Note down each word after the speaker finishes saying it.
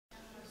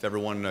If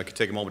everyone could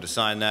take a moment to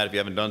sign that if you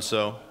haven't done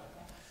so.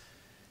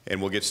 And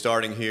we'll get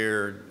started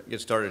here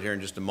in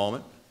just a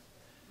moment.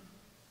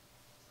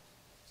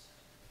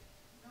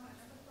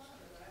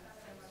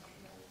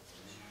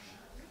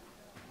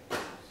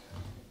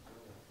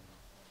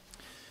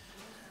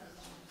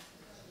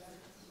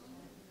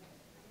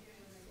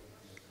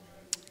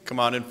 Come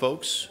on in,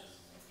 folks.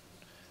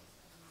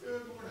 Good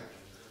morning.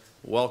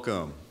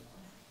 Welcome.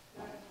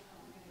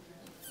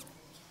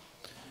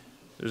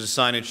 There's a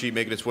sign-in sheet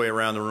making its way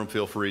around the room.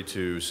 Feel free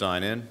to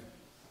sign in.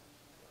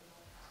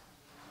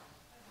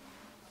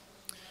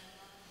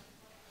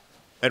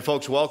 And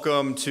folks,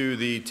 welcome to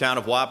the Town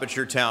of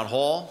Wappinger Town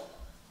Hall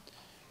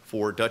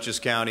for Dutchess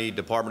County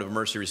Department of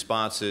Emergency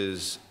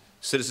Response's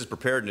Citizens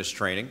Preparedness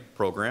Training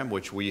Program,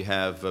 which we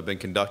have been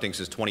conducting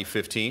since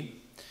 2015.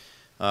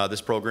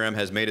 This program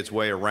has made its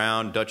way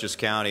around Dutchess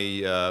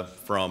County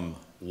from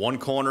one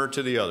corner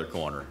to the other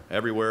corner,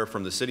 everywhere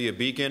from the city of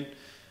Beacon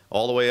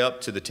all the way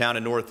up to the town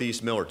of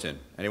Northeast Millerton.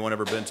 Anyone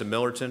ever been to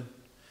Millerton?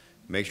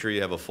 Make sure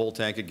you have a full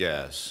tank of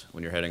gas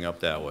when you're heading up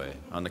that way,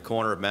 on the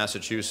corner of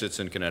Massachusetts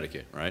and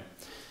Connecticut, right?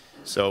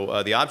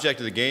 So the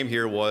object of the game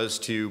here was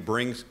to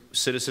bring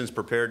citizens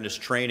preparedness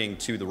training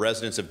to the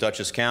residents of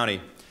Dutchess County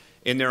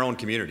in their own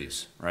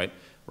communities, right?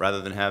 Rather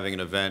than having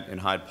an event in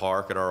Hyde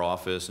Park at our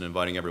office and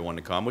inviting everyone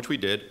to come, which we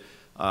did.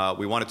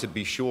 We wanted to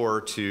be sure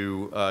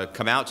to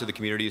come out to the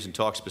communities and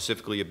talk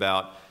specifically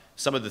about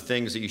some of the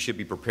things that you should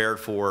be prepared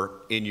for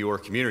in your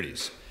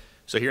communities.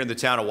 So here in the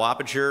town of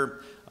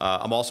Wappinger,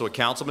 I'm also a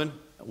councilman,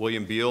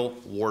 William Beal,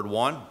 Ward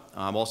 1.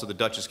 I'm also the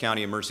Dutchess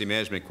County Emergency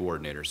Management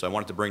Coordinator. So I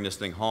wanted to bring this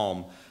thing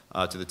home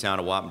to the town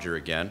of Wappinger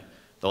again.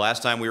 The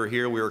last time we were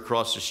here, we were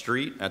across the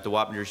street at the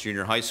Wappinger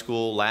Junior High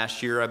School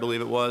last year, I believe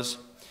it was.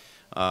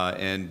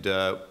 And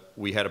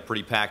we had a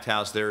pretty packed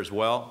house there as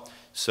well.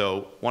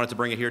 So wanted to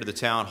bring it here to the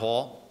town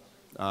hall.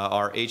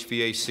 Our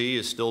HVAC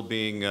is still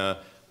being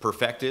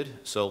perfected.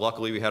 So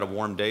luckily we had a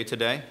warm day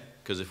today,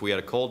 because if we had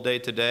a cold day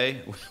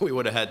today, we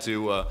would have had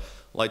to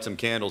light some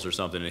candles or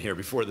something in here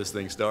before this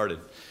thing started.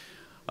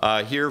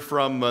 Here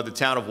from the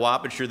town of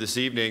Wappinger this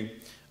evening,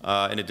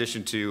 in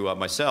addition to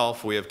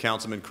myself, we have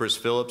Councilman Chris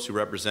Phillips, who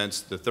represents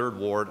the 3rd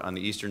Ward on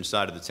the eastern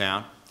side of the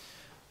town.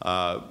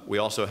 We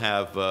also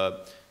have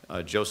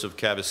Joseph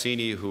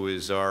Cavassini, who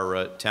is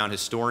our town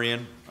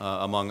historian,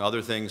 among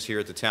other things here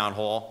at the town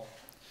hall.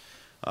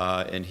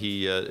 And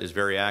he is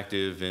very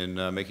active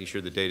in making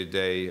sure the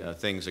day-to-day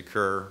things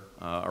occur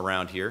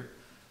around here.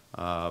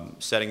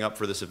 Setting up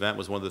for this event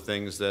was one of the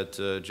things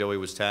that Joey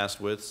was tasked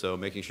with, so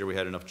making sure we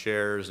had enough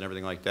chairs and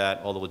everything like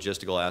that, all the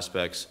logistical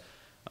aspects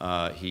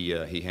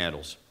he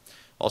handles.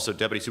 Also,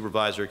 Deputy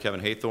Supervisor Kevin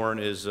Haythorne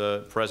is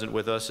present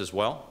with us as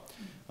well.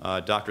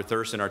 Dr.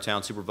 Thurston, our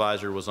town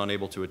supervisor, was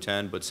unable to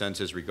attend but sends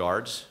his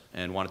regards,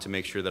 and wanted to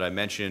make sure that I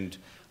mentioned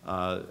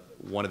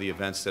one of the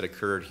events that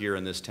occurred here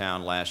in this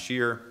town last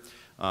year,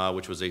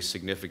 which was a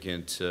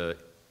significant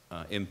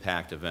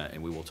impact event,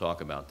 and we will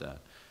talk about that.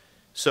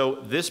 So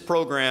this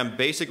program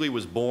basically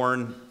was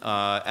born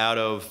out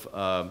of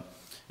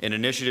an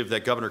initiative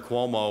that Governor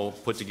Cuomo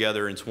put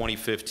together in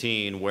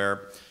 2015,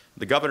 where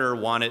the governor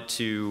wanted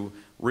to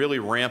really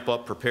ramp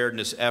up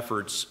preparedness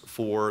efforts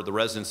for the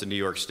residents of New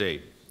York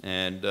State.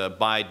 And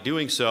by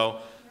doing so,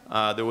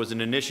 there was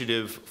an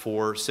initiative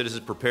for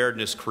citizens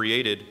preparedness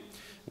created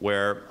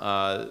where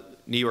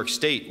New York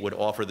State would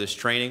offer this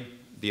training.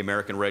 The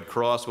American Red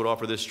Cross would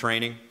offer this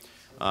training,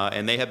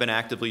 and they have been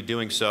actively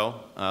doing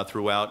so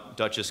throughout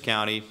Dutchess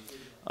County.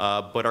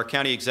 But our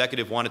county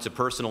executive wanted to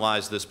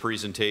personalize this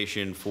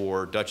presentation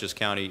for Dutchess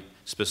County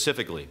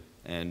specifically,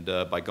 and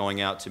by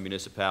going out to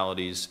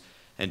municipalities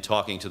and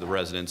talking to the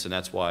residents, and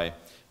that's why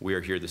we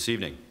are here this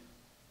evening.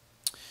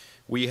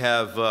 We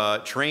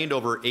have trained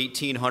over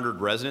 1,800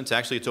 residents.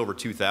 Actually, it's over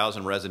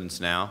 2,000 residents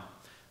now.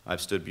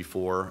 I've stood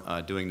before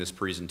doing this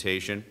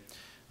presentation.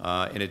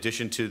 In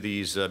addition to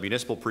these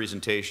municipal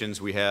presentations,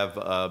 we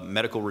have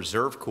Medical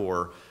Reserve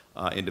Corps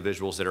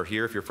individuals that are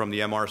here. If you're from the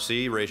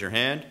MRC, raise your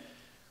hand.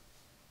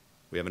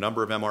 We have a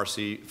number of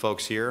MRC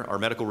folks here. Our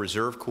Medical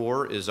Reserve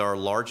Corps is our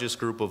largest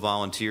group of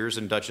volunteers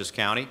in Dutchess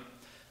County.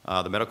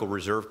 The Medical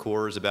Reserve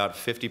Corps is about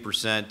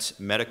 50%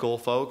 medical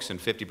folks and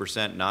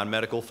 50%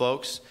 non-medical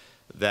folks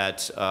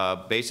that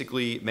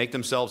basically make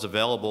themselves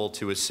available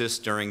to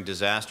assist during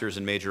disasters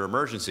and major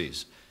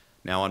emergencies.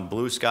 Now, on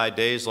blue sky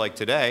days like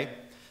today,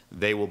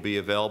 they will be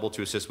available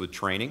to assist with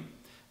training.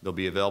 They'll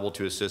be available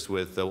to assist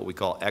with what we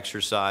call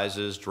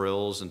exercises,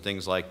 drills, and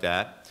things like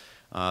that.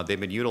 They've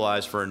been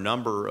utilized for a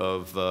number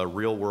of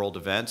real-world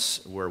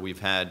events where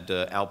we've had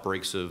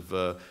outbreaks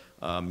of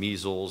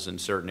measles in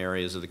certain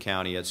areas of the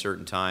county at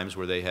certain times,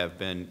 where they have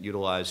been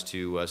utilized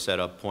to set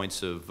up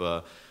points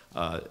of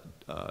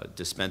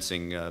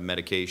dispensing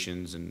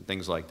medications and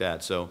things like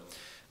that. So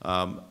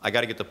I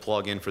got to get the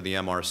plug in for the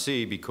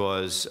MRC,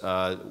 because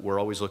we're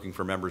always looking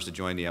for members to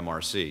join the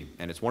MRC.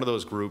 And it's one of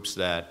those groups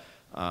that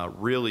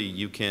really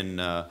you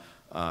can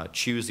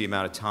choose the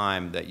amount of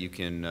time that you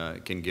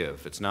can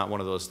give. It's not one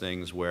of those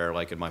things where,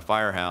 like in my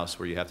firehouse,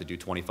 where you have to do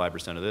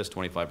 25% of this,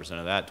 25%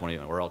 of that,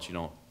 or else you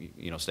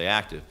don't stay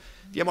active.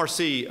 The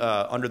MRC,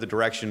 under the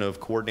direction of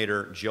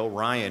Coordinator Joe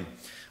Ryan,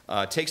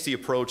 takes the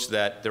approach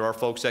that there are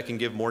folks that can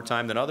give more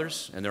time than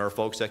others, and there are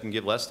folks that can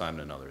give less time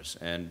than others.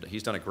 And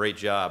he's done a great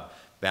job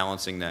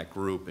balancing that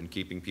group and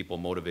keeping people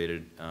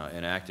motivated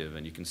and active.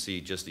 And you can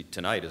see just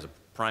tonight as a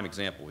prime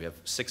example, we have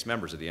 6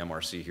 members of the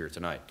MRC here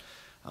tonight.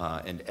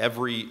 And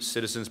every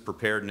citizens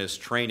preparedness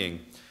training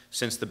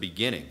since the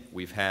beginning,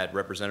 we've had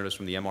representatives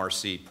from the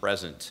MRC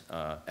present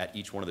at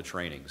each one of the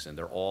trainings, and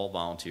they're all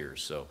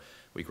volunteers, so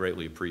we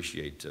greatly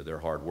appreciate their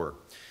hard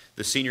work.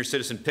 The senior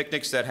citizen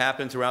picnics that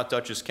happen throughout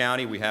Dutchess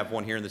County, we have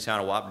one here in the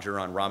town of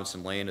Wappinger on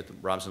Robinson Lane at the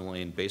Robinson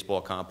Lane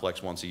Baseball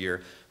Complex once a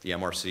year. The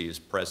MRC is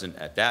present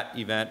at that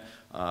event,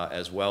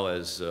 as well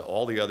as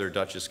all the other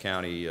Dutchess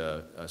County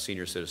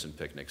senior citizen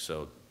picnics.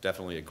 So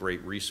definitely a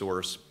great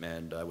resource,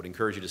 and I would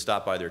encourage you to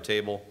stop by their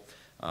table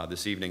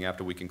this evening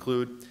after we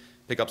conclude,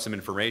 pick up some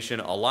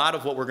information. A lot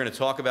of what we're going to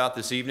talk about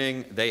this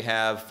evening, they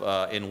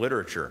have in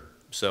literature.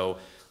 So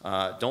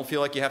don't feel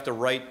like you have to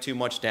write too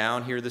much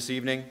down here this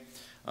evening.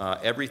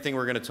 Everything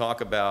we're going to talk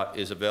about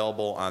is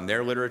available on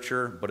their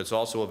literature, but it's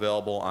also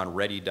available on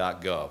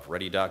ready.gov.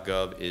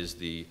 Ready.gov is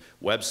the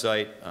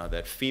website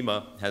that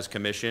FEMA has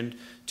commissioned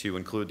to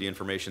include the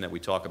information that we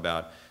talk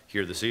about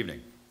here this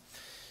evening.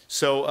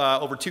 So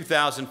over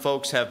 2,000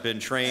 folks have been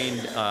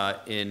trained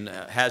in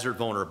hazard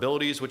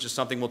vulnerabilities, which is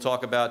something we'll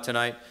talk about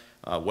tonight.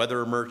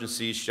 Weather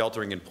emergencies,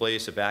 sheltering in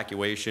place,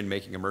 evacuation,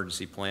 making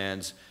emergency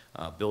plans,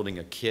 building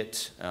a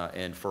kit.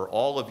 And for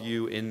all of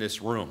you in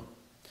this room,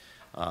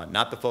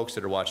 not the folks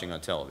that are watching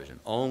on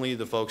television, only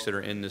the folks that are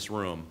in this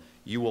room,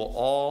 you will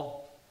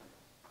all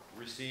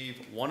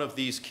receive one of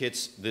these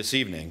kits this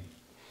evening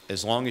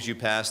as long as you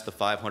pass the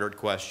 500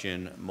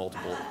 question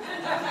multiple.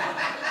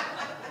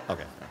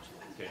 Okay.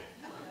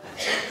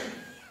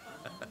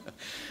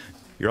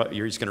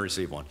 You're just going to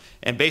receive one.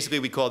 And basically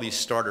we call these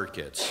starter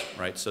kits,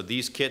 right? So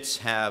these kits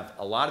have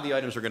a lot of the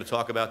items we're going to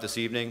talk about this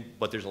evening,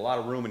 but there's a lot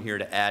of room in here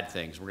to add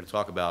things. We're going to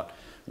talk about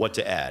what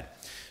to add.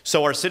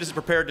 So our Citizen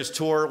Preparedness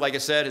Tour, like I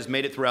said, has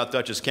made it throughout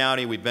Dutchess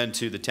County. We've been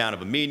to the town of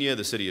Amenia,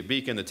 the city of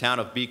Beacon, the town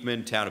of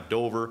Beekman, town of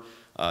Dover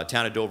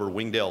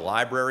Wingdale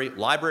Library.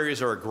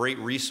 Libraries are a great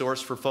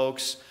resource for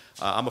folks.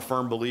 I'm a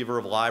firm believer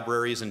of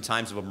libraries in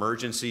times of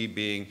emergency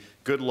being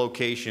good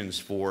locations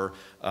for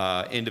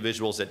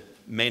individuals that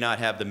may not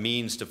have the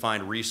means to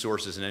find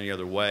resources in any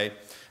other way,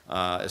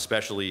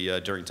 especially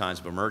during times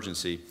of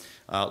emergency.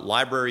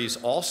 Libraries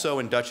also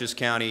in Dutchess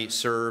County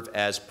serve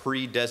as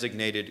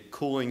pre-designated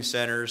cooling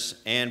centers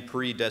and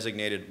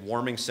pre-designated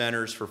warming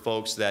centers for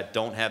folks that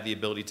don't have the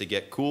ability to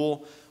get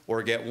cool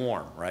or get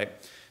warm, right?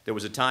 There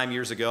was a time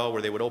years ago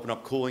where they would open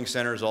up cooling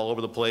centers all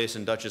over the place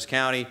in Dutchess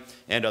County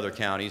and other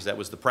counties. That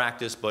was the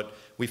practice, but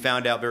we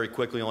found out very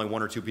quickly only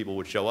 1 or 2 people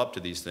would show up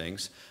to these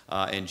things,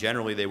 and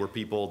generally they were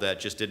people that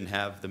just didn't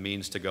have the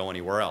means to go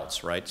anywhere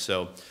else, right?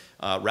 So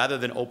rather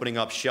than opening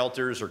up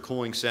shelters or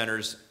cooling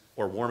centers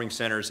or warming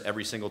centers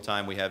every single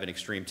time we have an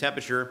extreme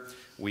temperature,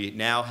 we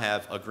now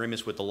have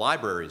agreements with the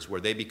libraries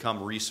where they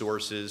become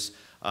resources,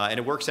 and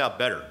it works out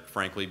better,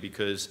 frankly,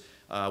 because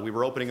we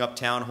were opening up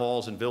town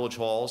halls and village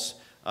halls.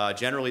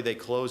 Generally, they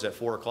close at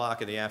 4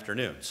 o'clock in the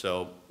afternoon.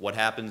 So what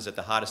happens at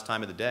the hottest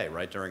time of the day,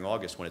 right, during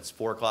August, when it's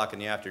 4 o'clock in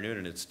the afternoon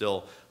and it's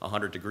still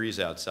 100 degrees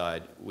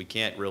outside, we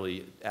can't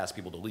really ask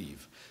people to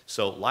leave.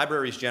 So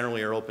libraries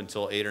generally are open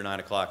till 8 or 9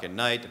 o'clock at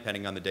night,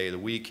 depending on the day of the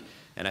week.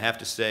 And I have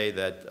to say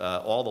that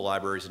all the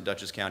libraries in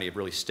Dutchess County have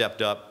really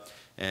stepped up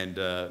and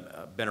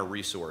been a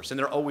resource. And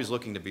they're always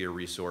looking to be a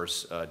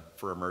resource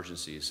for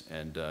emergencies.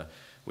 And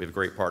we have a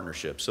great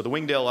partnership. So the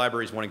Wingdale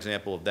Library is one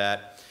example of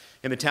that.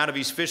 In the town of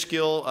East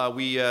Fishkill,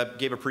 we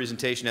gave a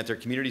presentation at their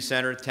community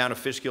center, town of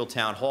Fishkill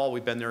Town Hall.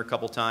 We've been there a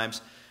couple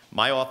times.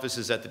 My office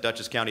is at the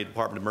Dutchess County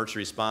Department of Emergency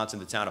Response in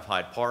the town of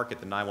Hyde Park at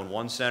the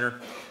 911 Center.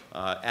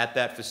 At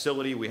that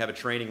facility, we have a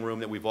training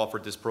room that we've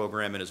offered this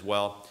program in as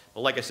well.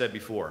 But like I said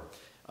before,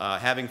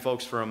 having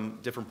folks from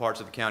different parts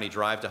of the county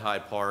drive to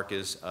Hyde Park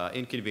is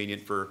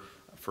inconvenient for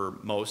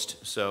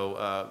most,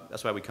 so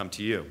that's why we come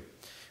to you.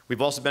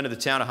 We've also been to the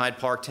town of Hyde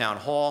Park Town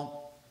Hall.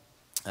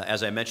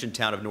 As I mentioned,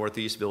 town of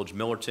Northeast Village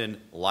Millerton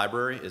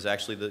Library is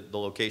actually the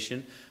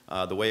location.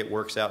 The way it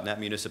works out in that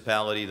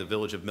municipality, the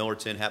village of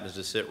Millerton happens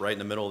to sit right in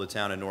the middle of the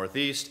town of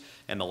Northeast,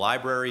 and the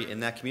library in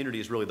that community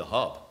is really the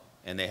hub.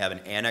 And they have an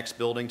annex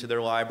building to their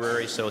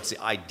library, so it's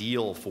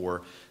ideal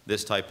for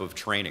this type of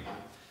training.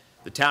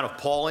 The town of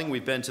Pauling,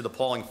 we've been to the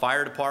Pauling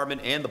Fire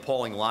Department and the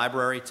Pauling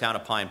Library, town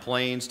of Pine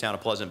Plains, town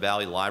of Pleasant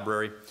Valley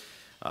Library.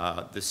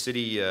 The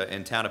city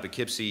and town of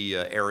Poughkeepsie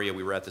area,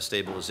 we were at the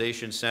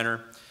Stabilization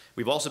Center.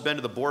 We've also been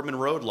to the Boardman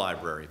Road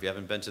Library. If you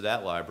haven't been to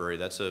that library,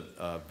 that's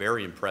a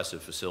very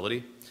impressive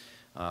facility.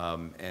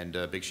 And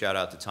a big shout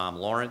out to Tom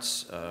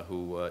Lawrence,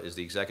 who is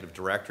the executive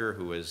director,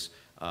 who has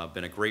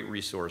been a great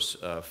resource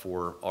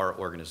for our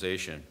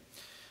organization.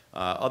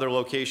 Other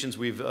locations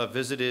we've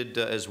visited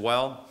as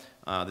well,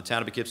 the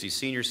town of Poughkeepsie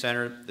Senior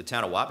Center, the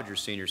town of Wappinger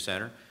Senior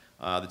Center.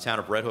 the town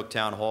of Red Hook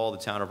Town Hall, the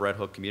town of Red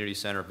Hook Community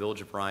Center,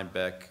 Village of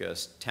Rhinebeck,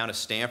 town of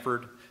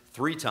Stamford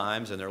 3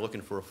 times, and they're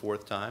looking for a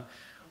 4th time.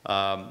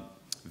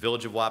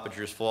 Village of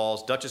Wappingers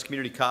Falls, Dutchess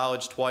Community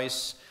College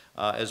twice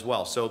as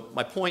well. So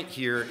my point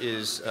here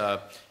is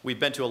we've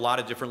been to a lot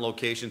of different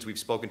locations. We've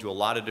spoken to a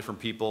lot of different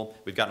people.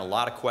 We've gotten a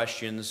lot of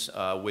questions,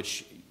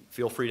 which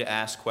feel free to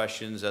ask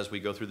questions as we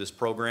go through this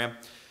program.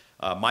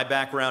 My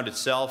background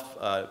itself,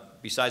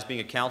 besides being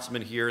a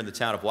councilman here in the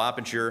town of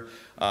Wappinger,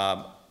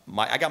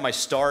 I got my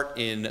start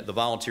in the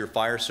volunteer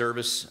fire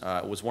service.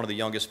 Was one of the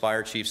youngest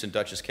fire chiefs in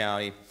Dutchess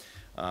County.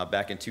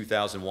 Back in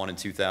 2001 and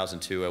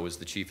 2002, I was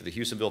the chief of the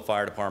Houstonville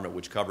Fire Department,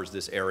 which covers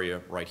this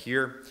area right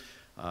here.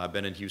 I've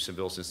been in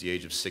Houstonville since the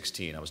age of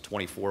 16. I was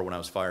 24 when I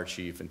was fire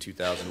chief in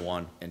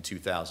 2001 and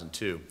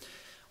 2002.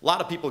 A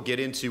lot of people get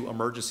into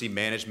emergency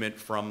management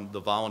from the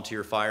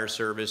volunteer fire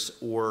service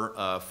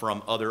or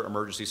from other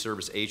emergency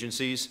service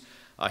agencies.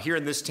 Here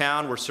in this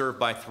town, we're served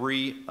by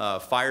 3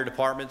 fire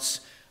departments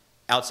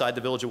outside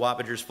the village of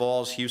Wappingers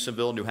Falls: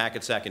 Houstonville, New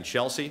Hackensack, and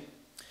Chelsea.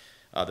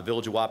 The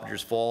village of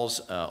Wappingers Falls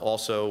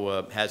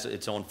also has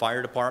its own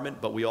fire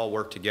department, but we all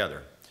work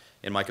together.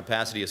 In my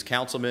capacity as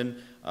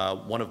councilman,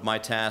 one of my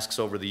tasks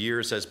over the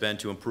years has been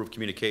to improve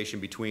communication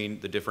between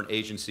the different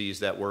agencies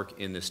that work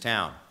in this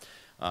town.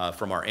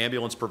 From our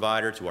ambulance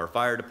provider to our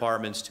fire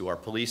departments to our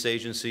police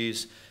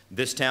agencies,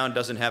 this town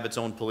doesn't have its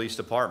own police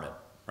department,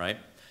 right?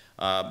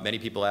 Many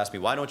people ask me,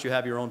 why don't you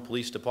have your own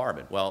police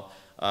department? Well,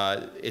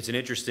 it's an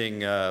interesting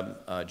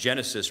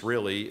genesis,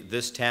 really.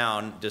 This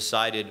town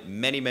decided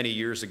many, many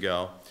years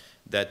ago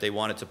that they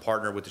wanted to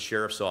partner with the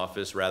sheriff's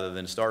office rather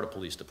than start a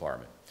police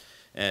department.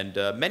 And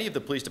many of the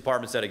police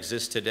departments that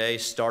exist today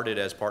started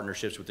as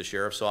partnerships with the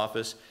sheriff's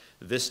office.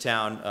 This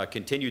town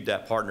continued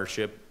that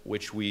partnership,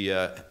 which we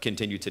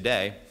continue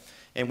today.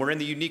 And we're in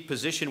the unique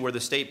position where the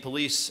state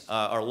police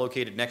are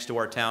located next to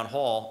our town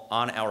hall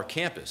on our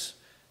campus.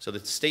 So the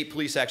state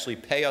police actually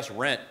pay us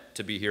rent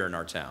to be here in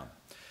our town.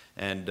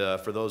 And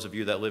for those of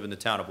you that live in the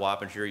town of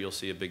Wappinger, you'll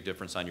see a big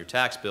difference on your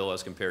tax bill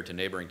as compared to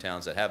neighboring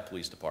towns that have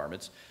police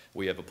departments.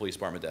 We have a police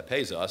department that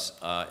pays us,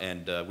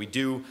 and we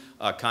do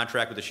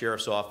contract with the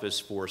sheriff's office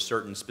for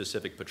certain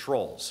specific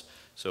patrols.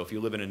 So if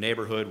you live in a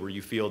neighborhood where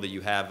you feel that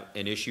you have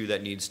an issue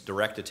that needs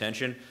direct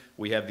attention,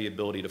 we have the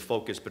ability to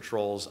focus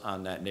patrols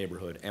on that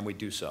neighborhood, and we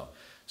do so.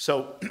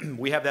 So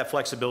we have that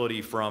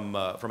flexibility from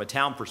a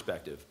town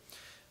perspective.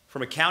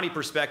 From a county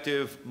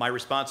perspective, my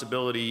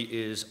responsibility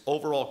is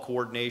overall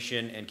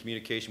coordination and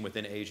communication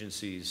within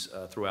agencies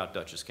throughout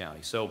Dutchess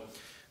County. So,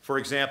 for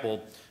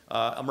example,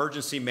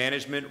 emergency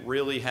management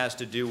really has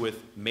to do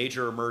with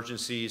major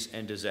emergencies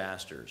and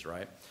disasters,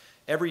 right?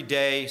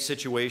 Everyday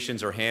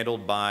situations are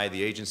handled by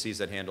the agencies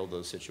that handle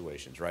those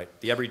situations, right?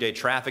 The everyday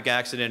traffic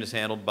accident is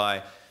handled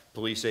by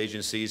police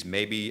agencies,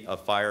 maybe a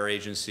fire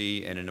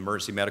agency and an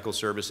emergency medical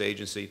service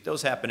agency.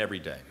 Those happen every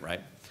day,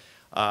 right?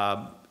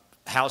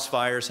 House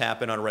fires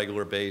happen on a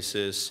regular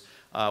basis.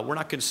 We're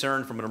not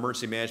concerned from an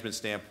emergency management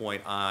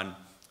standpoint on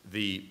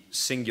the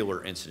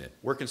singular incident.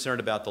 We're concerned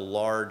about the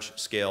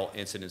large-scale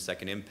incidents that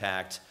can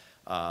impact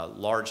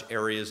large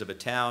areas of a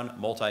town,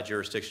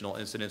 multi-jurisdictional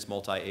incidents,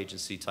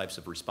 multi-agency types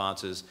of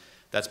responses.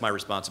 That's my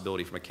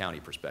responsibility from a county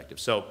perspective.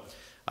 So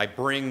I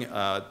bring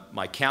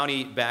my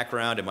county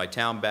background and my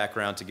town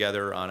background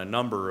together on a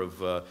number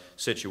of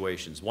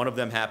situations. One of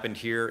them happened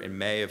here in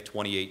May of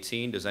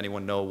 2018. Does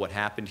anyone know what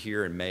happened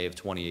here in May of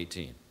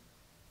 2018? It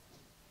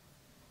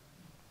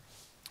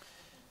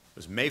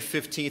was May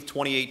 15th,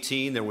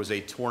 2018. There was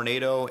a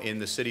tornado in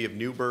the city of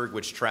Newburgh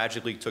which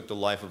tragically took the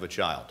life of a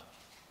child.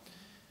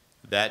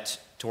 That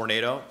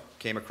tornado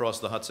came across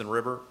the Hudson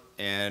River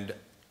and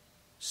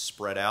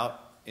spread out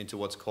into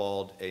what's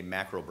called a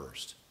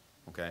macroburst,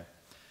 okay?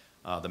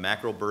 The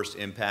macroburst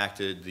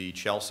impacted the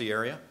Chelsea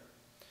area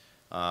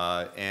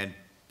and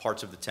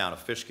parts of the town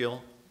of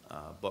Fishkill,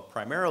 but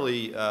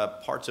primarily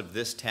parts of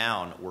this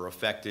town were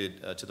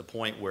affected to the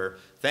point where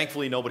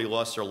thankfully nobody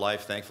lost their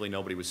life, thankfully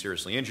nobody was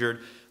seriously injured,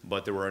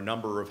 but there were a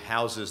number of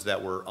houses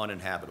that were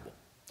uninhabitable.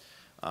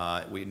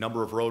 A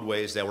number of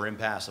roadways that were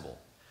impassable,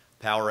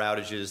 power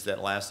outages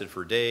that lasted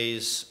for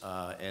days,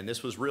 and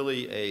this was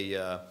really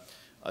a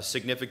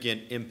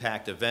significant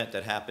impact event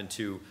that happened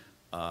to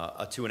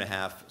a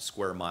 2.5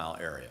 square mile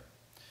area.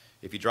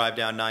 If you drive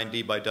down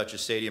 9D by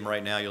Dutchess Stadium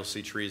right now, you'll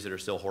see trees that are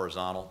still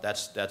horizontal.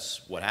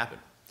 That's what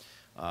happened.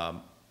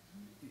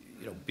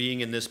 You know,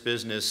 being in this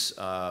business,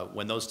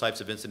 when those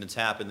types of incidents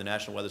happen, the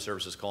National Weather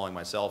Service is calling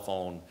my cell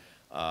phone,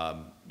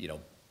 you know,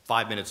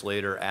 5 minutes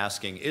later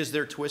asking, is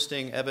there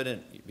twisting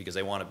evident? Because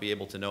they want to be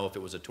able to know if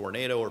it was a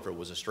tornado or if it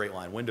was a straight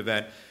line wind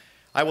event.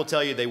 I will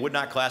tell you they would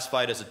not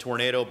classify it as a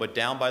tornado, but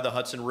down by the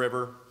Hudson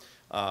River,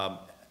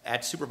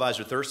 at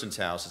Supervisor Thurston's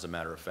house, as a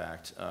matter of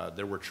fact,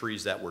 there were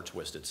trees that were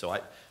twisted. So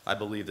I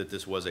believe that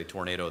this was a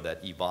tornado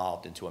that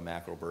evolved into a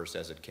macroburst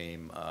as it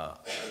came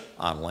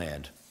on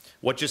land.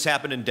 What just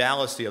happened in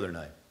Dallas the other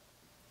night?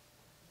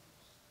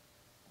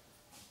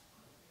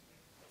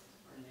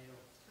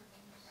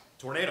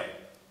 Tornado.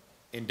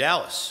 In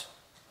Dallas.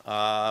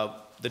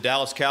 The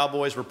Dallas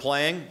Cowboys were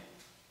playing,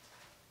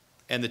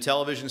 and the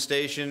television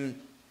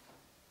station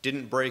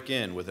didn't break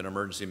in with an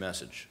emergency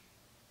message?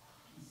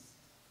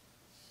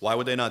 Why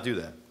would they not do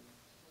that?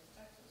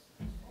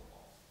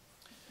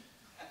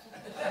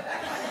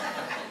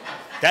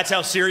 That's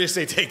how serious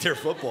they take their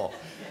football.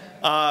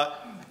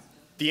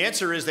 The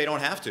answer is they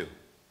don't have to.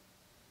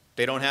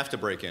 They don't have to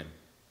break in.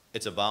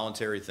 It's a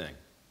voluntary thing.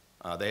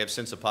 They have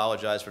since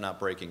apologized for not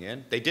breaking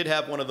in. They did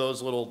have one of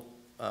those little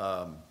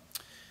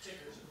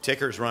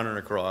tickers running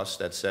across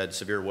that said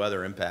severe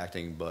weather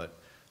impacting, but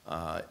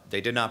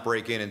they did not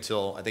break in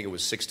until I think it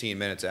was 16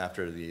 minutes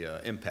after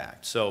the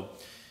impact. So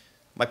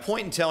my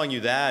point in telling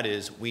you that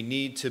is we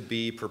need to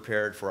be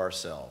prepared for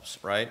ourselves,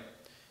 right?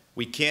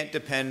 We can't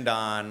depend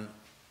on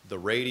the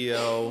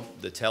radio,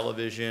 the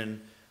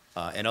television,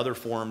 and other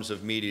forms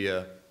of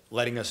media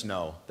letting us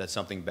know that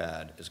something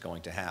bad is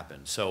going to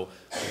happen. So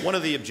one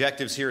of the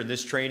objectives here in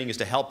this training is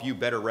to help you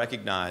better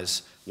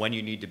recognize when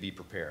you need to be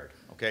prepared.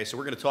 Okay, so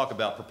we're going to talk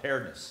about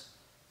preparedness.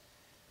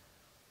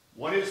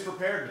 What is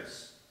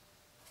preparedness?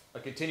 A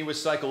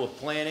continuous cycle of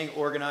planning,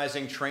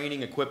 organizing,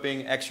 training,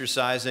 equipping,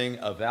 exercising,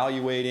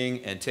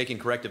 evaluating, and taking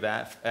corrective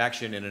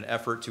action in an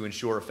effort to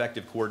ensure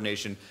effective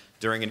coordination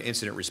during an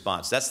incident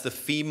response. That's the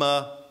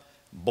FEMA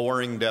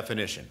boring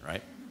definition,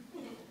 right?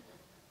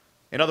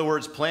 In other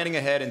words, planning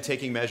ahead and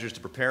taking measures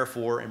to prepare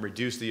for and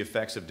reduce the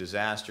effects of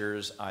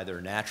disasters,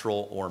 either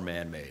natural or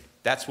man-made.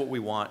 That's what we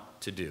want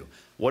to do.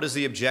 What is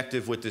the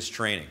objective with this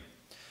training?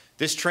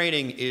 This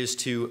training is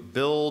to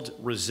build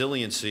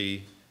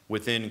resiliency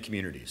within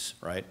communities,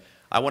 right?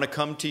 I want to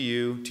come to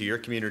you, to your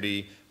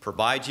community,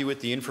 provide you with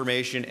the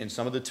information and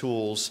some of the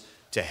tools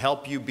to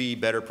help you be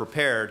better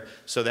prepared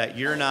so that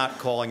you're not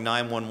calling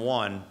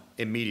 911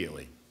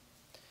 immediately.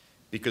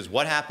 Because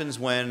what happens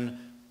when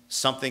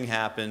something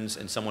happens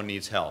and someone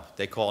needs help?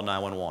 They call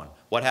 911.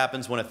 What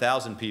happens when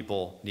 1,000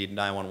 people need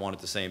 911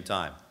 at the same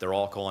time? They're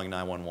all calling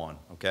 911,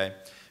 okay?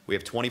 We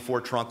have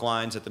 24 trunk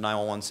lines at the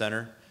 911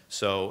 center.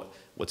 So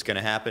what's going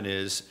to happen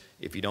is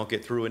if you don't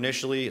get through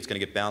initially, it's going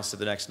to get bounced to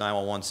the next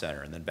 911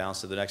 center, and then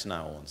bounced to the next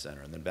 911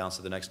 center, and then bounced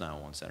to the next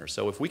 911 center.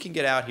 So if we can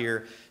get out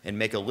here and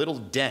make a little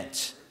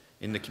dent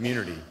in the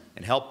community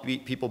and help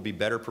people be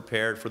better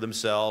prepared for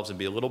themselves and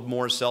be a little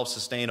more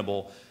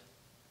self-sustainable,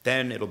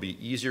 then it'll be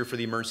easier for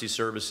the emergency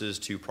services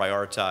to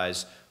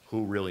prioritize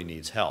who really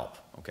needs help,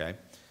 okay?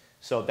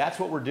 So that's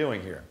what we're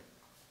doing here.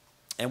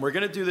 And we're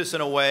going to do this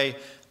in a way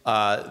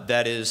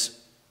that is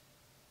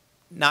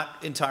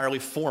not entirely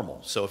formal.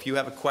 So if you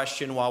have a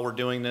question while we're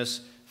doing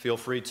this, feel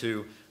free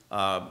to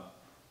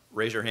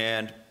raise your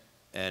hand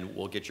and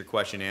we'll get your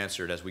question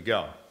answered as we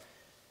go.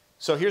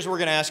 So here's where we're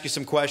going to ask you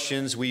some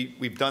questions.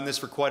 We've done this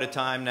for quite a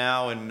time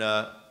now,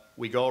 and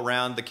we go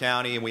around the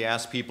county and we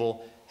ask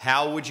people,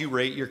 how would you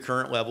rate your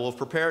current level of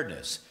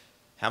preparedness?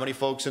 How many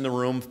folks in the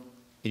room,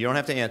 you don't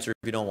have to answer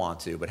if you don't want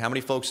to, but how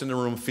many folks in the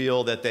room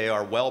feel that they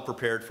are well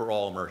prepared for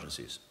all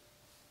emergencies?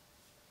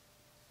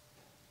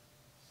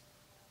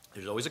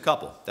 There's always a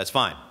couple. That's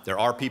fine. There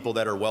are people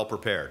that are well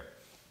prepared.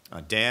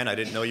 Dan, I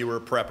didn't know you were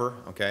a prepper.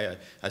 Okay,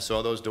 I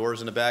saw those doors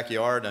in the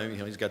backyard. I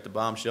mean, he's got the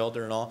bomb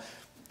shelter and all.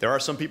 There are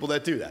some people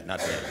that do that. Not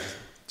Dan.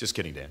 Just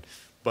kidding, Dan.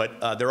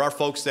 But there are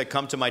folks that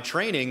come to my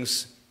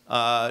trainings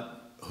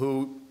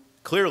who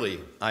clearly,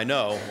 I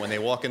know when they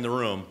walk in the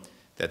room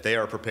that they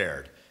are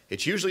prepared.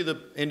 It's usually the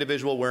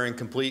individual wearing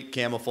complete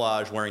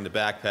camouflage, wearing the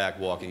backpack,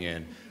 walking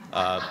in.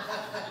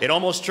 It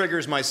almost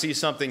triggers my see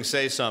something,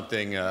 say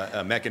something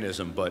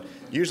mechanism, but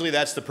usually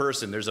that's the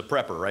person. There's a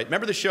prepper, right?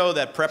 Remember the show,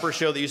 that prepper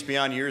show that used to be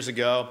on years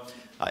ago?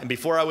 And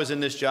before I was in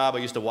this job, I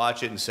used to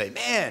watch it and say,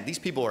 man, these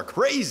people are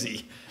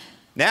crazy.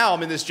 Now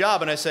I'm in this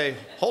job and I say,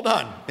 hold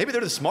on, maybe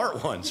they're the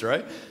smart ones,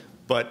 right?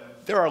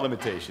 But there are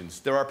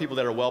limitations. There are people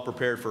that are well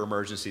prepared for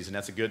emergencies, and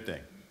that's a good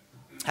thing.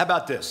 How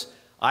about this?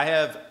 I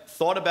have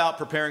thought about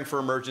preparing for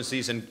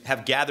emergencies and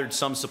have gathered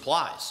some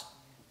supplies.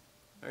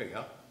 There you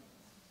go.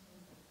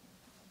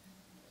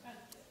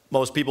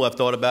 Most people have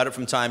thought about it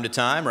from time to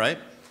time, right?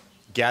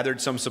 Gathered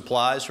some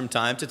supplies from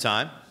time to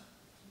time.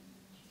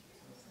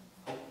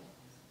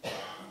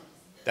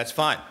 That's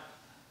fine.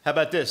 How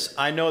about this?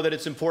 I know that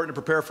it's important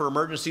to prepare for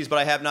emergencies, but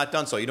I have not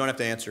done so. You don't have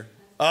to answer.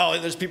 Oh,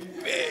 there's people.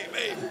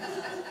 Hey.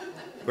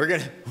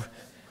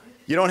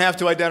 You don't have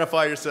to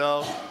identify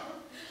yourself.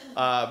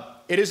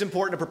 It is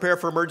important to prepare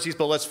for emergencies,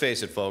 but let's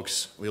face it,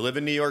 folks. We live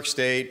in New York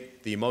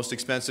State, the most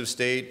expensive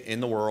state in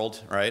the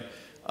world, right?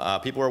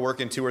 People are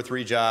working 2 or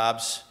 3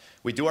 jobs.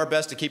 We do our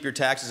best to keep your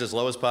taxes as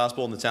low as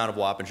possible in the town of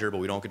Wappinger, but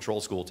we don't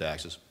control school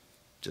taxes.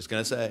 Just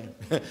going to say.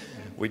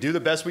 We do the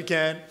best we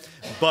can,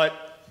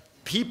 but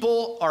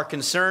people are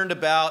concerned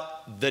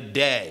about the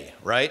day,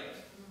 right?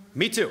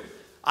 Me too.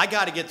 I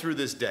got to get through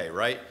this day,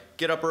 right?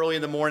 Get up early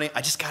in the morning.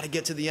 I just got to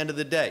get to the end of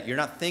the day. You're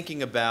not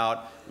thinking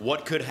about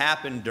what could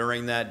happen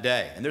during that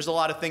day. And there's a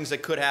lot of things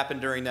that could happen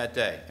during that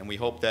day, and we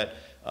hope that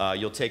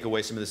you'll take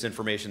away some of this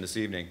information this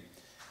evening.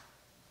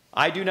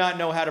 I do not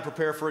know how to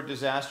prepare for a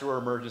disaster or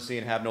emergency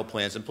and have no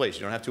plans in place.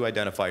 You don't have to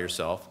identify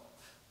yourself,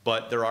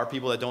 but there are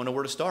people that don't know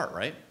where to start,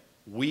 right?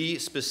 We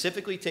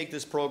specifically take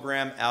this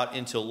program out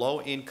into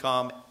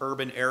low-income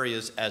urban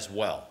areas as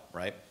well,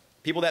 right?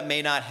 People that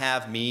may not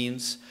have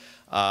means.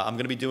 I'm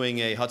going to be doing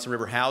a Hudson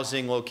River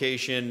housing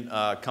location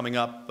coming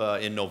up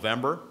in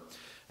November.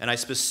 And I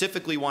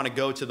specifically want to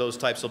go to those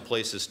types of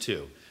places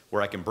too,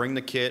 where I can bring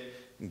the kit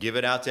and give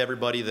it out to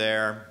everybody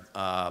there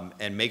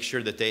and make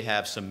sure that they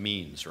have some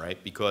means,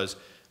 right? Because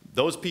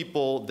those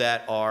people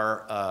that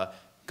are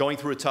going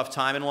through a tough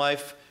time in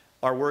life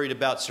are worried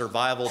about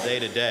survival day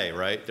to day,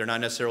 right? They're not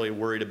necessarily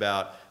worried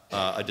about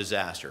a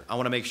disaster. I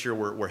want to make sure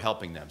we're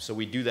helping them. So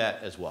we do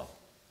that as well.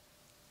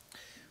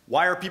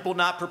 Why are people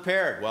not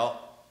prepared? Well,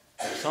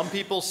 some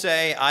people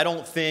say, I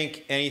don't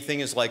think anything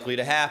is likely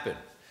to happen.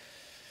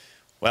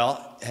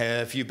 Well,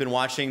 if you've been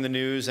watching the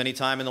news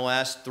anytime in the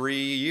last 3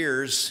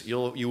 years, you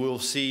will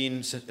have seen,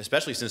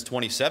 especially since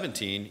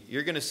 2017,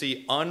 you're going to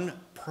see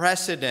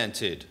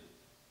unprecedented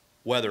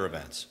weather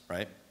events,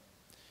 right?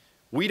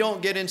 We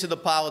don't get into the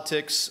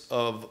politics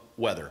of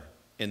weather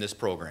in this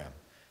program.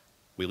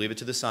 We leave it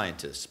to the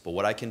scientists. But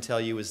what I can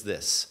tell you is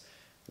this.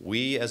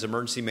 We, as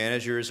emergency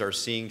managers, are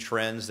seeing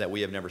trends that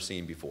we have never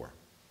seen before.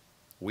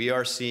 We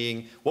are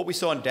seeing, what we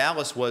saw in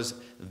Dallas was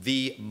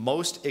the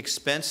most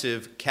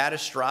expensive,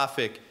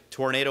 catastrophic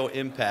tornado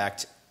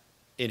impact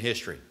in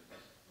history.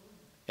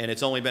 And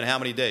it's only been how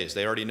many days?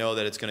 They already know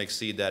that it's going to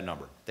exceed that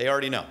number. They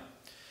already know.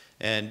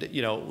 And,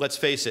 you know, let's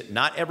face it,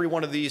 not every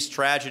one of these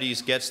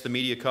tragedies gets the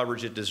media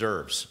coverage it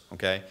deserves,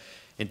 okay?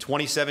 In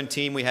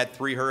 2017, we had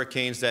 3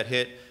 hurricanes that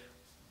hit.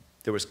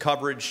 There was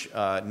coverage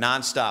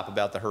nonstop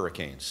about the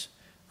hurricanes,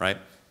 right?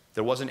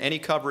 There wasn't any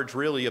coverage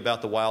really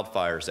about the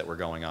wildfires that were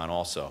going on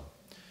also.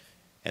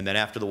 And then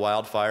after the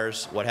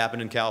wildfires, what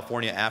happened in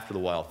California after the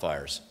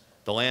wildfires?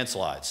 The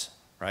landslides,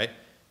 right?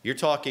 You're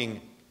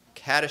talking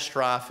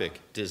catastrophic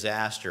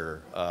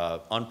disaster,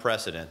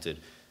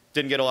 unprecedented.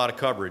 Didn't get a lot of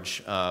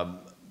coverage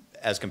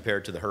as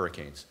compared to the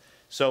hurricanes.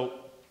 So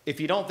if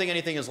you don't think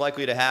anything is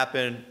likely to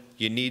happen,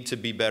 you need to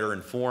be better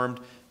informed.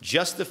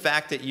 Just the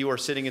fact that you are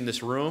sitting in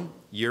this room,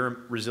 your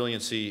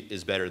resiliency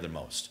is better than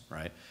most,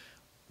 right?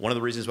 One of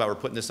the reasons why we're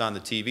putting this on the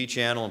TV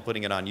channel and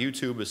putting it on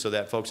YouTube is so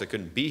that folks that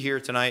couldn't be here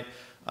tonight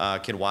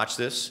can watch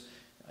this.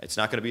 It's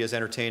not going to be as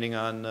entertaining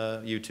on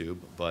YouTube,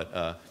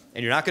 but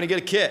and you're not going to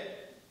get a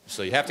kit,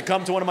 so you have to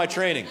come to one of my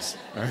trainings.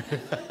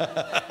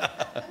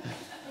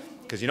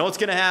 Because you know what's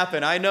going to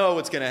happen. I know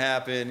what's going to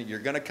happen. You're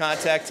going to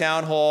contact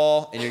Town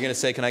Hall, and you're going to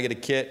say, can I get a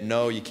kit?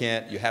 No, you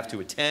can't. You have to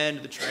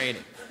attend the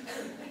training.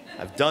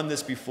 I've done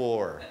this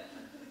before.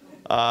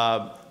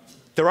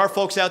 There are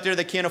folks out there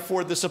that can't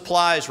afford the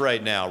supplies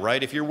right now,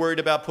 right? If you're worried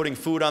about putting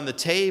food on the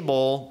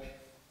table,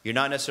 you're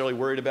not necessarily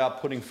worried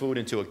about putting food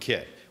into a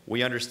kit.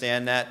 We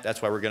understand that.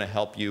 That's why we're going to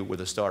help you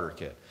with a starter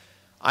kit.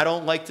 I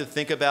don't like to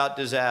think about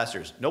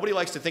disasters. Nobody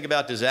likes to think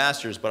about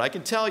disasters, but I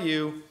can tell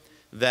you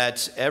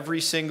that every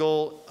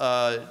single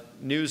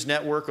news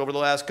network over the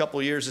last couple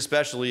of years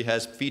especially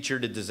has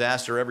featured a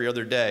disaster every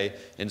other day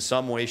in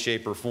some way,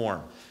 shape, or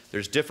form.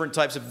 There's different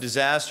types of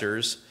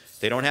disasters.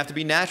 They don't have to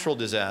be natural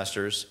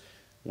disasters.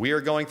 We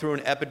are going through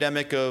an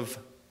epidemic of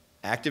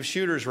active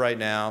shooters right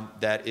now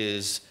that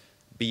is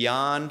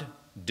beyond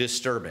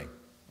disturbing,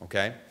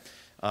 okay?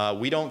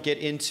 We don't get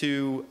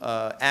into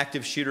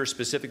active shooters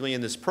specifically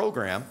in this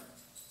program,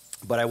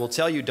 but I will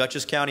tell you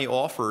Dutchess County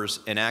offers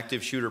an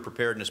active shooter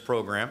preparedness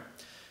program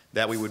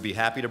that we would be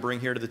happy to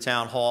bring here to the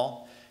town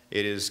hall.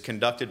 It is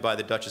conducted by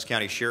the Dutchess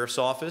County Sheriff's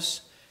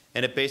Office,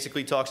 and it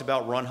basically talks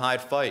about run,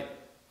 hide, fight,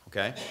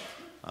 okay?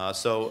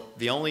 So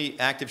the only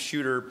active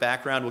shooter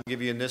background we'll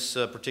give you in this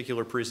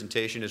particular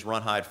presentation is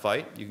run, hide,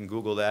 fight. You can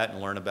Google that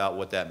and learn about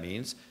what that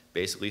means.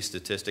 Basically,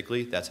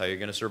 statistically, that's how you're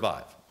going to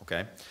survive,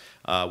 okay?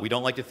 We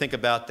don't like to think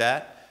about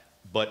that,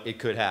 but it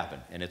could happen,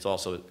 and it's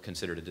also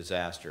considered a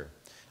disaster.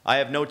 I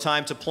have no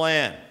time to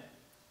plan.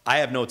 I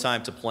have no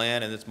time to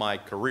plan, and it's my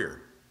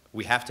career.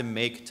 We have to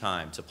make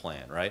time to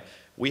plan, right?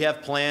 We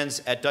have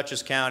plans at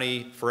Dutchess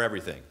County for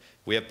everything.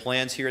 We have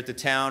plans here at the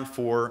town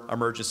for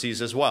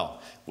emergencies as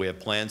well. We have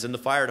plans in the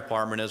fire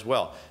department as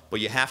well. But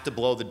you have to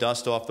blow the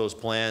dust off those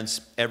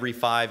plans every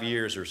 5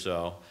 years or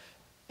so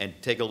and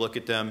take a look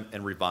at them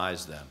and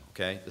revise them,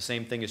 okay? The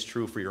same thing is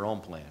true for your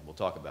own plan we'll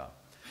talk about.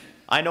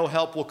 I know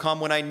help will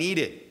come when I need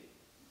it.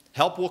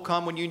 Help will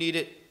come when you need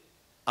it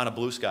on a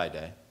blue sky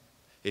day.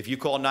 If you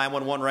call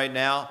 911 right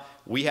now,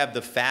 we have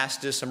the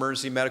fastest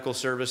emergency medical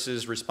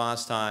services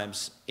response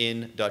times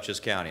in Dutchess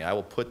County. I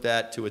will put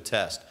that to a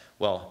test.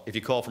 Well, if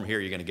you call from here,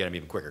 you're going to get them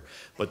even quicker.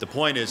 But the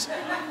point is,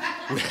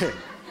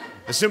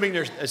 assuming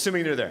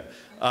they're there.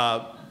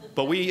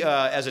 But we,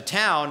 as a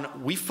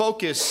town, we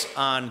focus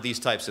on these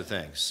types of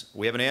things.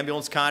 We have an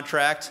ambulance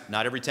contract.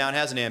 Not every town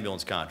has an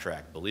ambulance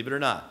contract, believe it or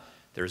not.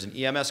 There's an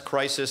EMS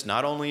crisis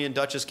not only in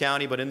Dutchess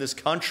County, but in this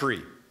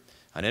country.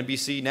 On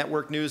NBC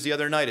Network News the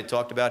other night, it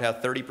talked about how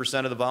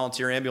 30% of the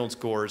volunteer ambulance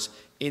corps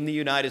in the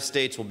United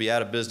States will be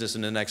out of business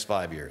in the next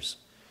 5 years.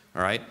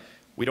 All right?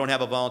 We don't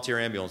have a volunteer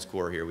ambulance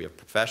corps here. We have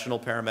professional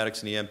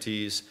paramedics and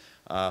EMTs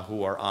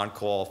who are on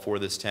call for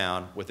this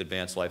town with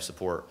advanced life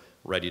support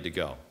ready to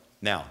go.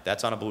 Now,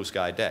 that's on a blue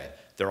sky day.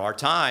 There are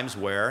times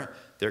where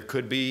there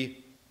could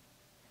be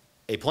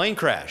a plane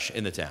crash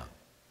in the town,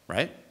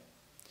 right?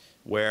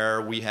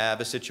 Where we have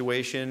a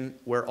situation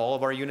where all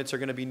of our units are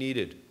going to be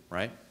needed,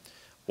 right?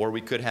 or we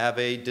could have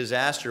a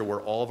disaster where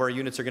all of our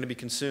units are going to be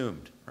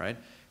consumed, right?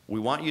 We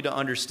want you to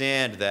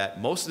understand that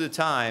most of the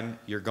time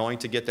you're going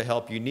to get the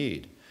help you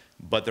need,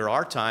 but there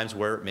are times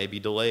where it may be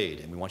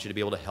delayed, and we want you to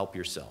be able to help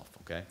yourself,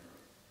 okay?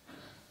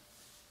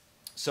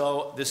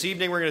 So this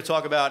evening we're going to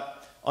talk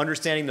about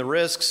understanding the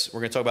risks. We're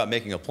going to talk about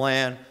making a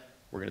plan.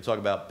 We're going to talk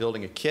about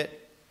building a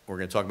kit. We're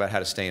going to talk about how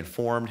to stay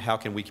informed. How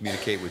can we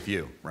communicate with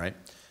you, right?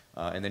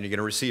 And then you're going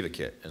to receive a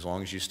kit as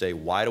long as you stay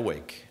wide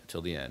awake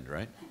until the end,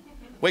 right?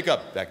 Wake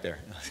up back there.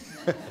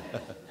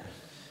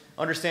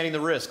 Understanding the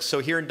risks. So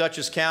here in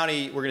Dutchess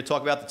County, we're going to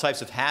talk about the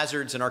types of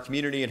hazards in our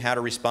community and how to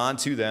respond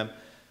to them.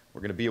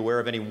 We're going to be aware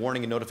of any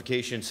warning and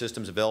notification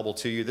systems available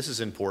to you. This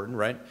is important,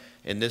 right?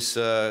 In this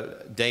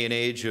day and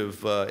age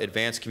of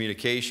advanced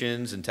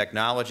communications and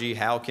technology,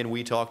 how can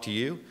we talk to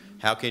you?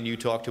 How can you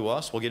talk to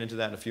us? We'll get into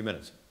that in a few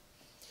minutes.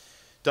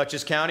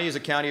 Dutchess County is a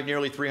county of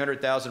nearly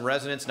 300,000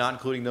 residents, not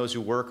including those who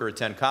work or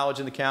attend college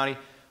in the county.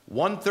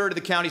 1/3 of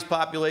the county's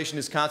population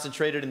is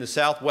concentrated in the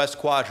southwest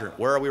quadrant.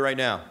 Where are we right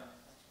now?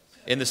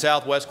 In the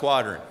southwest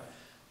quadrant.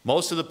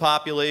 Most of the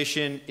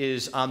population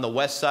is on the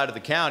west side of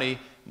the county,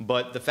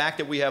 but the fact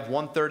that we have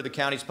 1/3 of the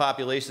county's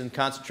population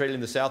concentrated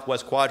in the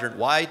southwest quadrant,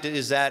 why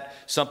is that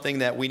something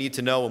that we need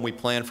to know when we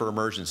plan for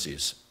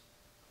emergencies?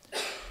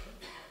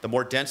 The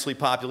more densely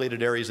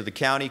populated areas of the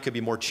county could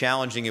be more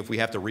challenging if we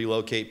have to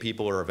relocate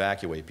people or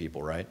evacuate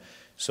people, right?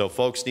 So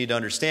folks need to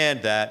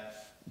understand that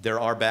there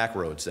are back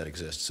roads that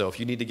exist. So if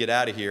you need to get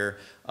out of here,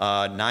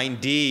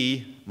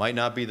 9D might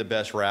not be the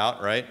best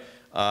route, right?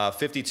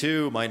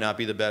 52 might not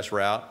be the best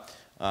route.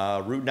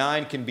 Route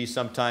 9 can be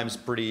sometimes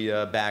pretty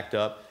backed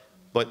up.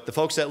 But the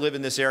folks that live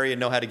in this area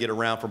know how to get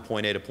around from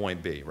point A to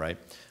point B, right?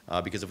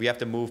 Because if we have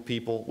to move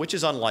people, which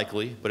is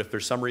unlikely, but if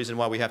there's some reason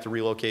why we have to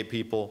relocate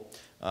people,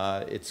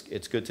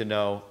 it's good to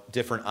know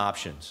different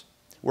options.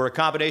 We're a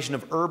combination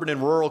of urban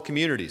and rural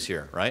communities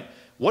here, right?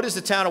 What is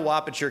the town of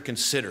Wappinger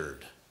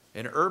considered?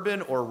 An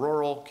urban or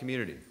rural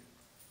community?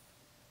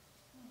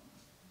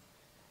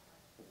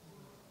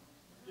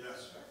 Yes.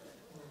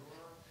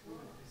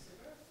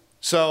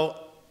 So,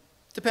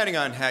 depending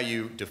on how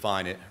you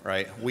define it,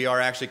 right, we are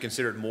actually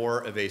considered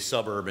more of a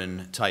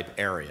suburban type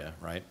area,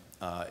 right?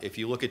 If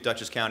you look at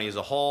Dutchess County as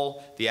a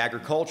whole, the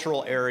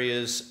agricultural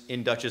areas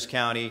in Dutchess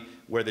County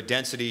where the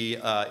density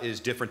is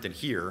different than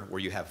here,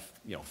 where you have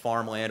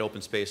farmland,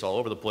 open space all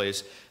over the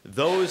place,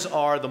 those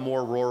are the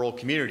more rural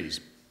communities.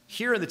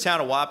 Here in the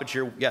town of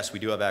Wappinger, yes, we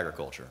do have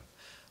agriculture,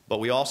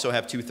 but we also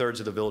have 2/3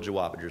 of the village of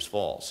Wappingers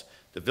Falls.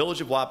 The village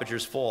of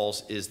Wappingers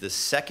Falls is the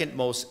second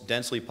most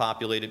densely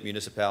populated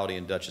municipality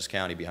in Dutchess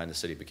County behind the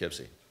city of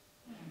Poughkeepsie.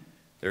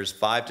 There's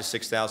 5,000 to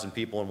 6,000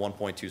 people in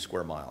 1.2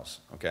 square miles,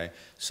 okay?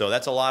 So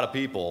that's a lot of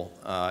people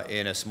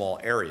in a small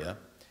area,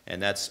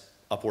 and that's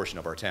a portion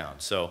of our town.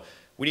 So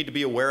we need to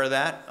be aware of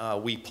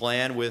that. We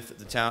plan with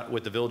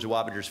the village of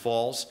Wappingers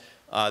Falls.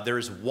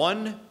 There's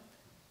one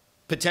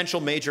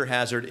potential major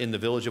hazard in the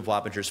village of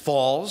Wappingers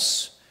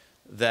Falls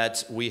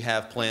that we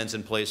have plans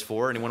in place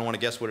for. Anyone want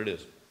to guess what it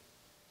is?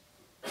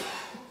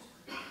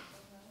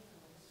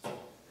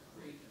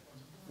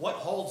 What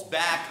holds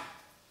back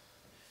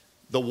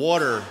the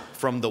water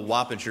from the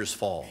Wappingers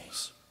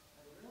Falls?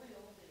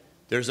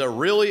 There's a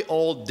really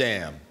old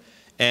dam,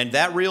 and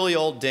that really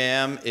old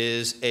dam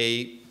is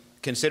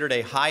considered a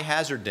high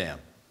hazard dam,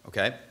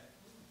 okay?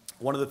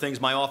 One of the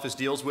things my office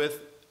deals with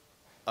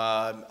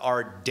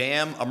are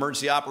dam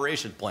emergency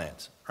operation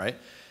plans, right?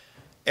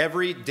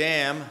 Every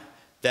dam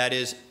that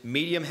is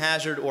medium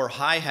hazard or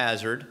high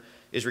hazard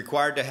is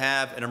required to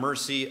have an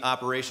emergency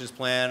operations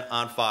plan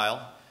on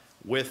file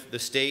with the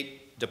State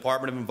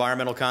Department of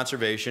Environmental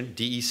Conservation,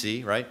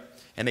 DEC, right?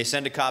 And they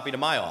send a copy to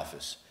my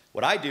office.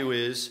 What I do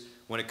is,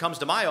 when it comes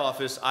to my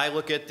office, I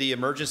look at the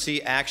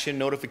emergency action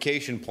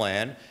notification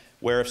plan,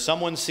 where if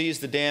someone sees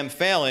the dam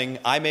failing,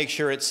 I make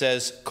sure it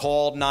says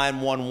call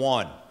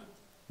 911,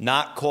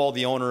 not call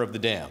the owner of the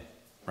dam,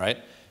 right?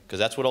 Because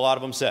that's what a lot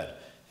of them said.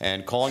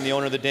 And calling the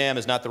owner of the dam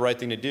is not the right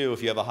thing to do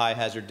if you have a high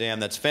hazard dam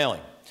that's failing.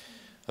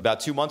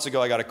 About 2 months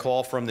ago, I got a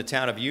call from the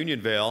town of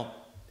Unionvale,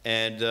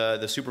 and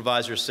the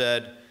supervisor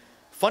said,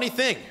 funny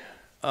thing,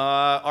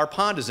 our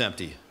pond is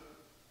empty.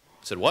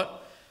 I said,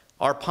 what?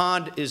 Our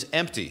pond is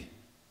empty.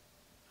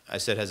 I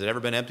said, has it ever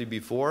been empty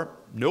before?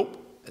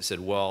 Nope. I said,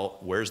 well,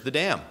 where's the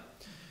dam?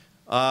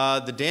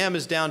 The dam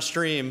is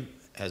downstream.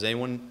 Has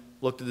anyone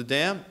looked at the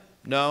dam?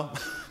 No.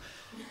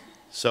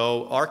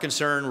 So our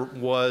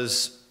concern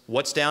was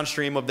what's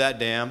downstream of that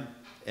dam,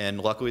 and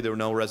luckily there were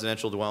no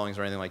residential dwellings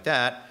or anything like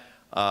that.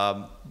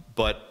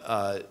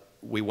 But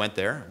we went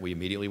there. We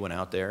immediately went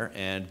out there,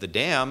 and the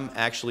dam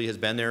actually has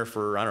been there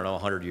for, I don't know,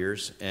 100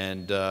 years,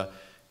 and the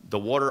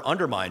water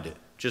undermined it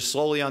just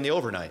slowly on the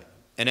overnight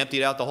and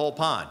emptied out the whole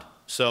pond.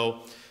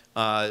 So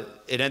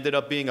it ended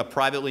up being a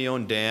privately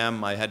owned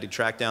dam. I had to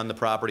track down the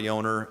property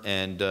owner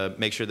and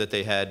make sure that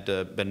they had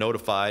been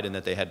notified and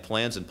that they had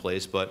plans in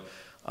place. But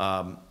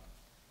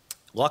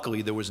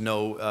luckily, there was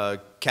no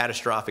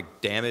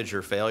catastrophic damage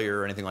or failure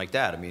or anything like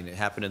that. I mean, it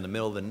happened in the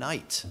middle of the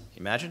night.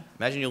 Imagine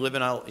you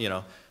living out,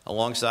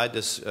 alongside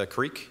this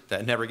creek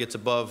that never gets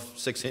above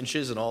 6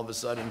 inches, and all of a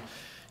sudden,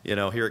 you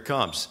know, here it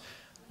comes.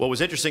 What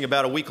was interesting,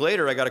 about a week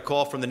later, I got a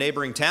call from the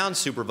neighboring town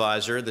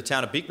supervisor. The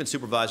town of Beekman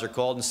supervisor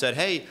called and said,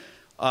 hey,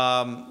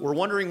 we're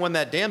wondering when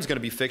that dam's going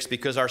to be fixed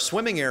because our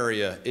swimming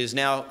area is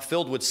now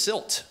filled with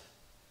silt.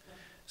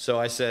 So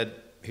I said,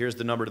 here's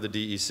the number to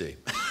the DEC.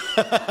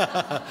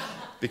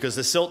 Because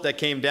the silt that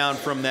came down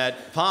from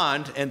that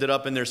pond ended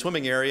up in their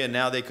swimming area, and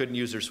now they couldn't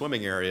use their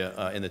swimming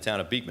area in the town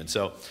of Beekman.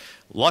 So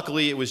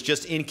luckily, it was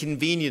just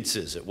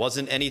inconveniences. It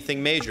wasn't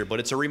anything major,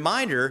 but it's a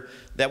reminder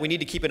that we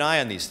need to keep an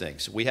eye on these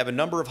things. We have a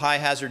number of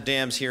high-hazard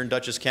dams here in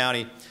Dutchess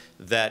County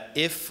that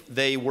if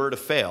they were to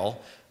fail,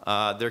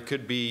 there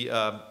could be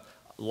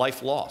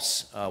life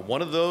loss.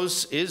 One of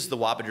those is the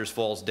Wappingers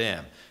Falls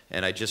Dam.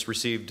 And I just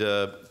received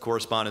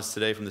correspondence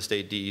today from the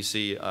state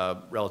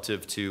DEC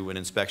relative to an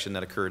inspection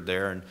that occurred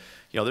there. And,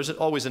 you know, there's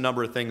always a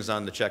number of things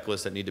on the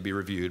checklist that need to be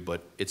reviewed,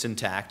 but it's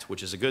intact,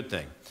 which is a good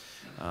thing.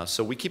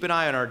 So we keep an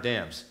eye on our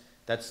dams.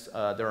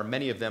 There are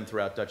many of them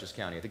throughout Dutchess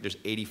County. I think there's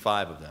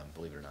 85 of them,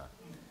 believe it or not.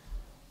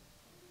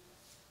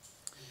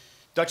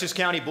 Dutchess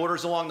County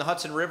borders along the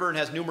Hudson River and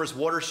has numerous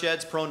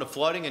watersheds prone to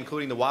flooding,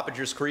 including the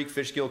Wappingers Creek,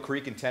 Fishkill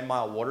Creek, and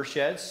 10-mile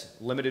watersheds,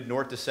 limited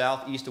north to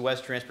south, east to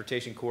west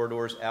transportation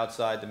corridors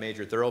outside the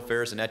major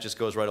thoroughfares, and that just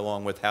goes right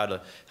along with how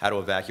to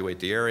evacuate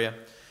the area.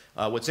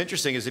 What's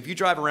interesting is if you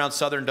drive around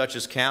southern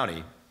Dutchess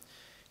County,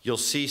 you'll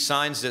see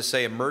signs that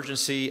say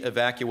emergency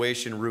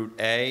evacuation route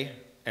A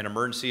and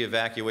emergency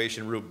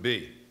evacuation route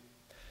B.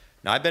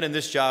 Now, I've been in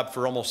this job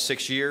for almost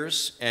 6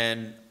 years,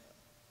 and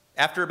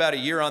after about a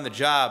year on the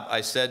job,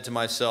 I said to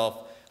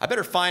myself, I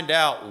better find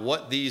out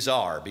what these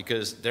are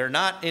because they're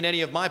not in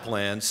any of my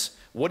plans.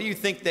 What do you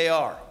think they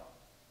are?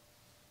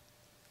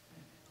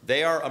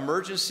 They are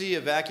emergency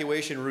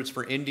evacuation routes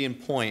for Indian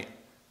Point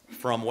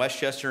from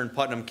Westchester and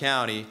Putnam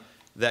County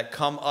that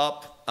come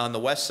up on the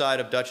west side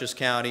of Dutchess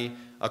County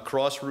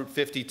across Route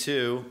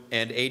 52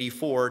 and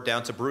 84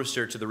 down to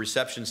Brewster to the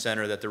reception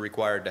center that they're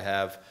required to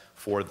have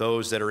for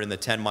those that are in the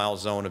 10-mile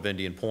zone of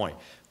Indian Point.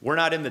 We're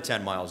not in the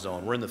 10-mile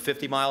zone. We're in the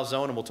 50-mile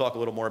zone, and we'll talk a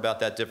little more about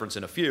that difference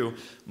in a few,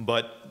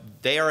 but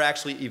they are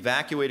actually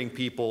evacuating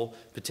people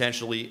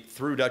potentially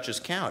through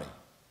Dutchess County.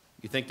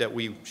 You think that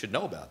we should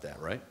know about that,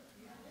 right?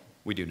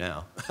 We do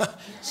now.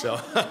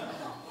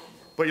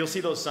 But you'll see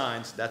those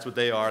signs. That's what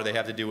they are. They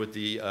have to do with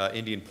the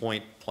Indian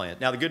Point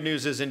plant. Now, the good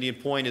news is Indian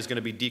Point is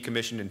going to be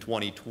decommissioned in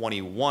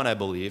 2021, I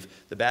believe.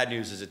 The bad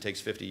news is it takes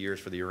 50 years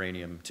for the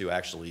uranium to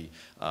actually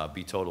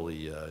be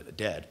totally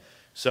dead.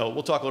 So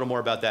we'll talk a little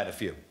more about that in a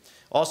few.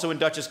 Also in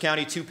Dutchess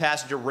County, 2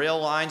 passenger rail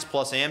lines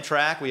plus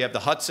Amtrak. We have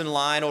the Hudson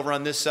line over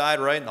on this side,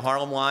 right, and the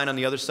Harlem line on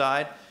the other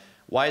side.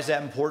 Why is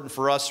that important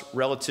for us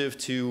relative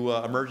to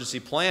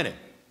emergency planning?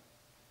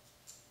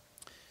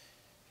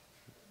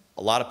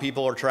 A lot of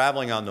people are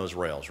traveling on those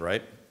rails,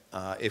 right?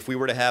 If we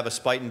were to have a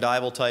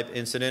Spuyten-Duyvil type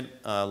incident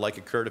like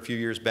occurred a few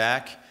years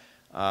back,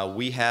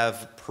 we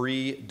have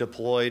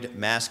pre-deployed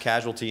mass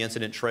casualty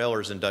incident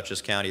trailers in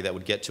Dutchess County that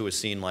would get to a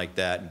scene like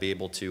that and be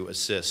able to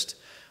assist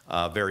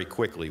very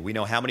quickly. We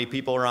know how many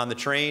people are on the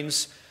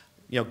trains,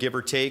 you know, give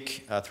or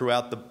take,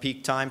 throughout the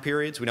peak time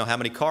periods. We know how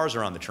many cars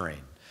are on the train.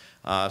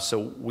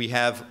 So we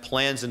have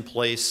plans in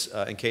place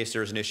in case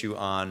there's an issue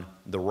on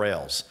the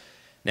rails.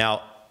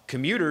 Now,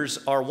 commuters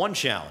are one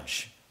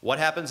challenge. What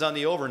happens on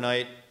the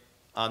overnight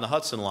on the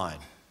Hudson line?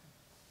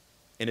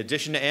 In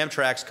addition to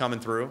Amtrak's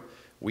coming through,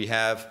 we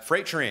have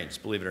freight trains,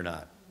 believe it or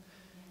not.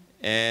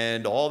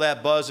 And all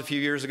that buzz a few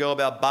years ago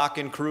about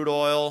Bakken crude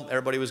oil,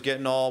 everybody was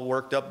getting all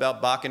worked up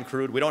about Bakken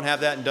crude. We don't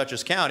have that in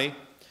Dutchess County.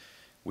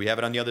 We have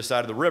it on the other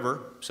side of the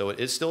river, so it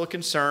is still a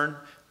concern.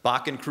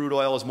 Bakken crude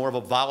oil is more of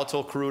a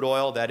volatile crude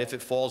oil that if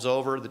it falls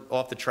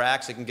off the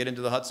tracks, it can get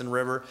into the Hudson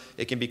River.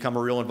 It can become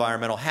a real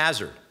environmental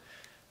hazard.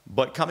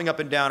 But coming up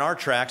and down our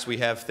tracks, we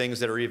have things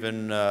that are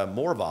even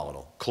more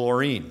volatile,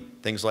 chlorine,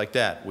 things like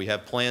that. We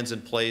have plans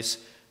in place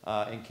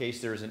in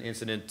case there's an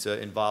incident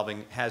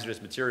involving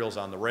hazardous materials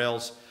on the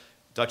rails.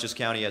 Dutchess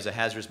County has a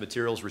hazardous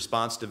materials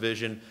response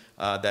division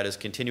that is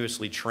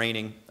continuously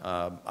training.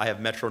 I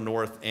have Metro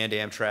North and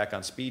Amtrak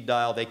on speed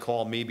dial. They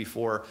call me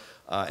before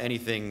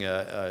anything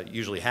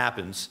usually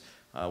happens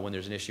when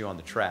there's an issue on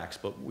the tracks.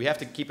 But we have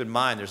to keep in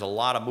mind there's a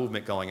lot of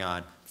movement going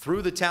on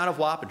through the town of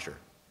Wappinger,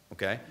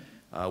 okay?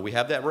 We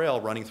have that rail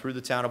running through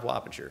the town of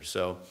Wappinger.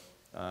 So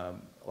a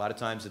lot of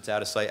times it's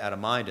out of sight, out of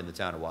mind in the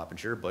town of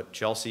Wappinger, but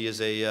Chelsea is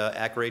a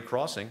at-grade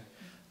crossing,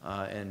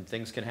 and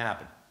things can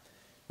happen.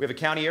 We have a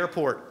county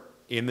airport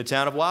in the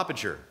town of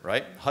Wappinger,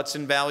 right?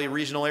 Hudson Valley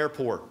Regional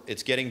Airport.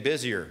 It's getting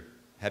busier.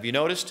 Have you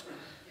noticed?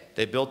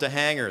 They built a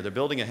hangar. They're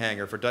building a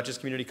hangar for Dutchess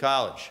Community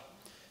College.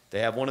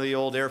 They have one of the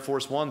old Air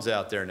Force Ones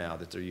out there now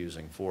that they're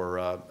using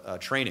for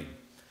training.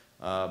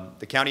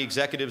 The county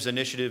executive's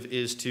initiative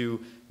is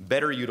to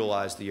better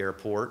utilize the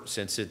airport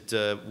since it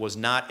was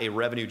not a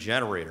revenue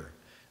generator.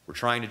 We're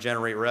trying to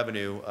generate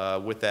revenue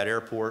with that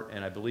airport,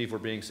 and I believe we're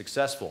being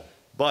successful.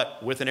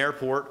 But with an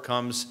airport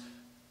comes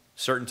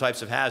certain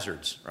types of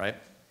hazards, right?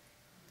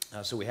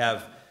 So we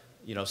have,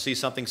 you know, see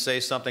something, say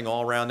something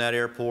all around that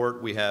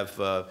airport. We have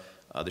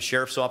the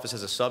sheriff's office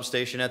has a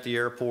substation at the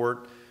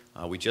airport.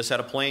 We just had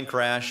a plane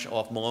crash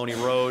off Maloney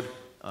Road.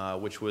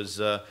 which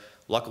was,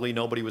 luckily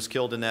nobody was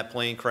killed in that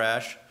plane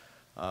crash.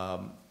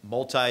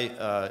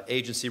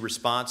 Multi-agency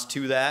response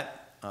to that.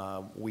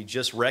 We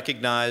just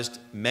recognized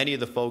many of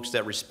the folks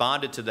that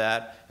responded to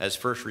that as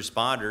first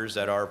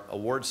responders at our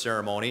award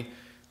ceremony,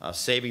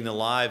 saving the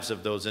lives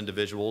of those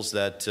individuals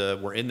that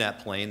were in that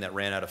plane that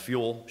ran out of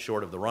fuel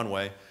short of the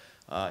runway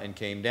and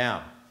came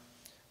down.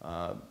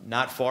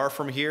 Not far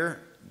from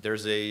here,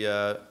 there's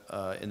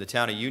in the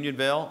town of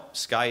Unionville,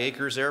 Sky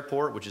Acres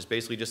Airport, which is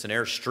basically just an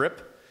airstrip.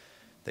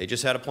 They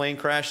just had a plane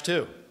crash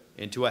too,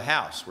 into a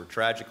house where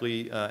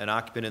tragically an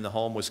occupant in the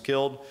home was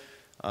killed,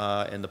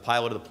 and the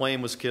pilot of the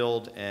plane was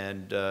killed,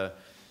 and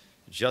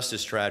just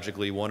as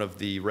tragically, one of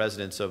the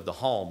residents of the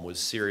home was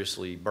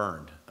seriously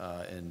burned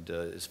and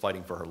is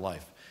fighting for her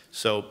life.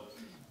 So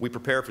we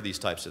prepare for these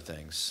types of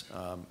things.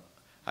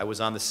 I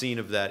was on the scene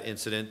of that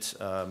incident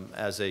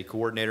as a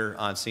coordinator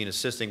on scene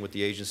assisting with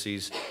the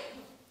agencies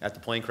at the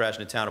plane crash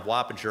in the town of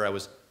Wappinger. I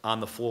was on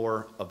the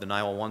floor of the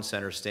 911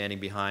 center standing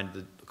behind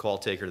the call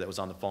taker that was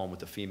on the phone with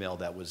the female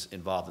that was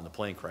involved in the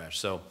plane crash.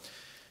 So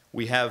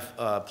we have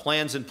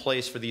plans in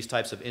place for these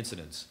types of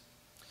incidents.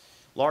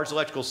 Large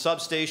electrical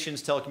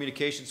substations,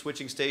 telecommunications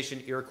switching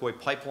station, Iroquois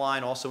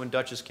pipeline, also in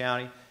Dutchess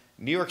County.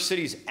 New York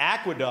City's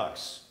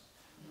aqueducts.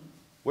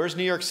 Where's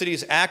New York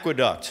City's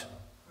aqueduct?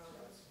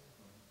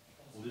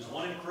 Well, there's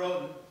one in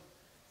Croton,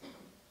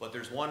 but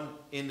there's one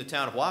in the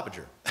town of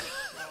Wappinger.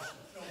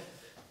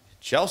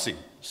 Chelsea,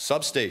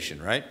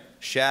 substation, right?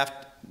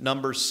 Shaft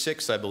number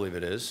 6, I believe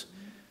it is.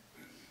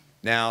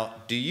 Now,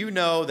 do you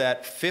know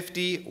that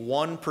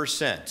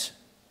 51%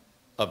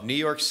 of New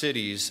York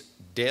City's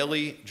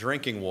daily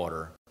drinking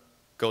water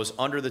goes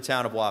under the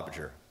town of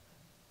Wappinger?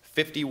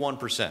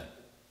 51%.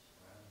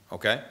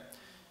 Okay?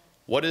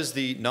 What is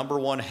the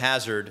 #1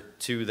 hazard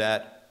to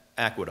that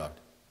aqueduct?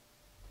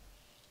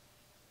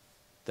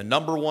 The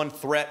 #1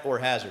 threat or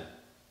hazard?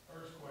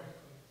 Earthquake.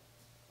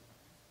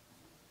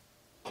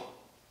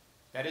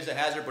 That is a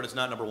hazard, but it's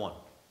not #1.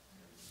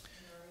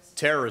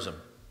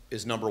 Terrorism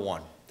is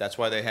 #1. That's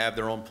why they have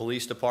their own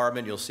police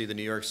department. You'll see the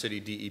New York City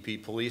DEP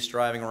police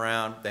driving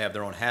around. They have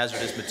their own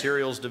hazardous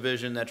materials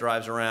division that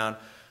drives around.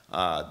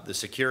 The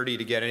security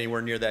to get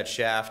anywhere near that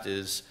shaft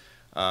is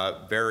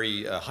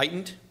very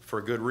heightened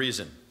for good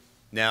reason.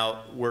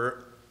 Now,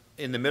 we're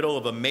in the middle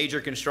of a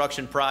major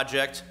construction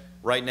project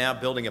right now,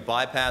 building a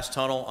bypass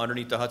tunnel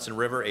underneath the Hudson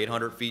River,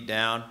 800 feet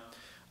down,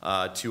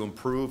 to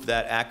improve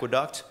that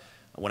aqueduct.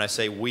 When I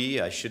say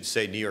we, I should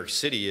say New York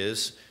City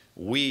is.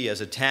 We,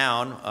 as a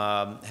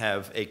town,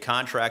 have a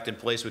contract in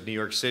place with New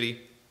York City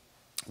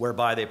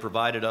whereby they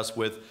provided us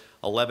with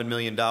 $11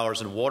 million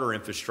in water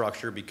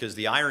infrastructure, because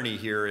the irony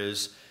here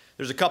is,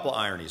 there's a couple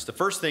ironies. The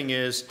first thing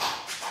is,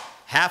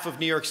 half of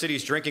New York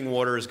City's drinking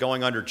water is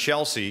going under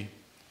Chelsea,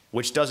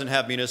 which doesn't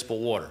have municipal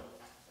water,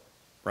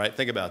 right?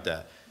 Think about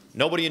that.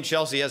 Nobody in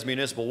Chelsea has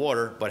municipal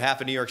water, but half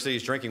of New York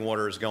City's drinking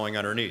water is going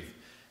underneath.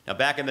 Now,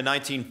 back in the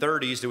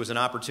 1930s, there was an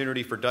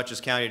opportunity for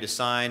Dutchess County to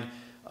sign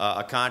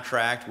a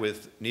contract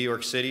with New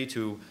York City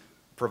to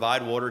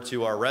provide water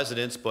to our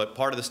residents, but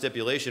part of the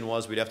stipulation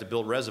was we'd have to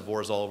build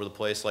reservoirs all over the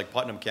place, like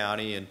Putnam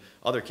County and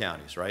other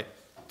counties, right?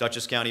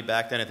 Dutchess County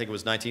back then, I think it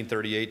was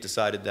 1938,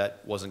 decided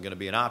that wasn't going to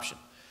be an option.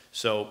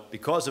 So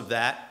because of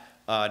that,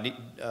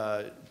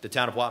 the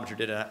town of Wappinger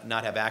did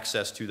not have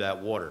access to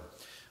that water.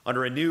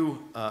 Under a new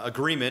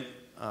agreement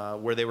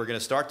where they were going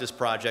to start this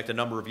project a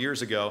number of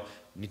years ago,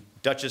 New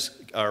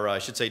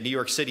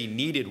York City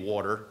needed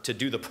water to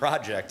do the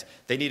project.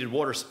 They needed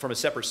water from a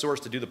separate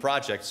source to do the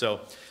project, so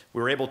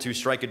we were able to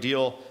strike a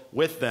deal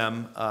with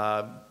them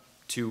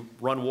to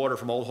run water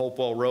from Old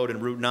Hopewell Road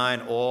and Route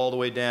 9 all the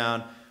way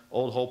down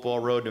Old Hopewell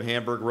Road, New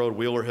Hamburg Road,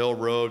 Wheeler Hill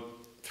Road,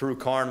 through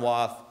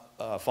Carnwath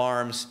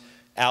Farms,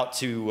 out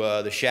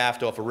to the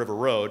shaft off of River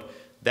Road.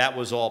 That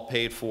was all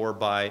paid for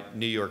by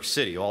New York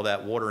City, all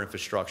that water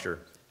infrastructure.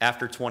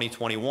 After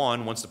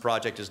 2021, once the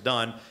project is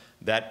done,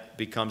 that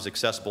becomes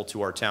accessible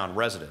to our town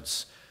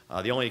residents.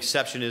 The only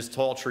exception is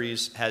Tall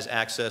Trees has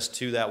access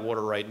to that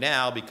water right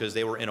now because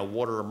they were in a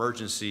water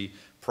emergency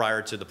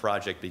prior to the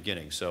project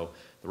beginning. So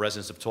the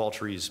residents of Tall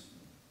Trees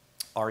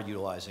are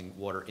utilizing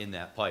water in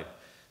that pipe.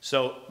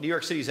 So New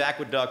York City's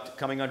aqueduct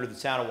coming under the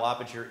town of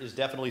Wappinger is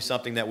definitely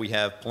something that we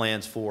have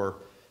plans for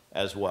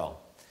as well.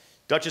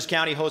 Dutchess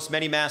County hosts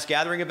many mass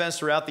gathering events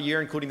throughout the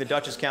year, including the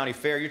Dutchess County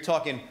Fair. You're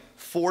talking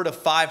 400,000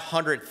 to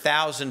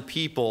 500,000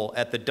 people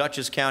at the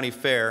Dutchess County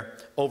Fair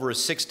over a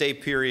 6-day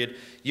period.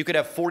 You could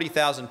have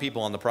 40,000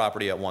 people on the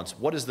property at once.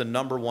 What is the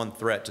 #1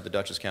 threat to the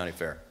Dutchess County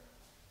Fair?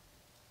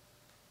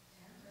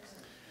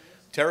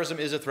 Terrorism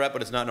is a threat,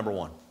 but it's not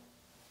 #1.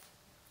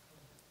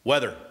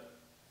 Weather.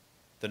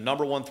 The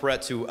 #1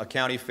 threat to a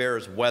county fair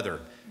is weather.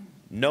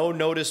 No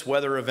notice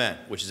weather event,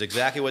 which is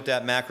exactly what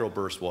that macro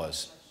burst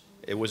was.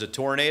 It was a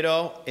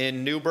tornado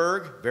in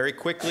Newburgh, very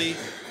quickly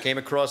came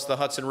across the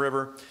Hudson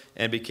River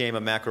and became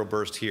a macro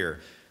burst here.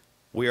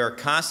 We are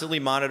constantly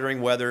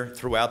monitoring weather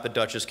throughout the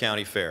Dutchess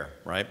County Fair,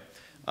 right?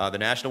 The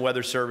National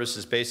Weather Service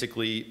is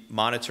basically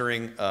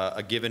monitoring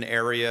a given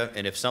area,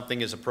 and if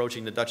something is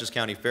approaching the Dutchess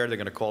County Fair, they're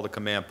going to call the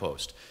command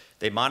post.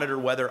 They monitor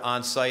weather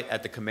on site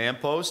at the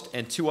command post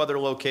and 2 other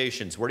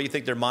locations. Where do you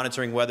think they're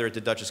monitoring weather at the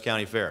Dutchess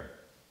County Fair?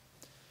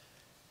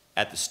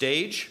 At the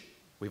stage.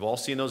 We've all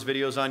seen those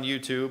videos on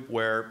YouTube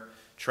where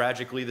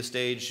tragically the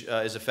stage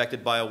is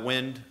affected by a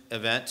wind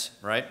event,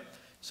 right?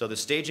 So the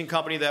staging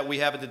company that we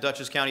have at the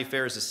Dutchess County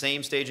Fair is the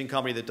same staging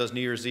company that does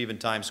New Year's Eve in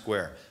Times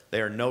Square.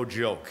 They are no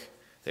joke.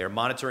 They are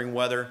monitoring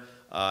weather,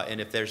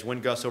 and if there's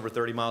wind gusts over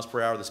 30 miles per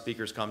hour, the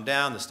speakers come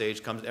down, the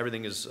stage comes,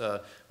 everything is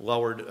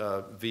lowered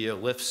via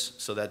lifts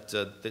so that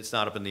it's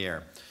not up in the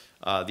air.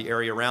 The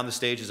area around the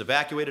stage is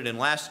evacuated, and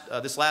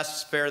this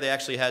last fair they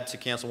actually had to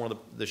cancel one of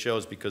the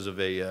shows because of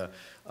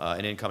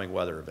an incoming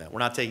weather event. We're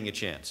not taking a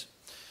chance.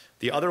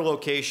 The other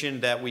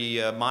location that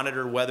we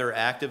monitor weather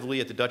actively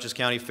at the Dutchess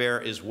County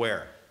Fair is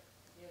where?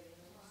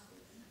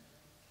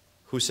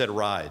 Who said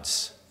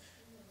rides?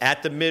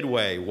 At the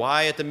Midway.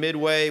 Why at the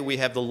Midway? We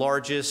have the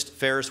largest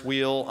Ferris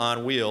wheel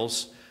on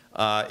wheels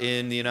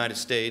in the United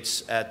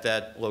States at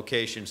that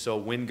location. So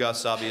wind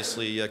gusts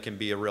obviously can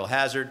be a real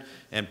hazard,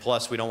 and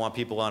plus we don't want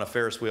people on a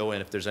Ferris wheel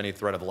and if there's any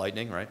threat of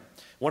lightning, right?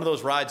 One of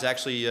those rides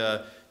actually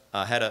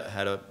had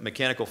a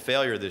mechanical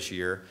failure this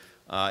year.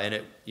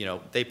 And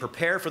they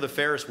prepare for the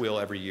Ferris wheel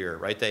every year,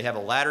 right? They have a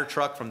ladder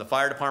truck from the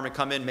fire department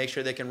come in, make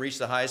sure they can reach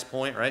the highest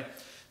point, right?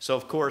 So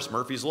of course,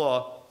 Murphy's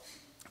Law,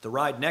 the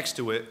ride next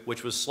to it,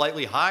 which was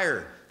slightly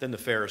higher than the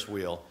Ferris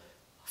wheel,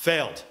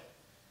 failed.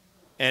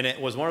 And it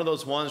was one of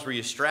those ones where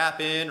you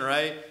strap in,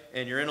 right?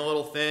 And you're in a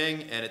little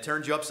thing, and it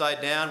turns you upside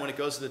down when it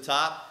goes to the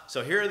top.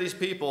 So here are these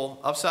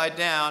people upside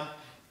down,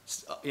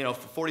 for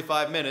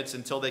 45 minutes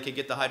until they could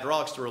get the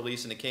hydraulics to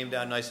release, and it came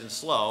down nice and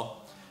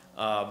slow.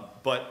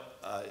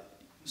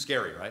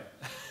 Scary, right?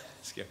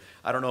 Scary.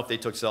 I don't know if they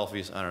took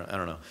selfies. I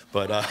don't know.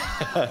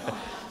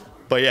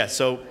 But yeah,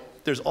 so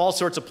there's all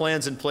sorts of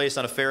plans in place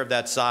on a fair of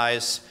that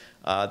size.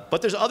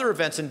 But there's other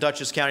events in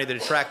Dutchess County that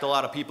attract a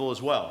lot of people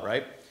as well,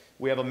 right?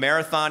 We have a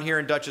marathon here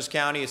in Dutchess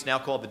County. It's now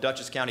called the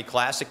Dutchess County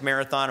Classic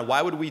Marathon. And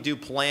why would we do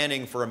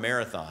planning for a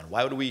marathon?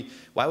 Why would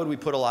we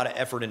put a lot of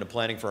effort into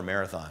planning for a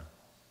marathon?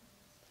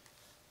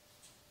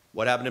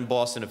 What happened in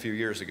Boston a few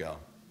years ago,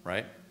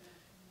 right?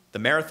 The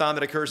marathon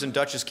that occurs in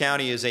Dutchess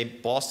County is a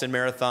Boston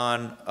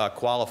Marathon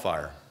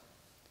qualifier.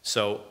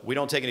 So we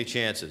don't take any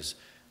chances.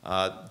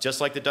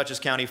 Just like the Dutchess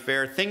County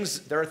Fair,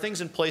 there are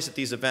things in place at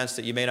these events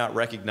that you may not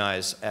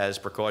recognize as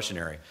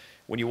precautionary.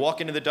 When you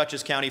walk into the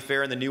Dutchess County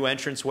Fair in the new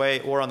entranceway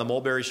or on the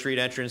Mulberry Street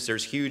entrance,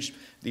 there's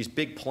these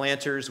big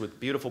planters with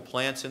beautiful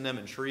plants in them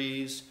and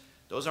trees.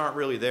 Those aren't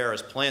really there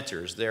as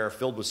planters. They're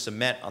filled with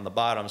cement on the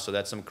bottom so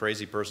that some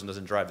crazy person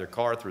doesn't drive their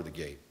car through the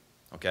gate,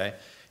 okay?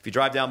 If you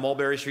drive down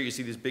Mulberry Street, you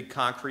see these big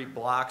concrete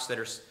blocks that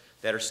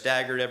are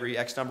staggered every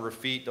X number of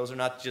feet. Those are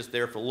not just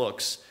there for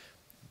looks.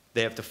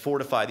 They have to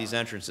fortify these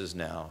entrances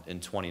now in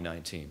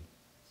 2019.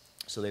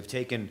 So they've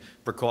taken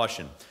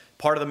precaution.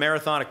 Part of the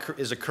marathon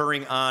is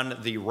occurring on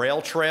the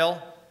rail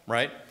trail,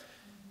 right?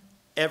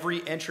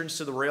 Every entrance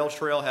to the rail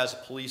trail has a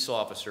police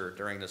officer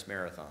during this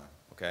marathon,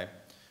 okay?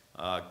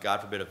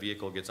 God forbid a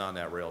vehicle gets on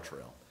that rail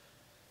trail.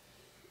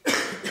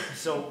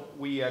 So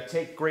we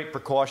take great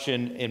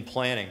precaution in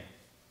planning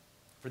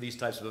for these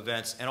types of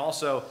events. And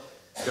also,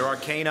 there are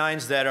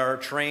canines that are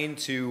trained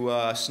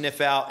to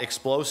sniff out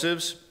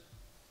explosives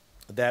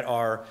that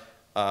are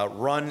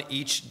run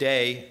each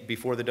day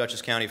before the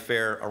Dutchess County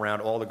Fair around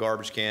all the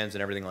garbage cans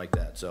and everything like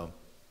that. So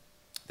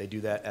they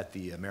do that at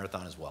the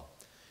marathon as well.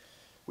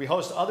 We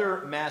host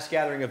other mass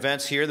gathering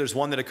events here. There's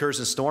one that occurs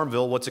in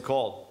Stormville. What's it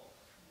called?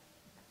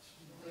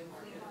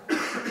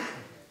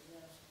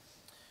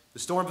 The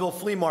Stormville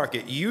Flea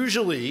Market.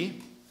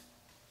 Usually,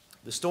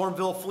 the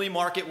Stormville Flea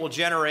Market will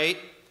generate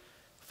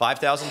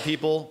 5,000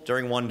 people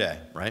during one day,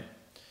 right?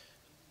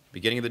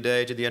 Beginning of the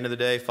day to the end of the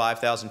day,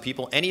 5,000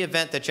 people. Any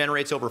event that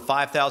generates over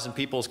 5,000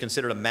 people is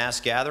considered a mass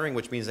gathering,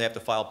 which means they have to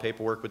file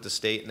paperwork with the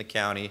state and the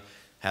county,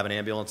 have an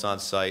ambulance on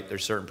site.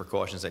 There's certain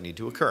precautions that need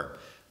to occur.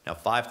 Now,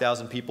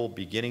 5,000 people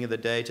beginning of the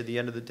day to the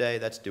end of the day,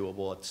 that's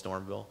doable at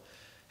Stormville.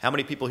 How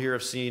many people here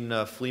have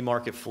seen Flea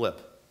Market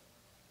Flip?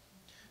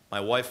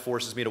 My wife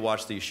forces me to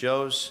watch these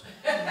shows.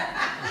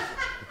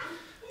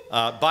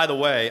 By the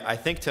way, I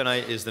think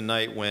tonight is the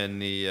night when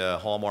the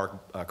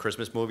Hallmark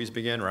Christmas movies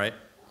begin, right?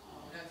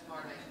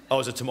 Oh,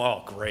 is it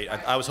tomorrow? Oh, great.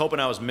 I was hoping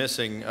I was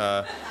missing.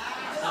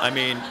 I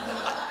mean,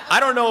 I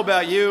don't know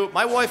about you.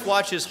 My wife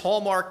watches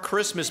Hallmark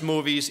Christmas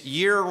movies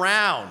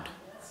year-round.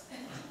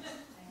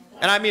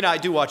 And I mean, I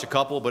do watch a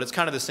couple, but it's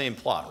kind of the same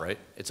plot, right?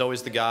 It's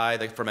always the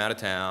guy from out of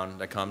town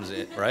that comes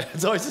in, right?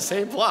 It's always the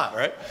same plot,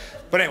 right?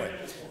 But anyway,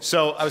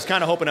 so I was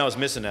kind of hoping I was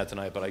missing that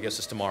tonight, but I guess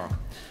it's tomorrow.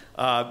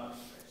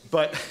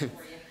 But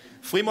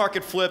Flea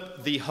Market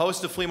Flip, the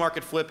host of Flea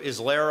Market Flip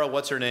is Lara,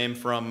 what's her name,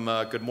 from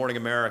Good Morning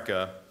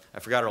America. I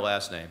forgot her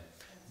last name,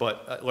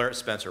 but Lara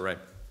Spencer, right?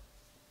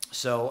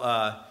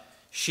 So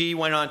she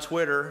went on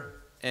Twitter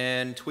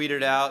and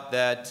tweeted out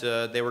that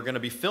they were going to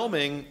be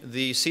filming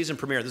the season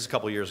premiere. This is a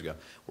couple years ago.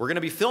 We're going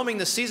to be filming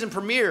the season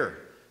premiere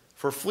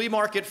for Flea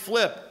Market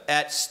Flip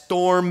at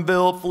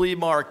Stormville Flea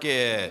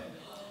Market.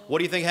 What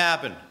do you think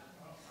happened?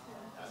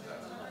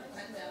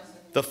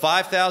 The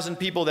 5,000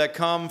 people that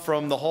come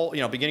from the whole,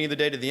 beginning of the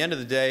day to the end of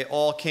the day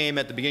all came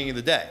at the beginning of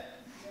the day.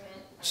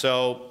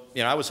 So,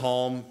 I was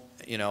home,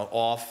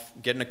 off,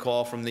 getting a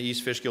call from the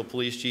East Fishkill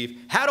police chief.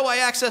 How do I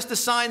access the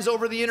signs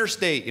over the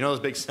interstate? Those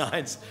big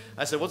signs.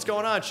 I said, what's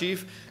going on,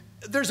 chief?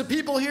 There's a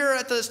people here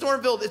at the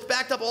Stormville. It's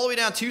backed up all the way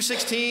down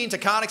 216.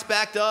 Taconic's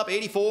backed up,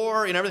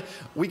 84, everything.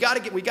 We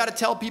got to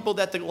tell people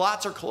that the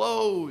lots are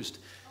closed.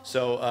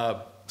 So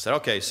I said,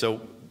 okay,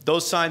 so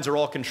those signs are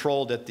all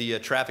controlled at the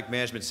Traffic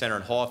Management Center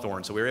in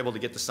Hawthorne. So we were able to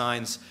get the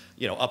signs,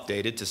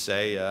 updated to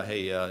say,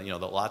 hey,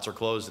 the lots are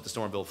closed at the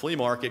Stormville Flea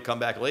Market. Come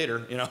back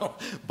later,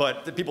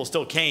 But the people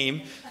still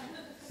came.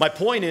 My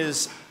point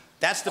is,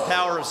 that's the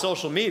power of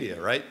social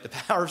media, right? The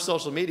power of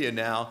social media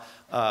now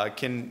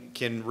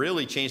can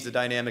really change the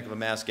dynamic of a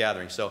mass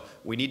gathering. So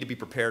we need to be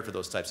prepared for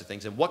those types of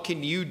things. And what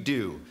can you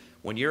do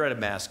when you're at a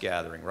mass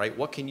gathering, right?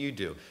 What can you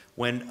do?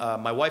 When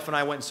my wife and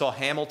I went and saw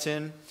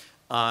Hamilton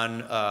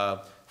on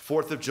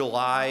 4th of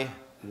July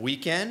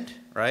weekend,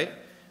 right?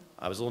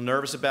 I was a little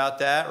nervous about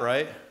that,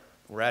 right?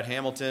 We're at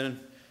Hamilton.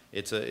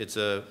 It's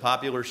a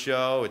popular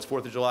show. It's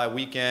 4th of July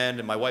weekend,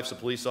 and my wife's a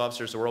police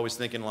officer, so we're always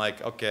thinking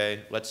like,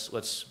 okay,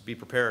 let's be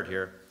prepared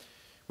here.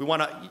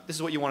 This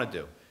is what you want to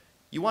do.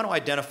 You want to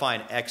identify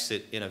an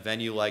exit in a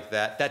venue like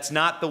that. That's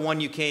not the one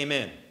you came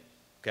in,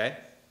 okay?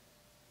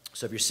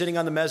 So if you're sitting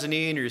on the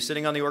mezzanine or you're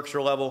sitting on the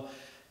orchestra level,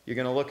 you're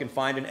going to look and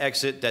find an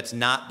exit that's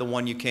not the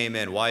one you came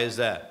in. Why is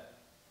that?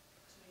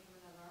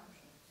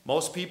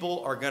 Most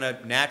people are going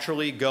to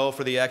naturally go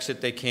for the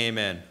exit they came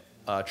in.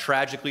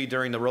 Tragically,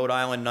 during the Rhode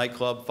Island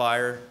nightclub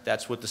fire,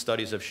 that's what the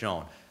studies have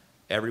shown.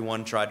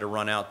 Everyone tried to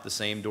run out the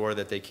same door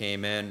that they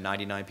came in.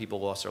 99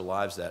 people lost their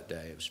lives that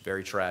day. It was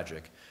very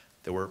tragic.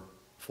 There were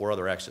 4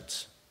 other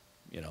exits,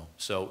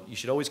 So you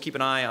should always keep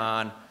an eye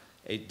on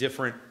a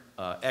different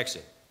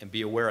exit and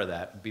be aware of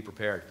that and be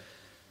prepared.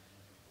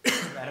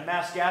 At a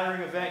mass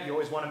gathering event, you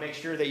always want to make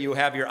sure that you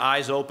have your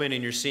eyes open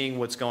and you're seeing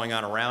what's going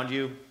on around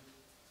you.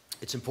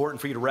 It's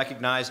important for you to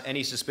recognize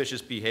any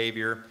suspicious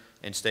behavior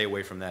and stay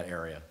away from that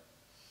area.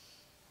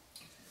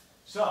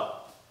 So,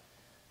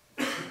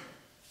 let's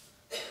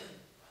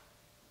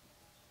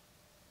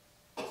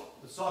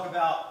talk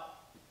about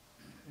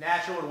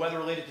natural or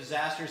weather-related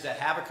disasters that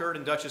have occurred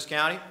in Dutchess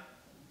County.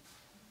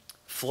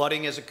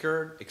 Flooding has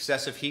occurred,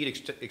 excessive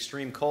heat,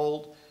 extreme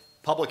cold,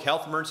 public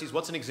health emergencies.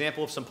 What's an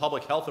example of some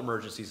public health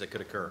emergencies that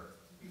could occur?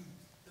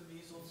 The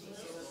measles.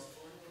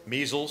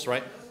 Measles,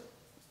 right?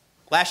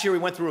 Last year we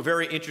went through a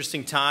very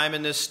interesting time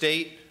in this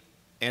state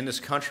and this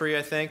country,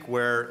 I think,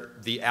 where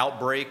the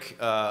outbreak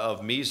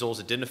of measles,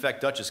 it didn't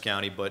affect Dutchess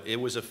County, but it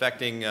was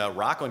affecting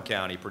Rockland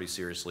County pretty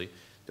seriously.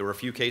 There were a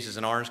few cases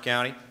in Orange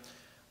County.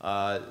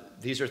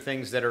 These are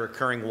things that are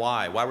occurring.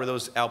 Why? Why were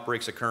those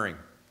outbreaks occurring?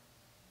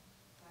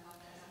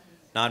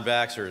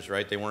 Non-vaxxers,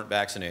 right? They weren't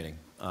vaccinating.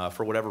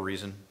 For whatever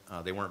reason,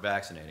 they weren't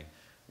vaccinating.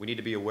 We need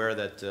to be aware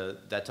that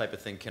that type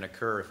of thing can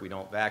occur if we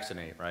don't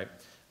vaccinate, right?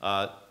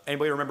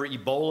 Anybody remember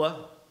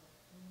Ebola?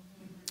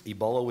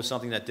 Ebola was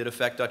something that did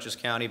affect Dutchess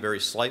County very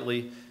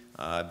slightly.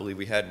 I believe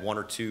we had 1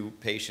 or 2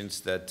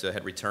 patients that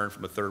had returned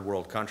from a third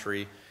world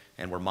country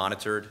and were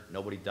monitored.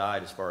 Nobody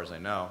died as far as I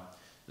know.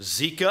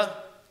 Zika,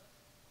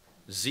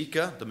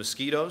 the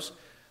mosquitoes.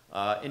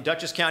 In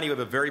Dutchess County, we have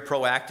a very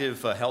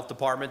proactive health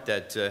department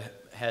that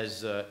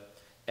has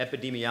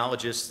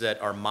epidemiologists that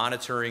are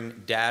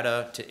monitoring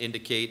data to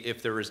indicate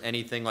if there is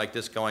anything like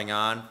this going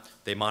on.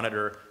 They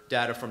monitor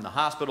data from the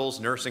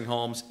hospitals, nursing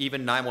homes,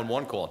 even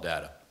 911 call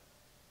data.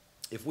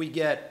 If we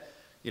get,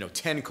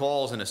 10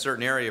 calls in a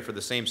certain area for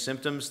the same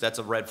symptoms, that's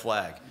a red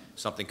flag.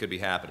 Something could be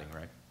happening,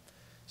 right?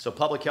 So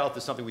public health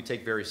is something we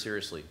take very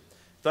seriously.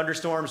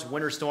 Thunderstorms,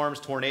 winter storms,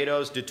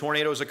 tornadoes. Did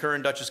tornadoes occur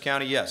in Dutchess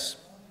County? Yes.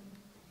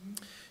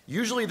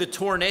 Usually the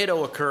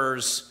tornado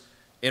occurs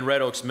in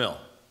Red Oaks Mill.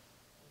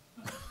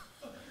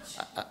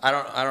 I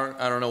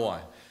don't know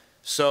why.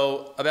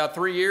 So about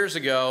 3 years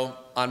ago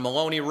on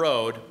Maloney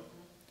Road,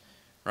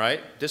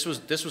 right? This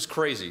was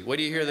crazy. What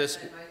do you hear this?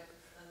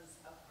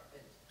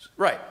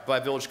 Right, by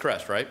Village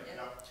Crest, right?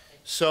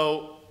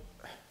 So,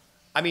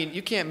 I mean,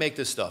 you can't make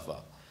this stuff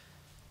up.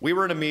 We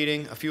were in a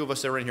meeting, a few of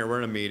us that were in here were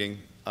in a meeting.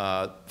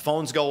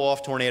 Phones go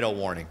off, tornado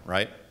warning,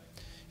 right?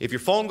 If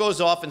your phone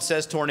goes off and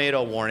says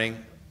tornado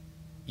warning,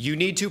 you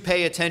need to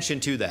pay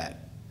attention to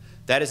that.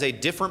 That is a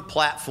different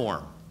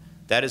platform.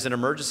 That is an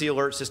emergency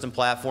alert system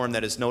platform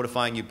that is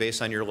notifying you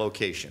based on your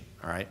location,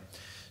 all right?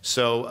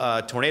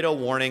 So, tornado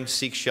warning,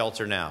 seek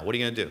shelter now. What are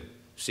you going to do?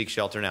 Seek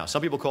shelter now.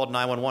 Some people called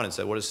 911 and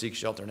said, what does seek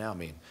shelter now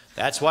mean?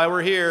 That's why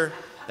we're here.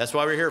 That's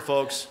why we're here,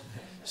 folks.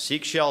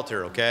 Seek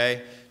shelter,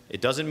 okay?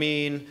 It doesn't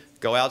mean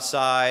go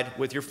outside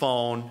with your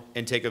phone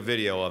and take a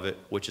video of it,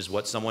 which is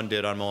what someone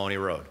did on Maloney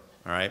Road,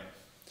 all right?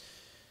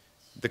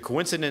 The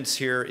coincidence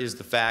here is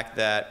the fact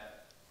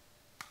that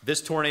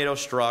this tornado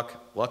struck.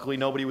 Luckily,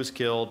 nobody was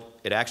killed.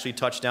 It actually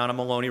touched down on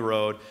Maloney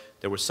Road.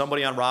 There was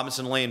somebody on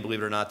Robinson Lane,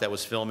 believe it or not, that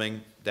was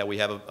filming that we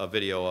have a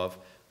video of.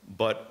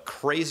 But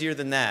crazier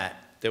than that,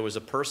 there was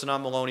a person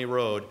on Maloney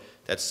Road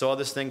that saw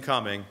this thing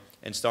coming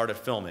and started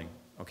filming,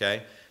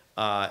 okay?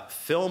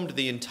 filmed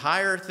the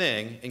entire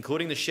thing,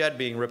 including the shed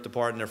being ripped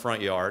apart in their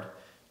front yard,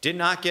 did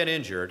not get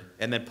injured,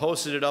 and then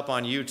posted it up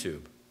on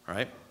YouTube,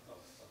 right?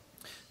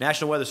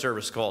 National Weather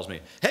Service calls me.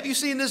 Have you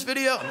seen this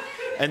video?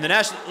 And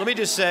let me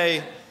just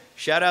say,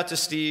 shout out to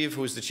Steve,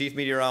 who's the chief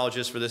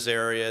meteorologist for this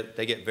area.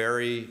 They get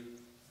very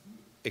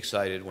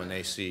excited when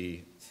they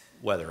see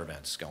weather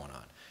events going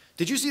on.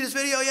 Did you see this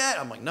video yet?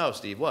 I'm like, no,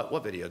 Steve,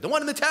 what video? The one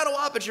in the town of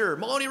Wappinger,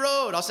 Maloney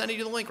Road. I'll send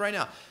you the link right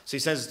now. So he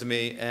sends it to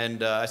me,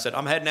 and I said,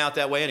 I'm heading out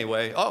that way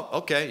anyway. Oh,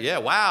 okay, yeah,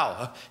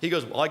 wow. He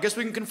goes, well, I guess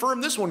we can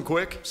confirm this one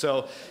quick.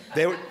 So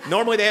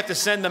normally they have to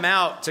send them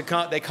out.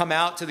 They come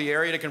out to the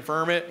area to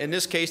confirm it. In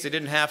this case, they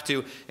didn't have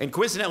to. And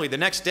coincidentally, the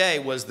next day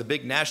was the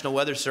big National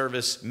Weather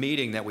Service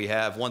meeting that we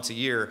have once a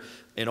year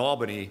in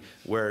Albany,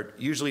 where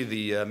usually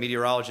the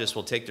meteorologists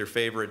will take their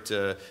favorite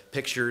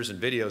pictures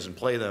and videos and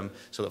play them.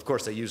 So of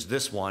course they used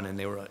this one, and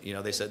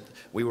they said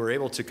we were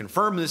able to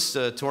confirm this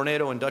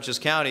tornado in Dutchess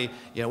County,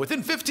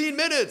 within 15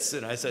 minutes.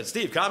 And I said,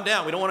 Steve, calm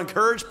down. We don't want to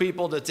encourage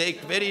people to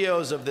take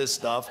videos of this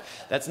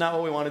stuff. That's not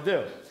what we want to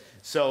do.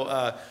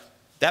 So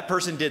that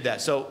person did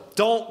that. So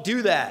don't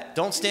do that.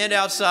 Don't stand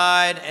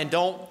outside, and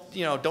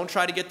don't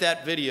try to get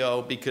that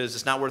video, because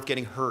it's not worth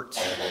getting hurt.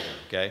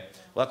 Okay.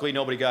 Luckily,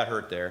 nobody got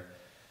hurt there.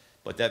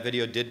 But that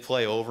video did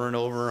play over and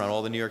over on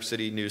all the New York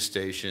City news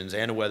stations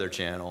and the Weather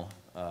Channel.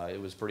 It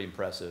was pretty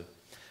impressive.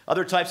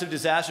 Other types of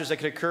disasters that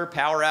could occur,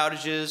 power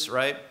outages,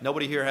 right?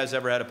 Nobody here has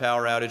ever had a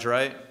power outage,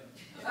 right?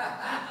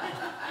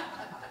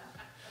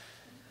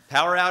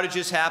 Power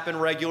outages happen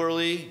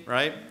regularly,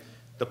 right?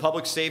 The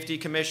Public Safety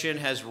Commission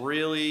has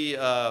really,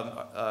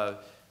 I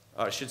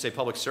should say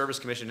Public Service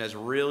Commission has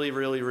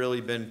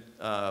really been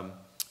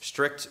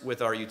strict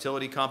with our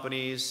utility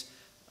companies.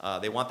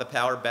 They want the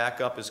power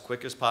back up as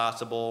quick as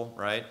possible,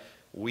 right?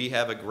 We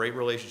have a great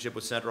relationship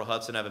with Central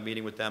Hudson. I have a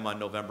meeting with them on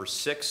November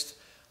 6th.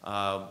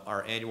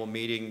 Our annual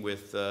meeting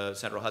with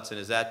Central Hudson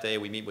is that day.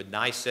 We meet with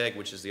NYSEG,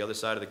 which is the other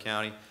side of the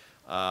county.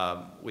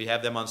 We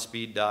have them on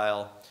speed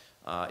dial.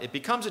 It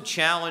becomes a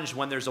challenge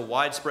when there's a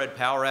widespread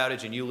power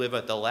outage and you live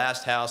at the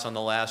last house on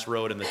the last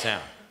road in the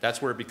town.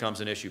 That's where it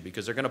becomes an issue,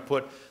 because they're going to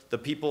put the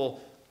people,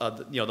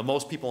 the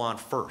most people on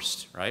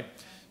first, right?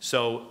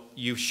 So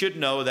you should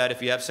know that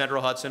if you have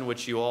Central Hudson,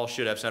 which you all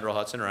should have Central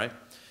Hudson, right?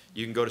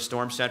 You can go to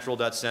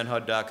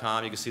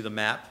stormcentral.cenhud.com. You can see the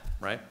map,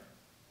 right?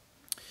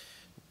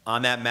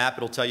 On that map,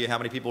 it'll tell you how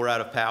many people are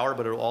out of power,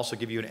 but it'll also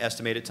give you an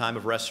estimated time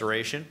of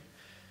restoration.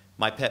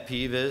 My pet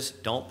peeve is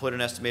don't put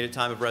an estimated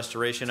time of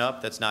restoration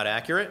up. That's not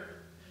accurate.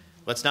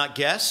 Let's not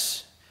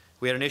guess.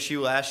 We had an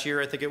issue last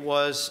year, I think it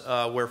was,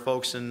 where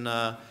folks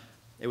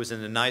it was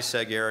in the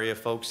NYSEG area,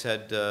 folks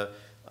had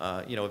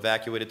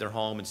evacuated their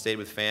home and stayed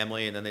with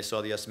family, and then they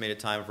saw the estimated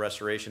time of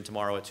restoration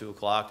tomorrow at 2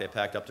 o'clock. They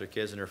packed up their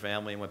kids and their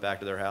family and went back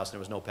to their house, and there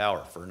was no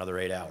power for another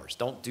 8 hours.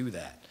 Don't do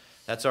that.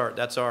 That's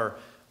our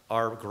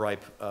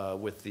gripe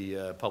with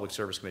the Public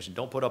Service Commission.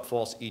 Don't put up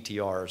false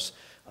ETRs,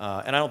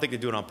 and I don't think they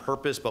do it on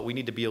purpose, but we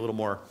need to be a little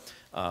more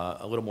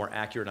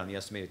accurate on the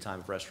estimated time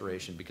of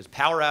restoration, because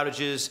power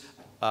outages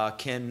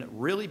can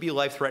really be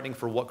life-threatening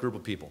for what group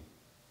of people?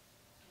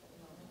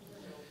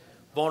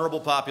 Vulnerable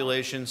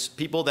populations,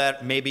 people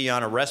that may be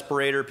on a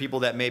respirator,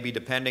 people that may be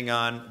depending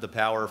on the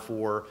power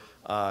for,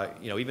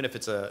 even if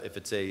it's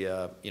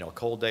a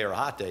cold day or a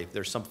hot day.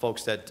 There's some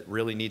folks that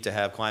really need to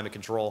have climate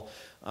control.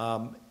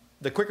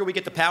 The quicker we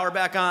get the power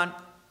back on,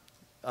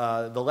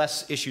 the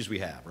less issues we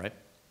have, right?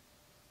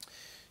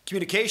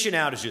 Communication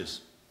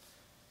outages.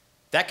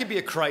 That could be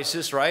a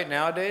crisis, right?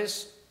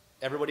 Nowadays,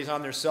 everybody's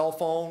on their cell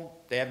phone.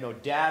 They have no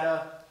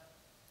data.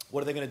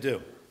 What are they going to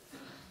do?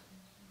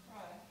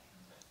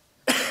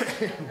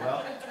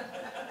 Well,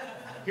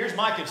 here's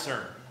my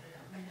concern.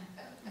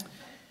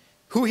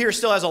 Who here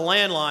still has a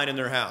landline in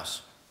their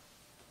house?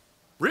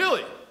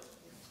 Really?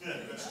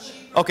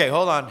 Okay,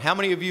 hold on. How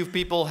many of you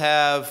people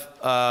have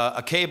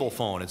a cable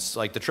phone? It's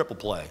like the triple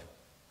play.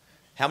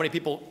 How many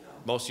people?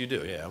 Most of you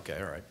do. Yeah, okay,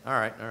 all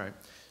right.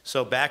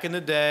 So back in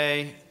the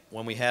day,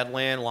 when we had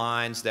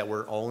landlines that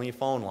were only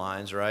phone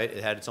lines, right?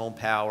 It had its own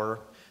power.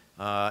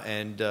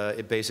 And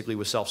it basically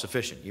was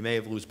self-sufficient. You may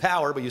have lose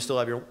power, but you still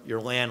have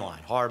your landline,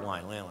 hard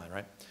line, landline,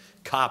 right?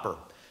 Copper.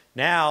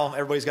 Now,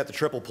 everybody's got the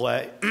triple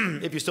play.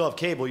 If you still have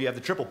cable, you have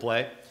the triple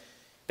play.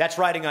 That's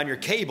riding on your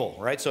cable,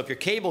 right? So if your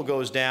cable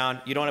goes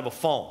down, you don't have a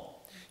phone.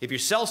 If your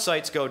cell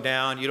sites go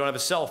down, you don't have a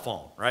cell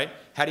phone, right?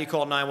 How do you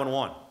call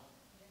 911?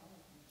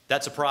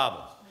 That's a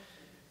problem.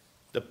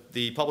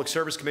 The Public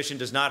Service Commission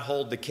does not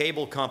hold the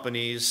cable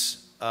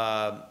companies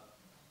to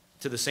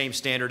the same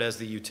standard as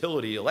the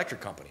utility electric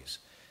companies.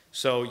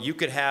 So you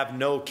could have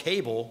no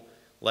cable,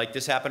 like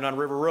this happened on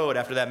River Road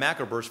after that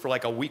macro burst, for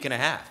like a week and a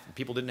half.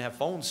 People didn't have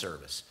phone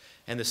service.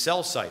 And the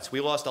cell sites, we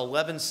lost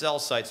 11 cell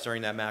sites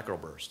during that macro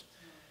burst.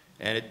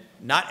 And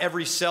not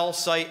every cell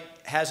site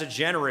has a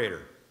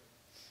generator.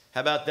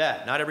 How about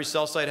that? Not every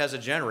cell site has a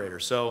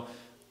generator. So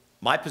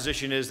my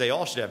position is they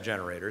all should have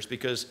generators,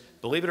 because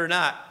believe it or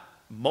not,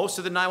 most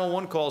of the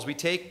 911 calls we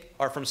take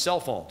are from cell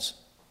phones.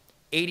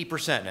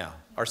 80% now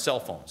are cell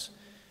phones.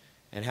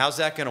 And how's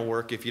that going to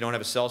work if you don't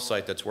have a cell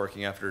site that's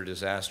working after a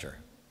disaster?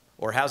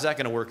 Or how's that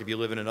going to work if you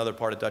live in another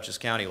part of Dutchess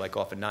County, like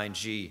off of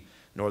 9G,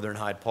 Northern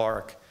Hyde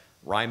Park,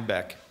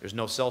 Rhinebeck? There's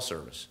no cell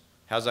service.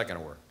 How's that going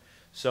to work?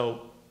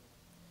 So,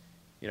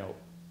 you know,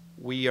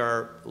 we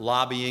are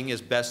lobbying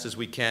as best as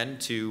we can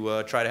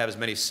to try to have as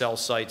many cell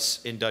sites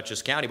in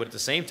Dutchess County, but at the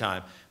same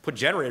time, put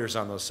generators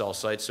on those cell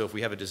sites so if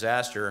we have a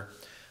disaster,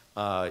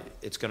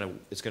 it's going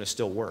to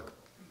still work.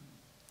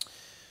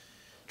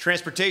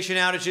 Transportation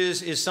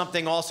outages is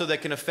something also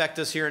that can affect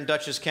us here in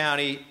Dutchess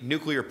County.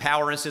 Nuclear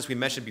power incidents we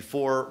mentioned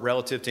before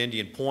relative to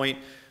Indian Point.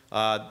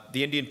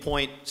 The Indian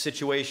Point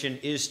situation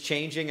is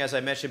changing, as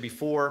I mentioned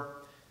before.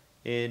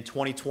 In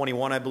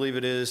 2021, I believe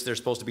it is, they're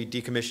supposed to be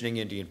decommissioning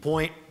Indian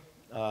Point.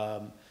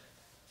 That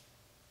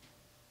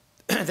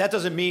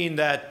doesn't mean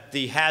that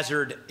the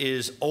hazard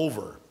is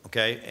over,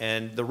 okay?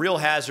 And the real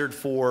hazard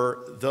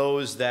for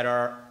those that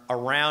are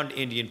around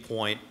Indian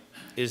Point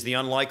is the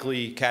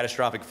unlikely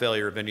catastrophic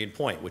failure of Indian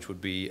Point, which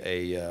would be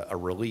a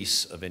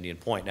release of Indian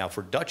Point. Now,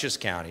 for Dutchess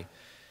County,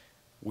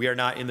 we are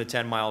not in the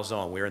 10-mile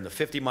zone. We are in the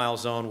 50-mile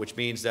zone, which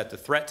means that the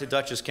threat to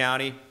Dutchess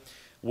County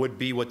would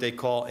be what they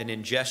call an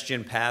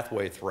ingestion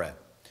pathway threat.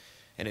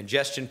 An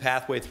ingestion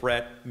pathway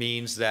threat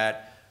means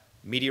that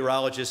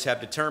meteorologists have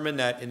determined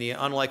that in the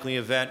unlikely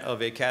event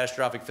of a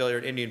catastrophic failure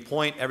at Indian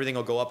Point, everything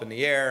will go up in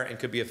the air and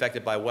could be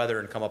affected by weather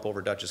and come up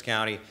over Dutchess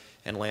County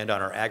and land on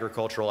our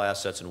agricultural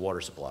assets and water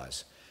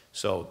supplies.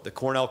 So the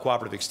Cornell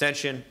Cooperative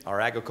Extension, our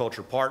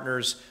agriculture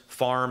partners,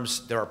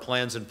 farms, there are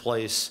plans in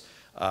place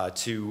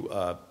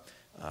to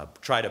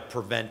try to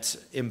prevent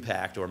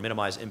impact or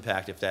minimize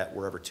impact if that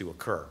were ever to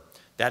occur.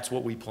 That's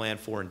what we plan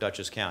for in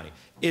Dutchess County.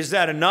 Is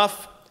that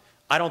enough?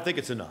 I don't think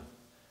it's enough.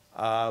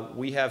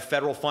 We have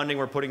federal funding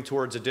we're putting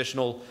towards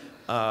additional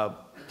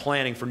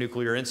planning for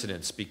nuclear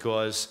incidents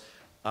because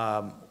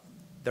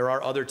there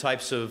are other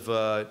types of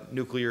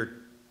nuclear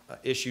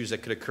issues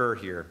that could occur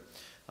here.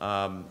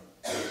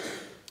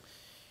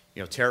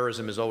 You know,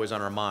 terrorism is always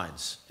on our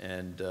minds,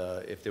 and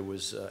if there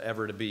was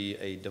ever to be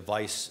a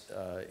device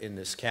in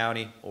this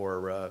county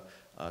or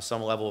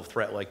some level of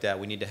threat like that,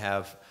 we need to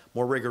have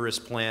more rigorous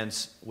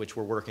plans, which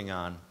we're working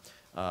on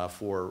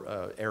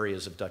for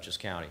areas of Dutchess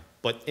County.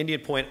 But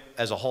Indian Point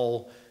as a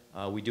whole,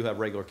 we do have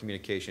regular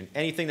communication.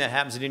 Anything that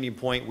happens at Indian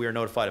Point, we are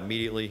notified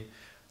immediately,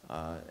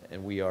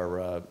 and we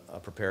are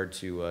prepared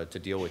to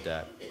deal with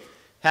that.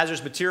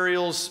 Hazardous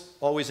materials,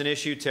 always an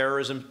issue.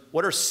 Terrorism.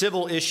 What are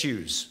civil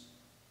issues?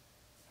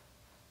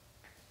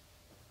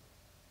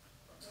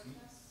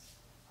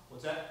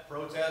 What's that?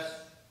 Protests?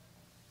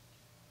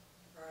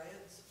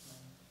 Riots.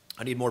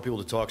 I need more people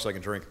to talk so I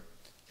can drink.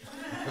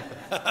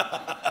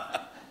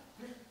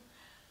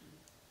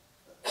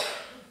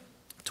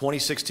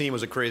 2016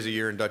 was a crazy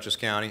year in Dutchess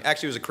County.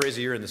 Actually, it was a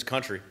crazy year in this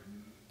country.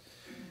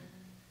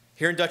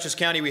 Here in Dutchess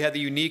County, we had the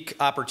unique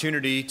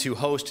opportunity to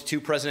host 2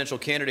 presidential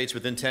candidates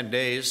within 10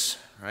 days,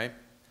 right?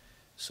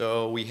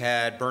 So we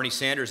had Bernie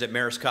Sanders at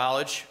Marist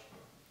College.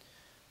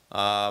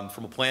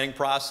 From a planning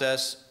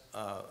process,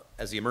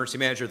 as the emergency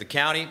manager of the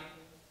county,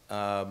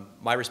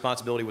 my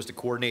responsibility was to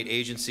coordinate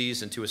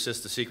agencies and to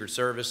assist the Secret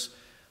Service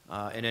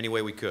in any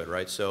way we could,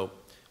 right? So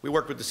we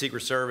worked with the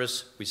Secret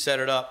Service. We set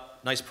it up,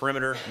 nice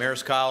perimeter,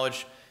 Marist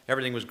College.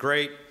 Everything was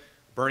great.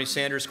 Bernie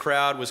Sanders'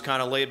 crowd was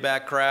kind of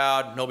laid-back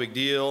crowd, no big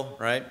deal,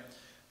 right?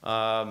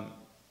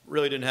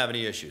 Really didn't have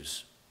any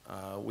issues.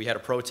 We had a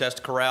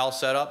protest corral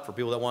set up for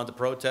people that wanted to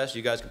protest.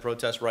 You guys can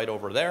protest right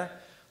over there.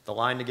 The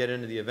line to get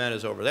into the event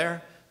is over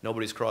there.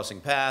 Nobody's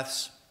crossing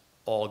paths.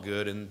 All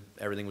good, and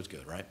everything was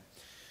good, right?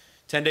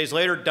 10 days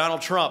later,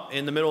 Donald Trump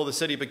in the middle of the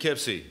city of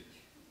Poughkeepsie.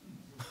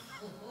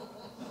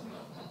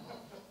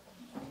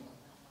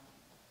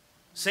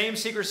 Same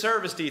Secret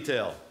Service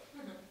detail,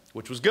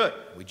 which was good.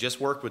 We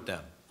just worked with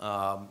them.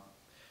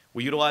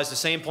 We utilized the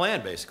same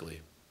plan,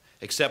 basically,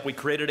 except we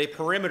created a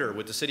perimeter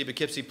with the City of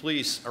Poughkeepsie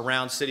Police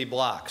around city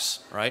blocks,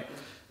 right?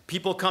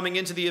 People coming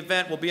into the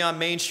event will be on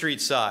Main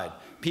Street side.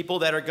 People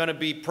that are going to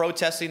be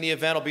protesting the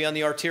event will be on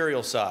the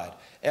arterial side.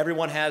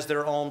 Everyone has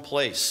their own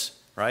place,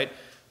 right?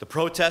 The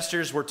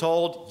protesters were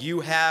told,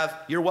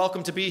 you're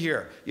welcome to be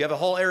here. You have a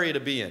whole area to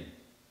be in,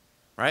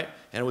 right?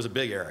 And it was a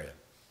big area.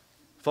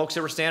 Folks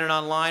that were standing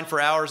on line for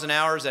hours and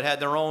hours that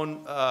had their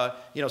own,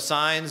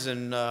 signs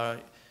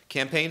and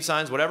campaign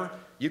signs, whatever.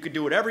 You could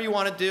do whatever you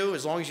want to do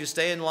as long as you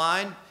stay in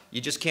line. You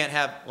just can't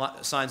have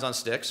signs on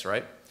sticks,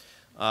 right?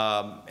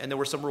 And there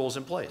were some rules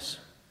in place.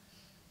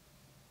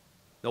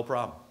 No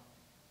problem.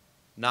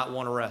 Not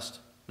one arrest.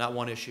 Not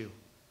one issue.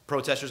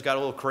 Protesters got a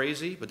little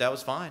crazy, but that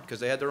was fine because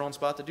they had their own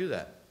spot to do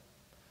that.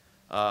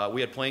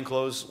 We had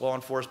plainclothes law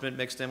enforcement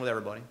mixed in with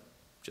everybody.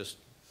 Just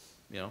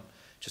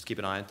keep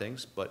an eye on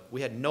things. But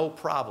we had no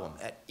problem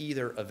at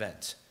either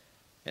event.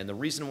 And the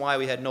reason why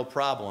we had no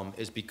problem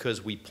is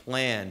because we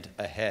planned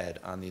ahead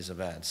on these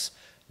events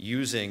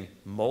using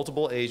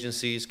multiple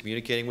agencies,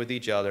 communicating with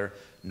each other.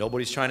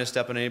 Nobody's trying to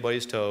step on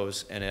anybody's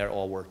toes, and it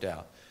all worked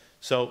out.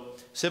 So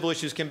civil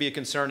issues can be a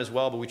concern as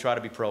well, but we try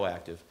to be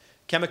proactive.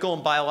 Chemical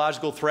and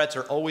biological threats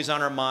are always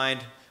on our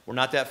mind. We're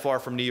not that far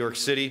from New York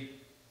City,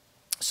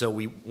 so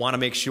we want to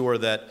make sure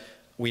that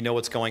we know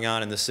what's going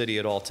on in the city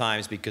at all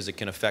times because it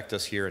can affect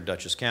us here in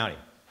Dutchess County.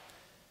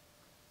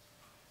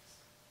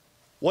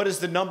 What is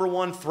the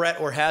 #1 threat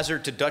or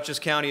hazard to Dutchess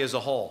County as a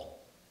whole?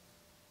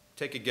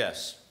 Take a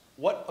guess.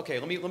 Okay,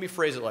 let me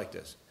phrase it like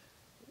this.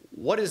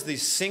 What is the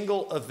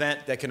single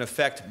event that can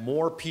affect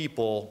more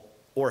people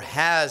or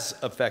has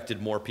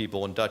affected more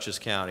people in Dutchess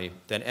County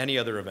than any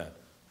other event?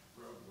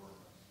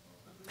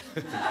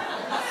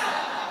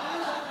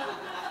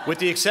 With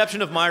the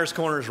exception of Myers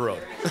Corners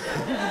Road.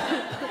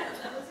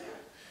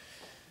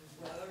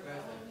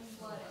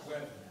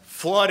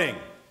 Flooding.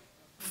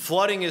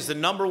 Flooding is the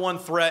 #1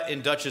 threat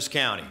in Dutchess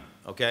County,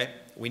 okay?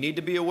 We need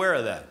to be aware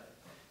of that.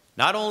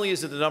 Not only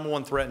is it the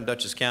 #1 threat in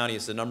Dutchess County,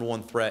 it's the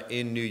 #1 threat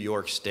in New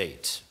York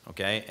State,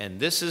 okay? And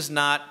this is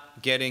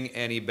not getting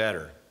any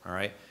better, all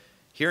right?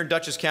 Here in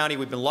Dutchess County,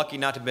 we've been lucky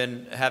not to have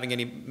been having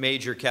any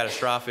major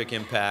catastrophic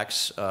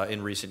impacts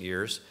in recent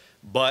years,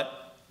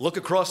 but look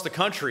across the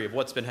country of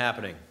what's been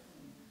happening,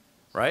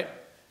 right?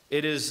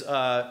 It is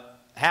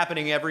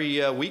happening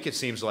every week, it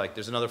seems like.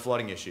 There's another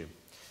flooding issue.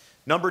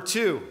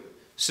 #2,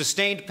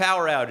 sustained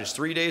power outage,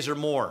 3 days or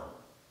more.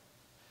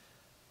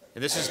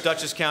 And this is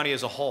Dutchess County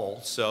as a whole.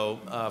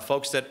 So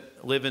folks that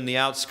live in the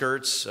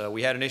outskirts,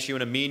 we had an issue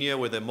in Amenia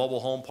with a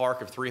mobile home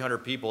park of 300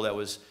 people that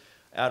was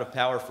out of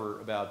power for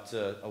about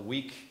a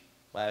week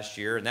last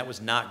year. And that was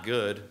not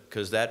good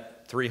because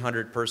that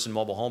 300-person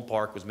mobile home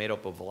park was made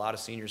up of a lot of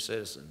senior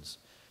citizens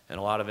and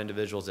a lot of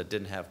individuals that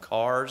didn't have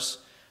cars.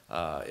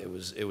 It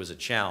was a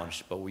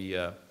challenge, but we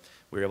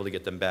were able to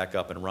get them back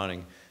up and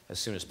running as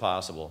soon as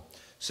possible.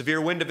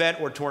 Severe wind event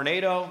or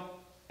tornado.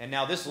 And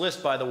now this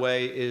list, by the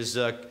way, is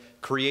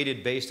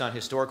created based on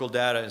historical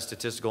data and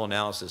statistical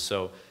analysis.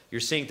 So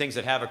you're seeing things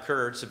that have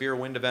occurred. Severe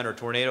wind event or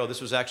tornado.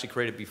 This was actually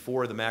created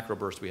before the macro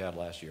burst we had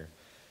last year.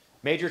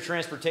 Major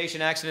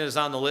transportation accident is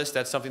on the list.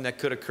 That's something that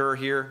could occur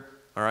here,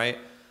 all right?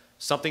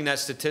 Something that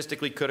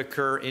statistically could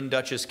occur in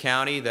Dutchess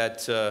County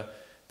that,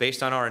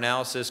 based on our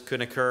analysis,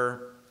 could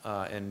occur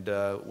and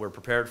we're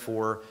prepared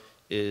for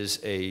is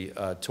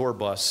a tour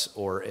bus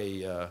or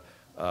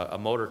a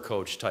motor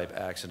coach type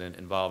accident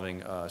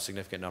involving a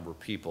significant number of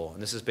people.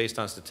 And this is based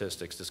on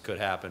statistics. This could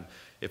happen.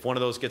 If one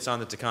of those gets on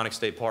the Taconic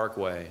State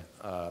Parkway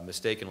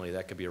mistakenly,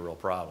 that could be a real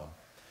problem.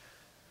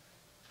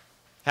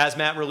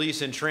 Hazmat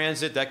release in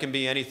transit, that can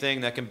be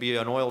anything. That can be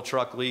an oil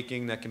truck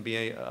leaking. That can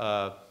be,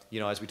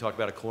 as we talked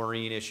about, a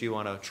chlorine issue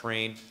on a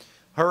train.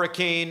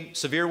 Hurricane,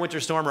 severe winter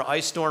storm, or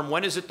ice storm.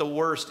 When is it the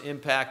worst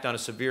impact on a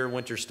severe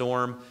winter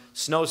storm?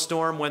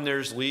 Snowstorm, when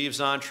there's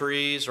leaves on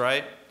trees,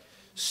 right?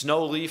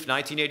 Snow leaf,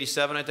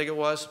 1987, I think it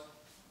was.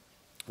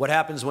 What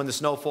happens when the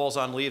snow falls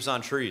on leaves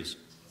on trees?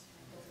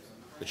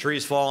 The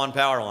trees fall on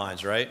power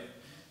lines, right?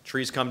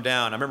 Trees come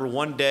down. I remember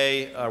one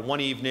day, one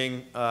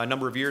evening, a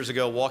number of years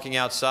ago, walking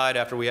outside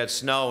after we had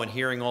snow and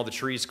hearing all the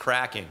trees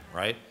cracking,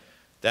 right?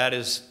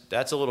 That's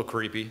a little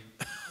creepy.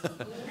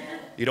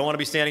 You don't want to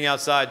be standing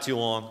outside too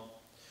long.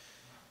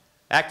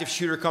 Active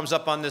shooter comes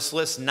up on this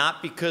list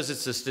not because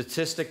it's a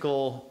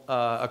statistical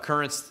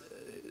occurrence,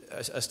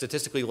 a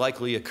statistically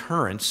likely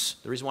occurrence.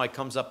 The reason why it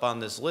comes up on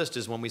this list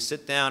is when we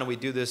sit down and we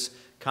do this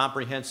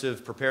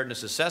comprehensive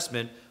preparedness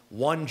assessment,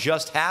 one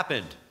just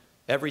happened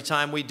every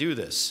time we do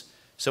this.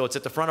 So it's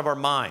at the front of our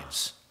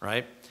minds,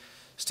 right?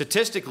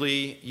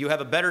 Statistically, you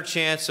have a better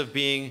chance of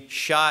being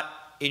shot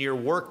in your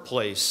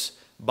workplace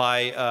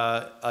by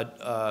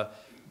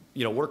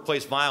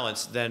workplace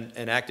violence than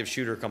an active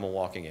shooter coming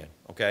walking in,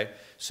 okay?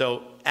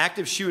 So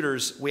active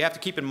shooters, we have to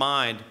keep in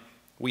mind,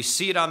 we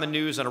see it on the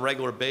news on a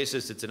regular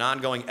basis. It's an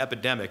ongoing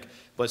epidemic,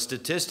 but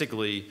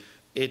statistically,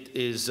 it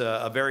is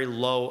a very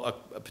low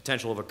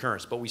potential of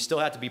occurrence, but we still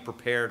have to be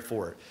prepared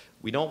for it.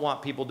 We don't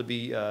want people to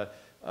be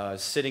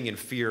sitting in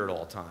fear at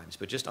all times,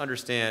 but just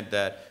understand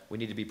that we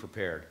need to be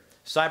prepared.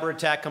 Cyber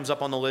attack comes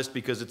up on the list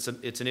because it's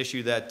an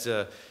issue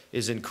that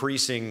is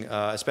increasing,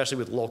 especially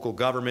with local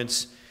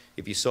governments.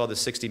 If you saw the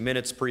 60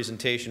 Minutes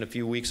presentation a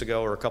few weeks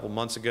ago or a couple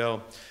months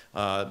ago,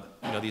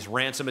 these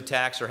ransom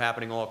attacks are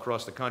happening all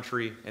across the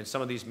country, and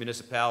some of these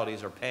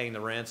municipalities are paying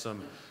the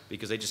ransom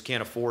because they just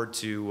can't afford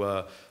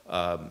to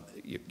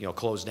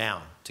close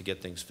down to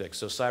get things fixed.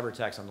 So cyber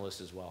attacks on the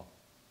list as well.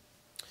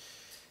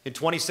 In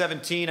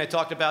 2017, I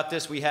talked about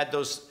this. We had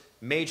those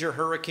major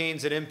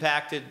hurricanes that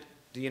impacted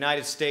the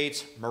United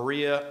States,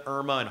 Maria,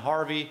 Irma, and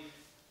Harvey.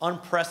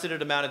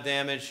 Unprecedented amount of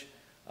damage.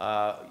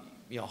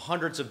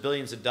 Hundreds of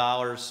billions of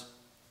dollars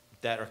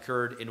that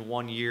occurred in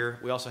 1 year.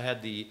 We also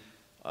had the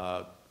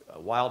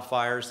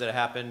wildfires that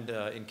happened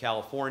in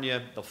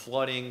California, the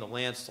flooding, the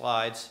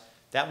landslides.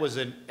 That was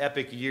an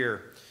epic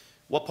year.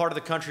 What part of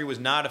the country was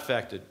not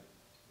affected?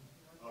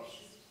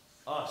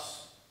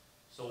 Us.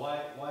 So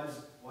why is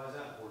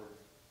that important?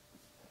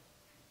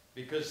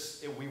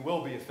 Because we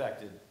will be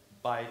affected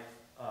by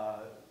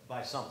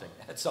something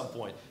at some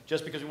point.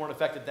 Just because we weren't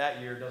affected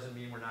that year doesn't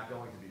mean we're not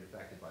going to be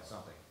affected by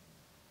something.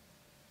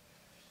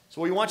 So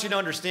what we want you to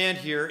understand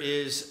here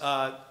is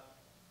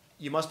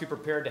you must be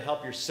prepared to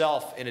help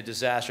yourself in a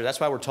disaster. That's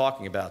why we're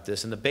talking about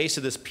this. And the base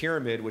of this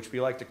pyramid, which we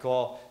like to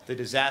call the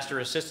disaster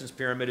assistance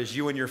pyramid, is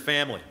you and your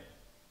family.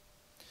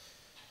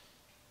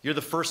 You're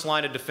the first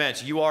line of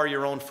defense. You are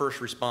your own first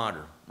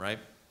responder, right?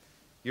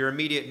 Your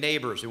immediate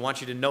neighbors. We want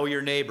you to know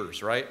your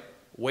neighbors, right?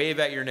 Wave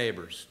at your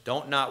neighbors.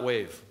 Don't not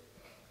wave.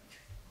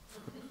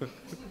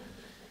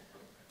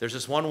 There's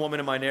this one woman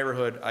in my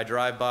neighborhood I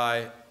drive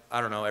by,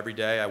 I don't know, every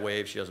day. I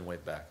wave. She doesn't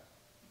wave back.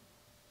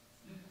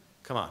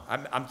 Come on.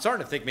 I'm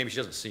starting to think maybe she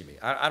doesn't see me.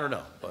 I don't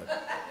know. But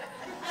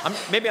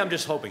maybe I'm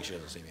just hoping she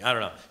doesn't see me. I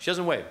don't know. She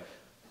doesn't wave.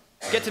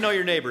 Get to know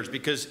your neighbors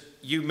because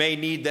you may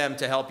need them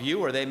to help you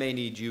or they may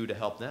need you to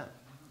help them.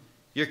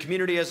 Your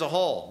community as a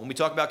whole. When we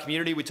talk about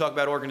community, we talk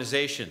about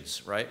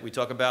organizations, right? We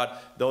talk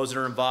about those that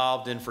are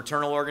involved in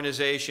fraternal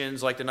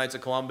organizations like the Knights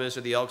of Columbus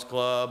or the Elks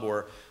Club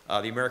or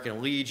the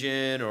American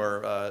Legion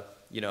or,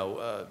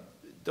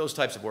 those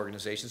types of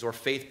organizations or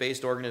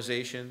faith-based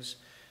organizations.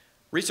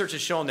 Research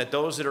has shown that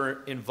those that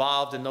are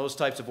involved in those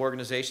types of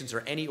organizations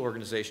or any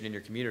organization in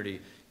your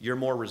community, you're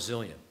more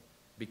resilient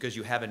because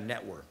you have a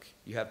network.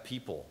 You have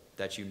people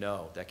that you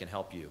know that can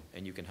help you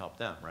and you can help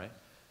them, right?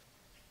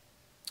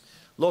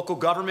 Local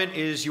government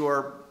is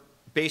your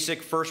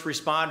basic first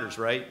responders,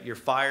 right? Your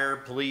fire,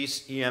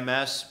 police,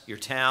 EMS, your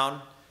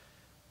town.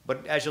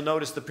 But as you'll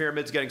notice, the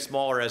pyramid's getting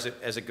smaller as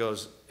it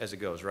goes,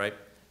 right?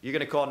 You're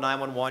going to call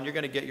 911, you're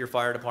going to get your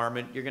fire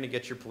department, you're going to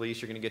get your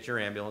police, you're going to get your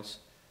ambulance.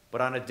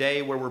 But on a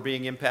day where we're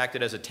being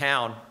impacted as a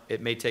town,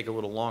 it may take a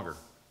little longer.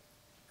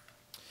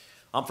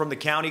 I'm from the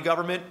county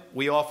government.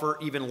 We offer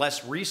even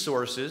less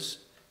resources.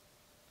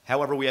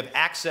 However, we have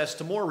access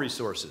to more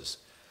resources.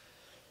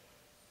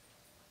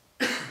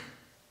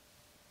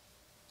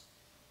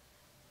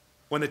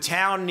 When the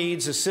town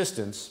needs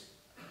assistance,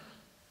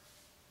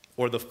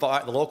 or the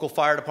local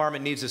fire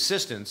department needs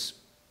assistance,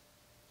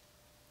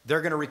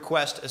 they're going to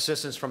request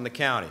assistance from the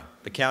county.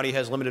 The county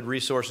has limited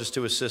resources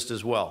to assist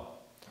as well.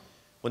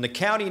 When the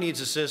county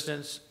needs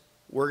assistance,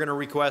 we're going to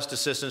request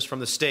assistance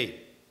from the state,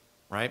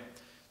 right?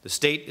 The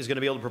state is going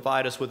to be able to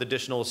provide us with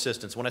additional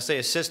assistance. When I say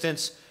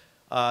assistance,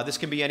 this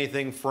can be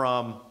anything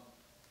from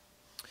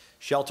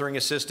sheltering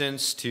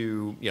assistance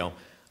to,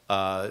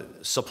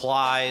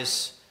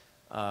 supplies,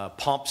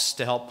 pumps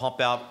to help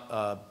pump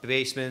out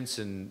basements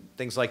and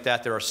things like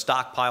that. There are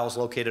stockpiles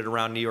located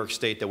around New York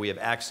State that we have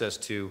access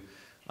to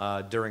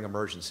during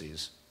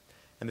emergencies.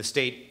 And the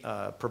state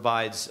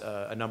provides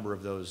a number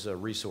of those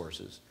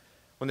resources.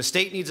 When the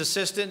state needs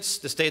assistance,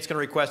 the state's going to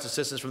request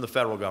assistance from the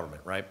federal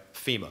government, right?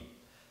 FEMA.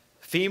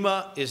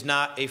 FEMA is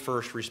not a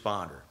first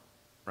responder,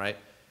 right?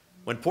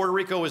 When Puerto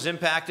Rico was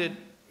impacted,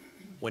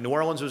 when New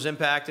Orleans was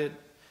impacted,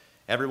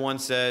 everyone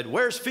said,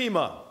 "Where's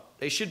FEMA?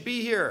 They should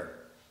be here."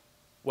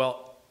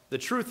 Well, the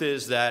truth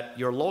is that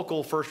your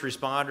local first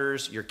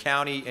responders, your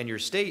county, and your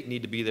state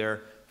need to be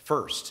there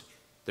first.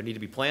 There need to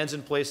be plans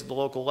in place at the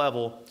local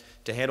level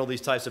to handle these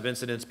types of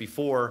incidents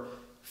before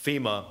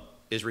FEMA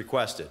is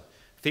requested.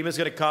 FEMA is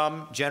going to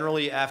come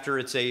generally after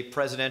it's a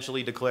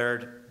presidentially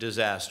declared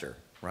disaster,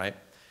 right?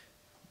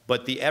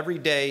 But the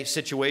everyday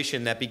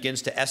situation that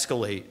begins to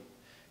escalate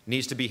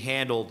needs to be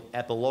handled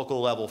at the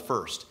local level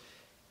first.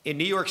 In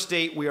New York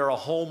State, we are a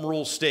home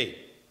rule state.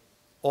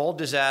 All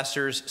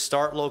disasters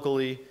start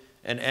locally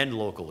and end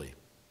locally,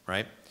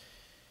 right?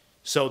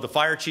 So the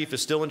fire chief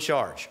is still in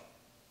charge,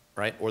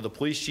 right? Or the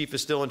police chief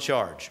is still in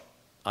charge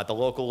at the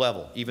local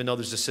level, even though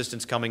there's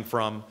assistance coming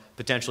from,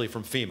 potentially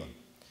from FEMA.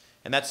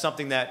 And that's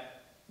something that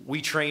we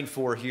train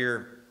for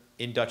here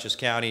in Dutchess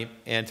County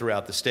and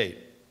throughout the state.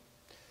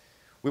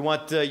 We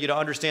want you to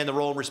understand the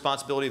role and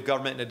responsibility of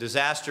government in a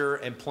disaster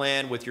and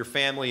plan with your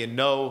family and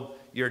know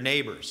your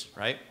neighbors,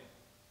 right?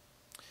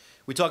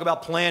 We talk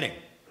about planning.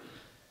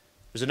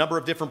 There's a number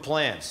of different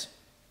plans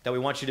that we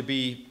want you to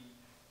be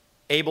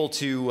able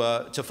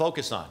to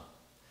focus on.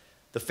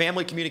 The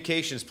family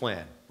communications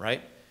plan,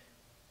 right?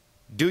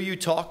 Do you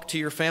talk to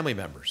your family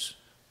members?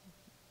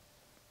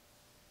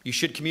 You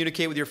should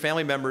communicate with your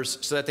family members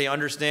so that they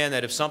understand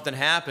that if something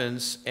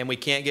happens and we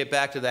can't get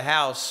back to the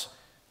house,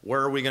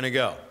 where are we going to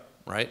go,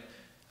 right?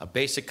 A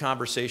basic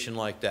conversation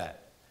like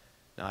that.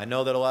 Now, I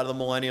know that a lot of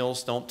the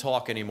millennials don't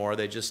talk anymore.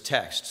 They just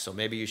text. So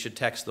maybe you should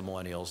text the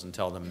millennials and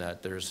tell them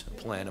that there's a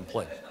plan in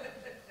place.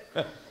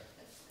 How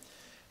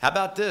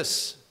about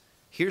this?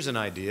 Here's an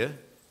idea.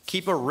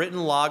 Keep a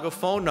written log of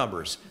phone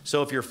numbers.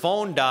 So if your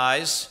phone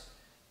dies,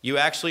 you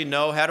actually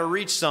know how to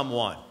reach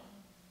someone.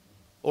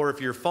 Or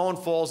if your phone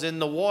falls in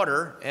the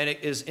water and it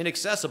is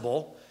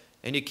inaccessible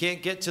and you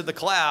can't get to the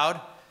cloud,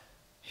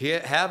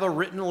 have a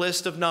written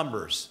list of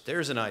numbers.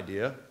 There's an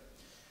idea.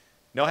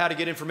 Know how to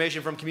get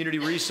information from community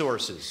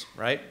resources,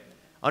 right?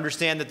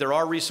 Understand that there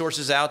are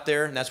resources out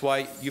there, and that's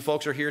why you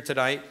folks are here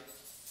tonight.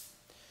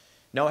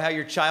 Know how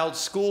your child's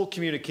school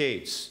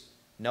communicates.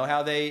 Know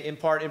how they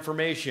impart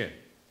information.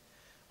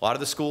 A lot of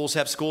the schools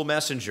have school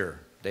messenger.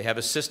 They have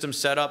a system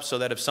set up so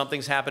that if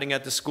something's happening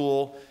at the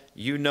school,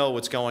 you know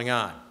what's going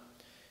on.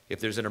 If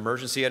there's an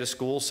emergency at a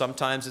school,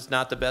 sometimes it's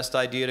not the best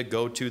idea to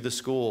go to the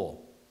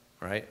school,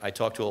 right? I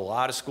talk to a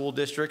lot of school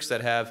districts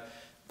that have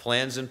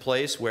plans in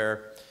place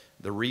where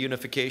the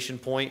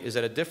reunification point is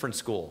at a different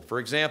school. For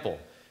example,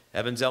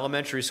 Evans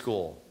Elementary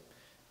School,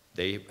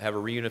 they have a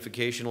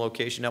reunification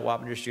location at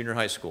Wappinger Junior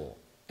High School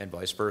and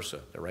vice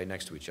versa. They're right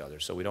next to each other.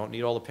 So we don't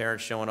need all the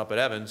parents showing up at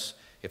Evans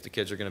if the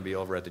kids are going to be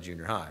over at the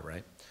junior high,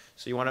 right?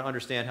 So you want to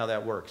understand how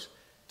that works.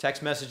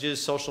 Text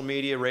messages, social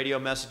media, radio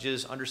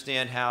messages,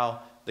 understand how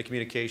the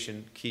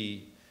communication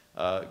key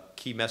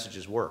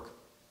messages work.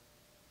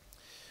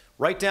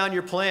 Write down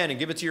your plan and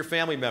give it to your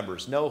family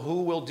members. Know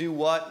who will do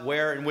what,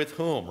 where, and with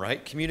whom,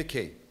 right?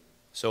 Communicate.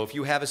 So if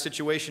you have a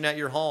situation at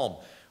your home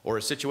or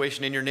a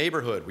situation in your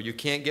neighborhood where you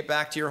can't get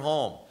back to your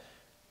home,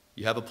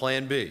 you have a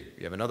plan B.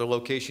 You have another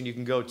location you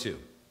can go to.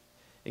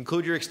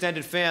 Include your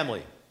extended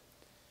family.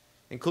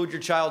 Include your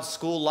child's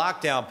school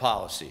lockdown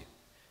policy.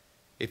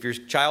 If your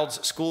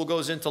child's school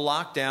goes into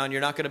lockdown,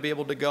 you're not going to be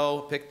able to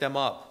go pick them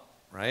up,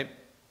 right?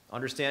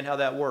 Understand how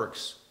that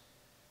works.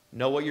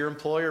 Know what your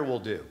employer will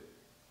do.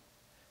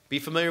 Be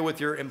familiar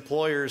with your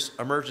employer's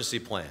emergency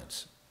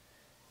plans.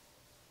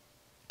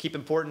 Keep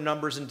important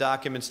numbers and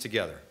documents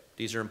together.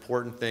 These are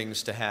important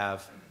things to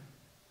have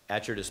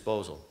at your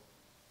disposal.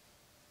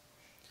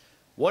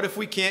 What if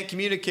we can't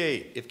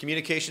communicate? If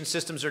communication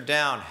systems are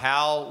down,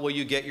 how will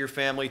you get your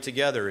family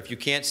together? If you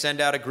can't send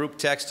out a group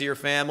text to your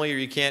family or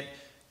you can't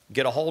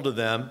get a hold of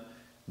them,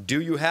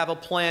 do you have a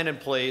plan in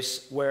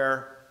place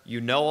where you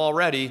know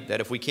already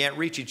that if we can't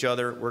reach each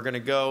other, we're going to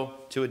go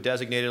to a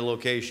designated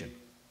location?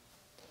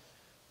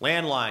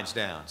 Landlines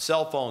down,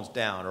 cell phones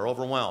down or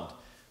overwhelmed,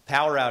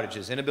 power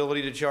outages,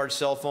 inability to charge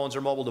cell phones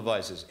or mobile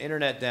devices,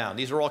 internet down.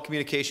 These are all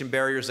communication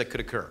barriers that could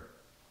occur.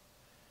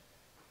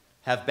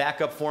 Have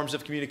backup forms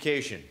of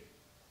communication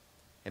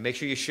and make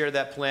sure you share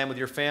that plan with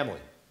your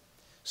family.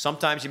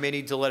 Sometimes you may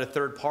need to let a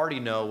third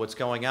party know what's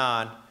going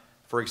on.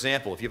 For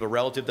example, if you have a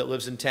relative that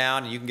lives in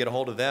town and you can get a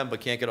hold of them but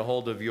can't get a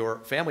hold of your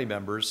family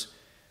members,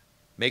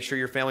 make sure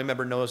your family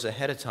member knows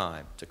ahead of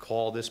time to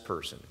call this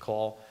person,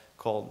 call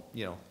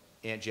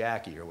Aunt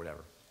Jackie or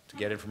whatever to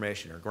get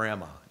information, or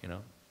grandma,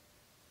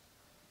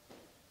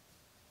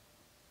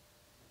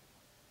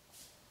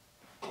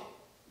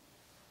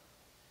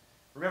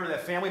 Remember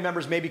that family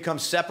members may become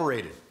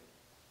separated,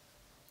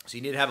 so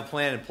you need to have a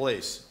plan in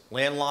place.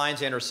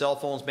 Landlines and or cell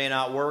phones may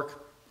not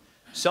work.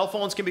 Cell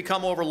phones can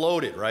become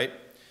overloaded, right?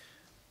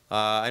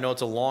 I know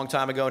it's a long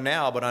time ago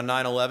now, but on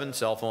 9/11,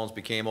 cell phones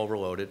became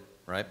overloaded,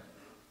 right?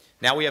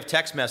 Now we have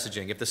text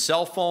messaging. If the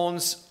cell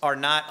phones are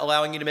not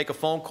allowing you to make a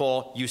phone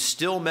call, you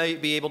still may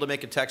be able to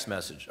make a text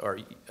message or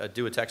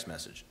do a text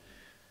message.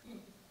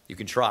 You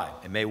can try.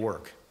 It may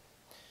work.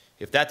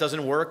 If that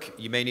doesn't work,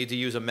 you may need to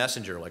use a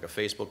messenger, like a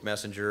Facebook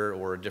Messenger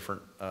or a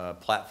different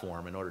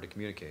platform in order to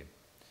communicate.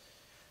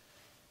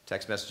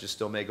 Text messages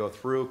still may go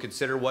through.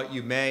 Consider what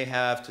you may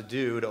have to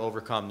do to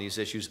overcome these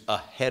issues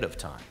ahead of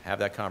time. Have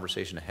that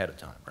conversation ahead of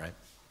time, right?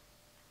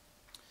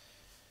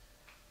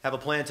 Have a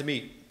plan to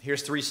meet.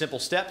 Here's 3 simple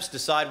steps.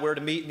 Decide where to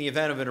meet in the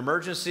event of an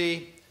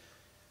emergency.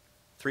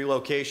 3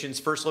 locations.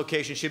 First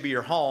location should be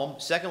your home.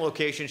 Second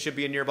location should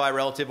be a nearby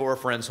relative or a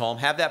friend's home.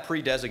 Have that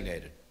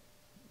pre-designated.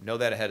 Know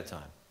that ahead of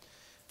time.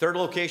 Third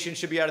location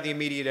should be out of the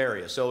immediate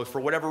area. So if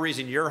for whatever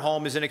reason your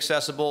home is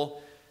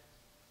inaccessible,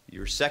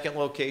 your second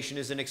location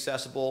is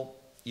inaccessible,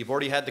 you've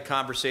already had the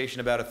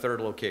conversation about a third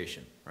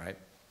location, right?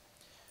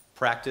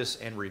 Practice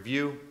and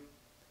review.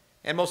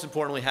 And most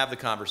importantly, have the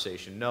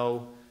conversation.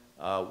 Know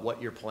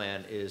what your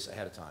plan is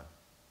ahead of time.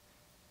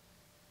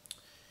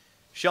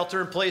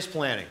 Shelter-in-place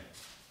planning.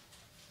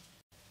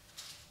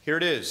 Here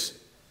it is.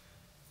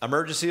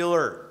 Emergency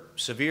alert,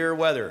 severe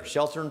weather,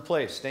 shelter in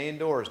place, stay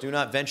indoors, do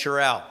not venture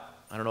out.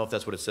 I don't know if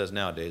that's what it says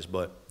nowadays,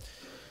 but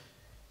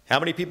how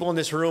many people in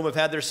this room have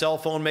had their cell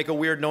phone make a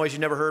weird noise you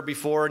never heard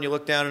before and you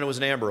look down and it was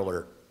an Amber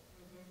Alert,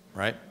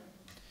 right?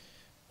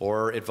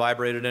 Or it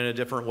vibrated in a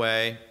different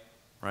way,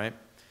 right?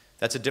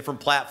 That's a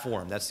different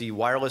platform. That's the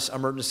Wireless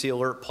Emergency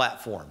Alert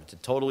platform. It's a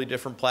totally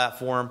different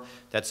platform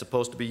that's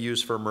supposed to be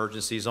used for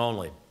emergencies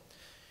only.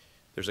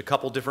 There's a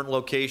couple different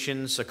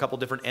locations, a couple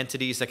different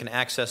entities that can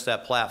access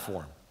that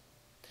platform.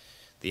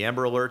 The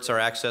Amber Alerts are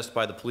accessed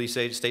by the police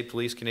agency. State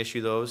police can issue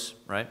those,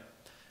 right?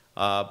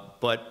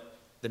 But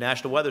the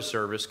National Weather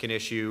Service can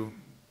issue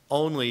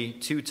only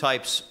 2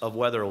 types of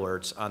weather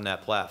alerts on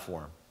that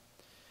platform.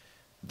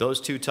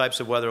 Those 2 types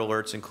of weather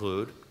alerts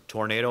include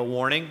tornado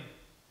warning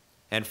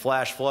and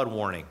flash flood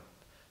warning.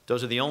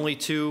 Those are the only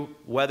 2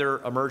 weather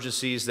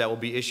emergencies that will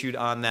be issued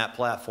on that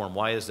platform.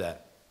 Why is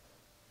that?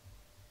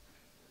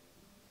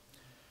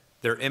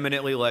 They're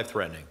imminently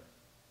life-threatening.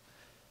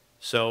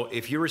 So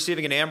if you're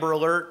receiving an Amber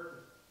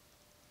Alert,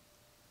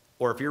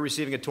 or if you're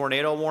receiving a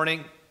tornado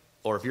warning,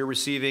 or if you're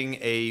receiving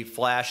a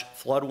flash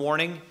flood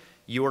warning,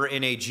 you are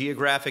in a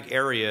geographic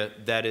area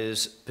that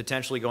is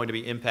potentially going to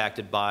be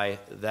impacted by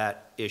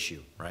that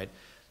issue, right?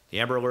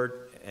 The Amber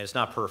Alert, and it's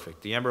not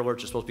perfect. The Amber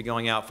Alerts are supposed to be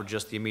going out for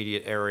just the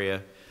immediate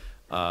area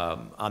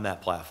on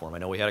that platform. I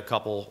know we had a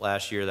couple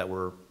last year that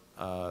were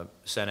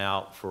sent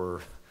out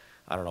for,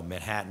 I don't know,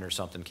 Manhattan or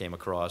something came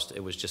across.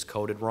 It was just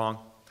coded wrong.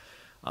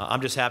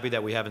 I'm just happy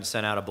that we haven't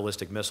sent out a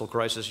ballistic missile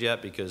crisis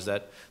yet, because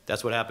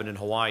that's what happened in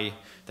Hawaii.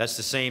 That's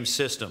the same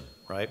system,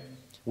 right?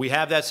 We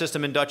have that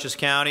system in Dutchess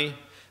County.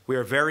 We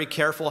are very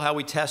careful how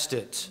we test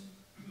it,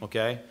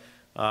 okay?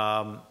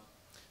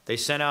 They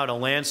sent out a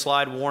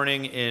landslide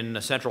warning in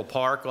Central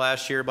Park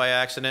last year by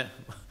accident.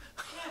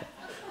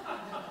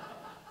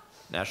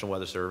 National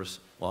Weather Service,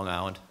 Long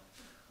Island.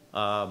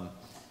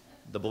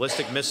 The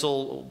ballistic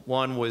missile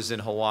one was in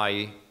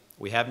Hawaii.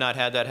 We have not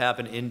had that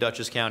happen in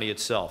Dutchess County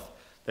itself.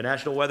 The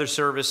National Weather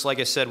Service, like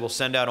I said, will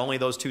send out only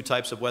those 2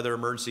 types of weather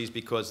emergencies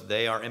because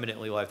they are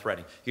imminently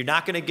life-threatening. You're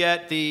not going to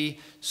get the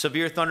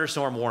severe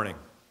thunderstorm warning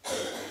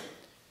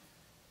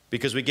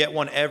because we get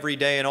one every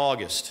day in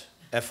August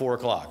at 4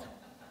 o'clock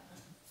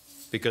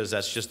because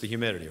that's just the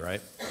humidity,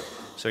 right?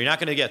 So you're not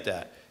going to get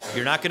that.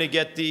 You're not going to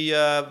get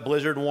the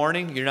blizzard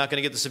warning. You're not going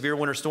to get the severe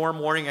winter storm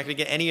warning. You're not going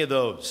to get any of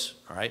those,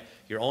 all right?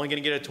 You're only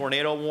going to get a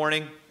tornado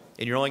warning,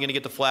 and you're only going to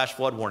get the flash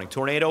flood warning.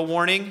 Tornado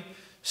warning,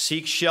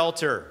 seek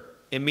shelter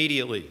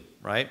immediately,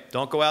 right?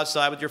 Don't go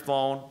outside with your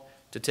phone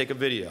to take a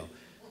video.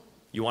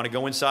 You want to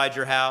go inside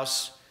your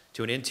house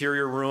to an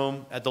interior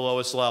room at the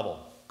lowest level.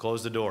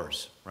 Close the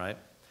doors, right?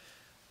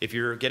 If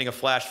you're getting a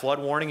flash flood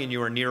warning and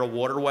you are near a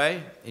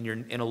waterway and you're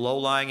in a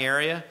low-lying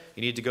area,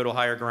 you need to go to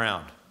higher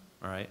ground,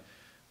 all right?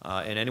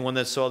 And anyone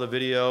that saw the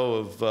video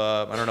of,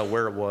 I don't know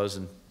where it was,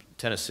 in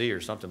Tennessee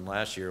or something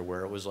last year,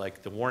 where it was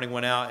like the warning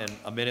went out and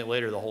a minute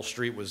later the whole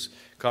street was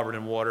covered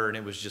in water and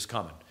it was just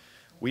coming.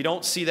 We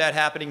don't see that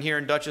happening here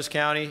in Dutchess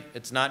County.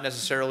 It's not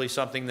necessarily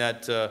something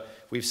that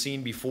we've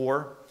seen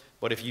before,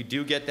 but if you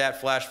do get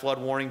that flash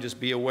flood warning, just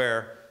be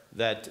aware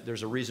that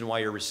there's a reason why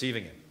you're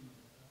receiving it.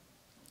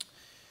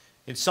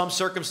 In some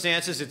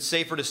circumstances, it's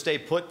safer to stay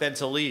put than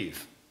to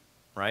leave,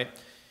 right?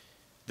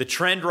 The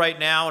trend right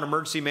now in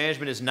emergency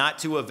management is not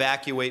to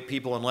evacuate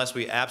people unless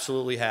we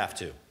absolutely have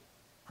to,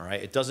 all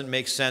right? It doesn't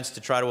make sense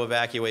to try to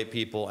evacuate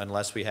people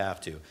unless we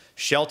have to.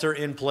 Shelter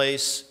in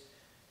place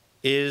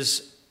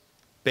is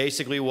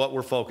basically what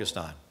we're focused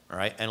on, all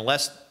right?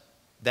 Unless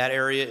that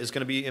area is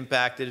going to be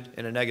impacted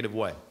in a negative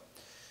way.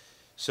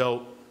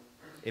 So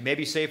it may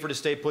be safer to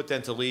stay put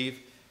than to leave.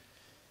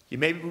 You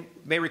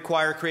may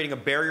require creating a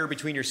barrier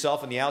between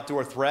yourself and the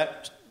outdoor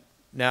threat.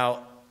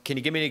 Now, can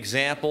you give me an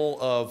example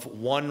of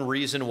one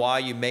reason why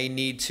you may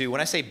need to? When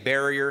I say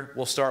barrier,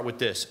 we'll start with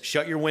this.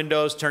 Shut your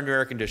windows, turn your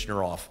air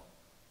conditioner off.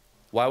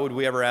 Why would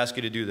we ever ask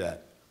you to do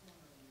that?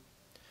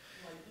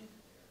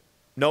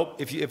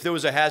 Nope. If there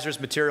was a hazardous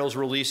materials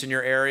release in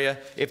your area,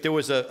 if there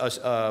was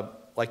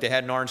like they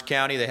had in Orange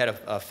County, they had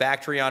a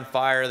factory on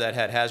fire that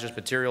had hazardous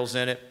materials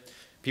in it.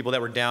 People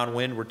that were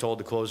downwind were told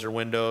to close their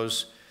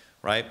windows,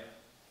 right?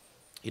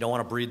 You don't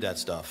want to breathe that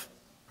stuff,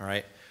 all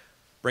right?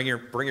 Bring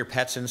your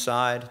pets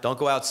inside. Don't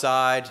go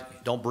outside.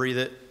 Don't breathe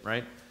it,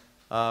 right?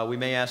 We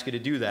may ask you to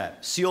do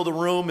that. Seal the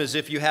room as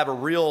if you have a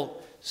real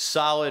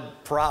solid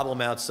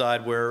problem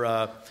outside where,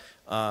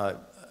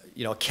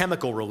 you know, a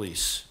chemical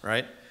release,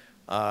 right?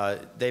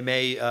 They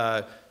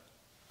may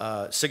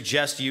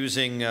suggest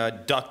using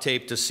duct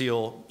tape to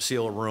seal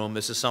a room.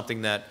 This is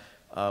something that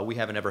we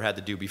haven't ever had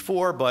to do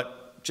before,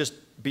 but just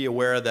be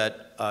aware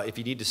that if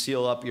you need to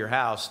seal up your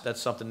house,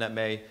 that's something that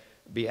may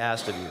be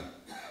asked of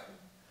you.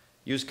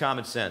 Use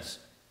common sense.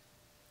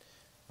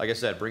 Like I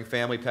said, bring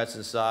family, pets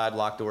inside,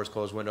 lock doors,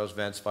 close windows,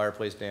 vents,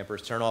 fireplace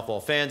dampers, turn off all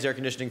fans, air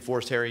conditioning,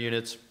 forced air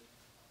units,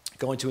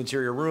 go into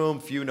interior room,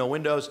 few, no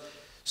windows.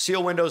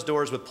 Seal windows,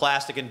 doors with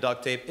plastic and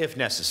duct tape if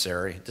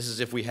necessary. This is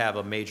if we have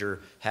a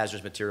major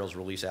hazardous materials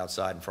release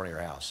outside in front of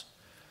your house.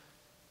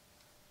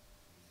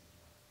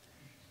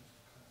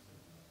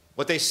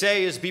 What they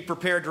say is be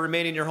prepared to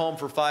remain in your home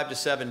for 5 to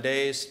 7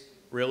 days.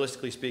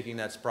 Realistically speaking,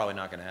 that's probably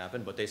not going to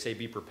happen, but they say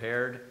be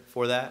prepared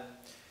for that.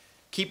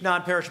 Keep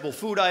non-perishable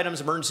food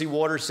items, emergency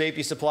water,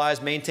 safety supplies.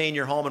 Maintain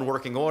your home in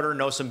working order.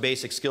 Know some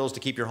basic skills to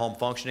keep your home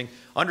functioning.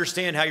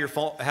 Understand how your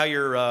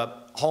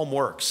home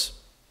works.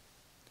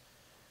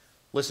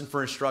 Listen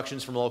for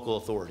instructions from local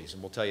authorities,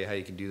 and we'll tell you how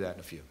you can do that in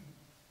a few.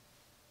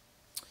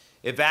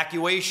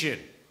 Evacuation.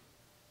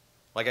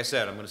 Like I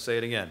said, I'm going to say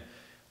it again.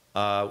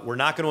 We're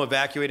not going to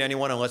evacuate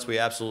anyone unless we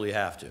absolutely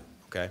have to,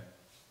 okay?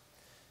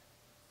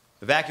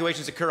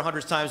 Evacuations occur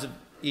hundreds of times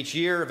each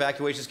year.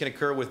 Evacuations can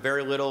occur with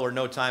very little or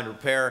no time to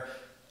prepare.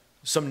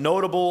 Some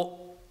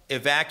notable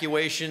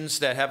evacuations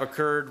that have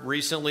occurred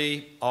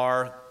recently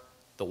are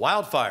the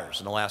wildfires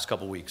in the last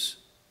couple weeks.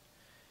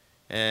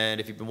 And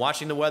if you've been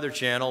watching the Weather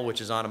Channel,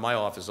 which is on in my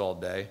office all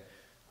day,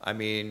 I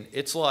mean,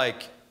 it's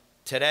like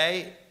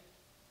today,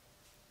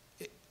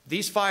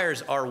 these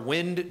fires are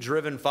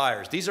wind-driven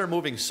fires. These are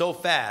moving so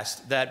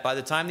fast that by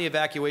the time the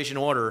evacuation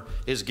order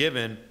is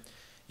given,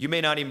 you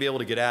may not even be able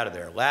to get out of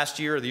there. Last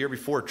year or the year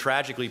before,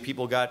 tragically,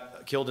 people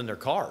got killed in their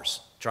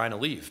cars trying to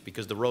leave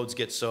because the roads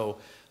get so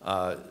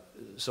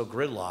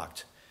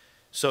gridlocked.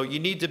 So you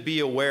need to be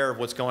aware of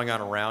what's going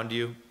on around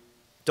you.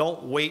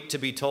 Don't wait to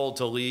be told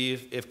to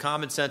leave. If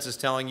common sense is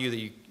telling you that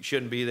you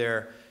shouldn't be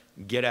there,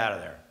 get out of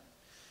there.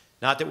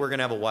 Not that we're going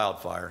to have a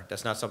wildfire.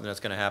 That's not something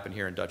that's going to happen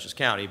here in Dutchess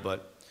County,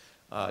 but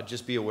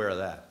just be aware of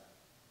that.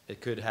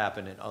 It could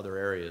happen in other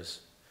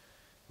areas.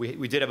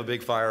 We did have a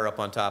big fire up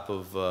on top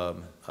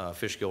of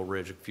Fishkill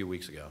Ridge a few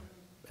weeks ago,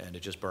 and it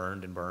just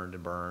burned and burned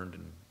and burned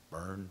and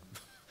burned,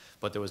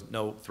 but there was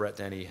no threat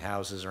to any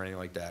houses or anything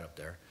like that up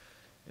there.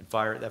 And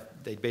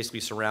they basically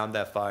surround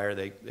that fire.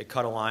 They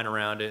cut a line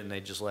around it, and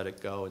they just let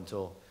it go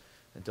until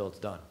it's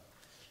done.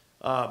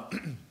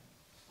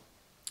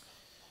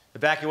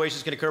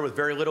 Evacuations can occur with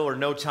very little or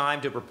no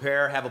time to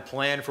prepare. Have a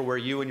plan for where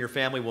you and your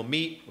family will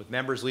meet, with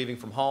members leaving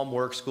from home,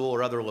 work, school,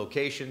 or other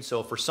locations.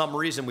 So if for some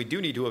reason we do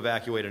need to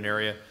evacuate an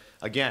area,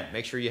 again,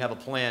 make sure you have a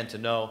plan to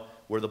know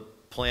where the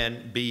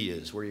plan B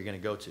is, where you're going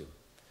to go to.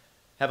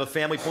 Have a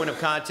family point of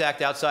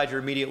contact outside your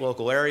immediate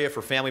local area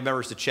for family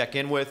members to check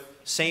in with.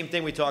 Same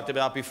thing we talked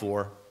about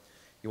before.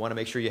 You want to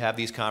make sure you have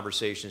these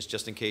conversations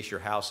just in case your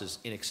house is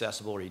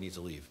inaccessible or you need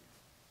to leave.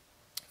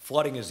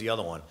 Flooding is the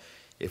other one.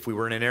 If we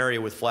were in an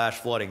area with flash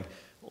flooding,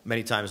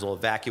 many times they'll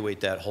evacuate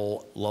that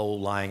whole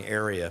low-lying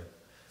area,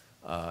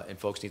 and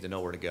folks need to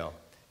know where to go.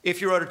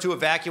 If you're ordered to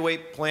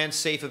evacuate, plan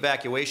safe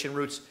evacuation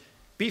routes.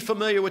 Be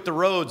familiar with the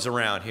roads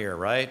around here,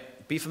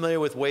 right? Be familiar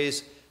with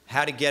ways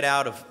how to get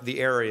out of the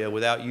area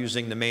without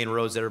using the main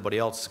roads that everybody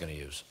else is going to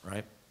use,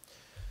 right?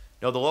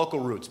 Know the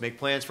local routes. Make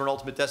plans for an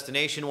ultimate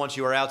destination once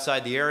you are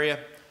outside the area.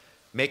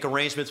 Make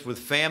arrangements with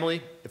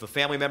family. If a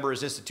family member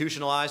is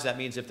institutionalized, that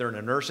means if they're in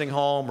a nursing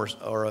home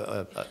or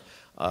a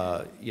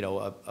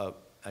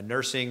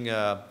nursing,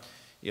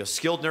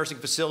 skilled nursing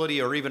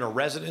facility or even a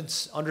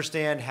residence,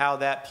 understand how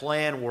that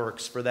plan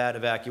works for that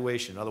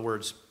evacuation. In other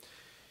words,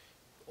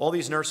 all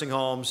these nursing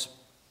homes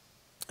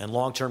and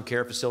long-term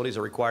care facilities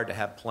are required to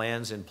have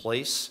plans in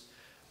place.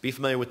 Be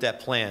familiar with that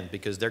plan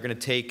because they're going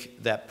to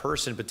take that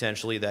person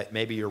potentially that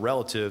may be your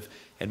relative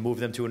and move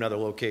them to another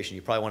location.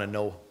 You probably want to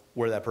know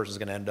where that person is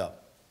going to end up.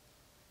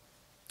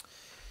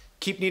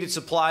 Keep needed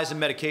supplies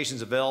and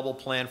medications available.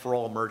 Plan for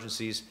all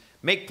emergencies.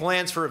 Make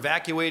plans for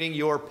evacuating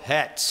your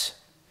pets.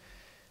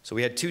 So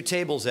we had two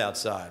tables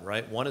outside,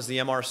 right? One is the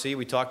MRC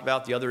we talked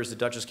about. The other is the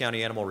Dutchess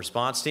County Animal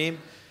Response Team.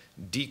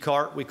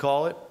 DCART, we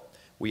call it.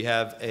 We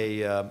have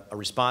a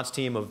response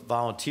team of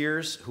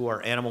volunteers who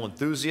are animal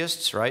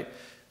enthusiasts, right?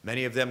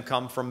 Many of them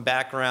come from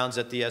backgrounds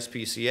at the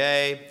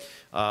SPCA.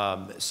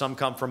 Some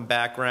come from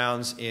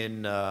backgrounds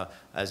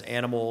as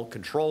animal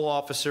control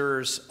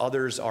officers.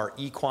 Others are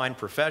equine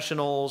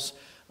professionals.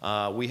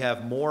 We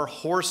have more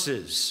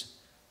horses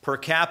per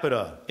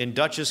capita in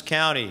Dutchess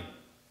County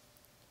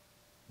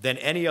than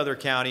any other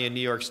county in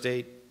New York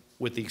State,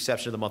 with the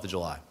exception of the month of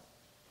July.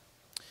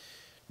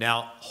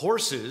 Now,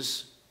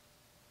 horses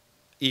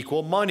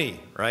equal money,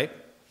 right?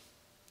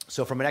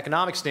 So from an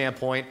economic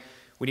standpoint,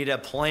 we need to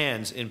have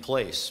plans in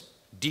place.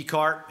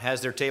 DCART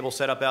has their table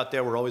set up out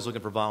there. We're always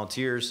looking for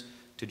volunteers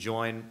to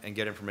join and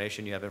get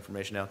information. You have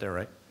information out there,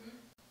 right?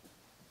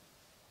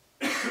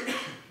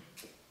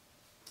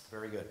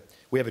 Very good.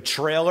 We have a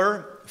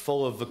trailer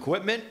full of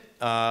equipment.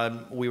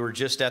 We were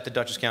just at the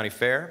Dutchess County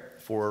Fair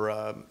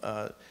for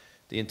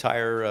the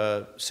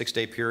entire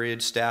 6-day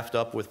period, staffed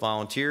up with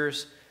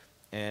volunteers.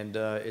 And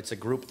it's a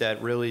group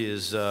that really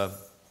is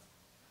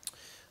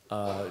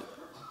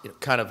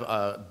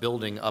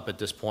building up at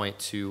this point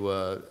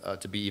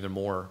to be even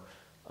more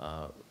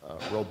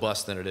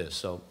robust than it is.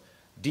 So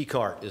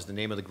DCART is the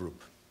name of the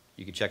group.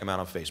 You can check them out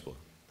on Facebook.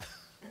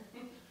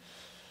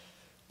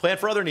 Plan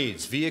for other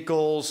needs: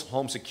 vehicles,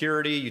 home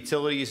security,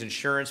 utilities,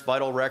 insurance,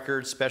 vital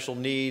records, special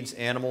needs,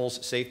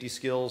 animals, safety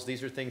skills.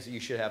 These are things that you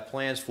should have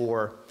plans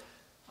for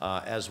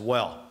as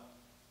well.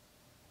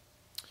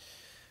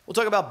 We'll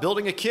talk about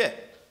building a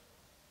kit.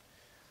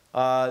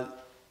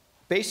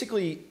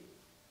 Basically,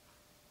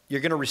 you're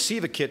going to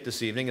receive a kit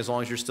this evening as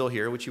long as you're still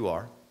here, which you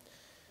are.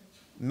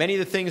 Many of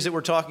the things that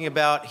we're talking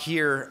about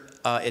here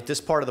at this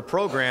part of the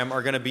program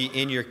are going to be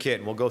in your kit,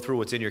 and we'll go through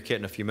what's in your kit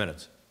in a few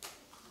minutes.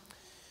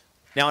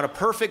 Now, in a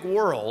perfect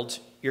world,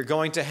 you're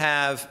going to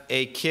have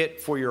a kit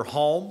for your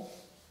home,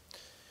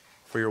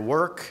 for your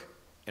work,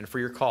 and for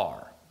your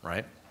car,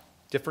 right?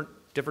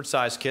 Different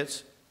size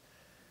kits.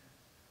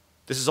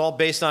 This is all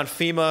based on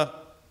FEMA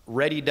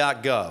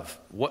ready.gov.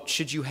 What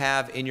should you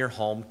have in your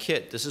home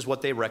kit? This is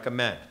what they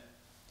recommend.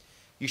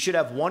 You should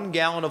have 1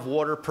 gallon of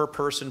water per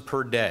person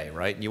per day,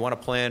 right? And you want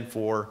to plan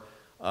for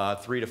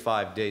 3 to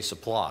 5 day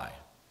supply,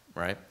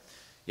 right?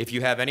 If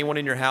you have anyone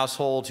in your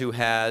household who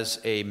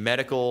has a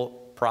medical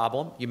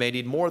problem, you may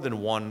need more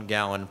than 1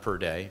 gallon per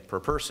day per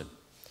person.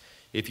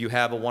 If you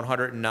have a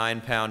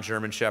 109-pound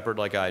German Shepherd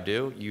like I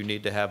do, you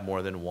need to have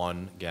more than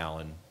 1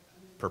 gallon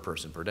per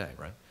person per day,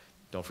 right?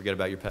 Don't forget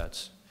about your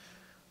pets.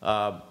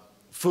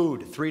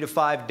 Food, 3 to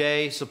 5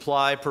 day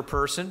supply per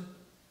person.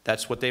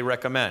 That's what they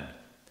recommend.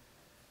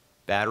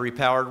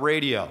 Battery-powered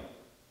radio,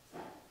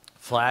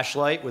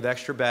 flashlight with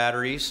extra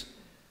batteries,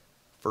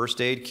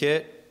 first aid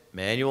kit,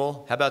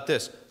 manual. How about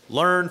this?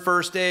 Learn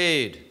first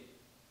aid,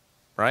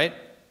 right?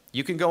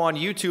 You can go on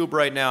YouTube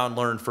right now and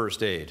learn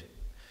first aid.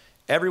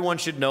 Everyone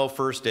should know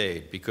first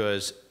aid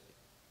because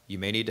you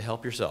may need to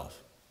help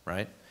yourself,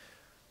 right?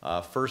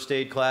 First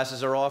aid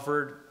classes are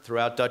offered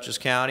throughout Dutchess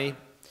County.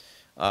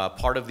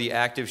 Part of the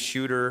active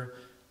shooter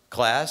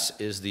class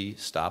is the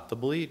Stop the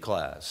Bleed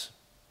class.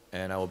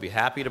 And I will be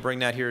happy to bring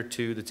that here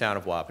to the town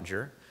of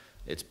Wappinger.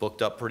 It's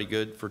booked up pretty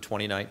good for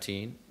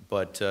 2019,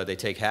 but they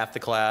take half the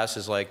class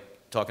is like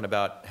talking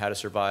about how to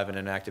survive in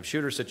an active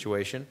shooter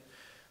situation,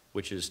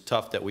 which is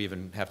tough that we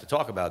even have to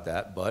talk about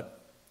that, but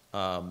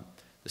the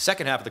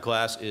second half of the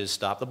class is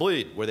Stop the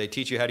Bleed, where they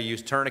teach you how to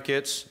use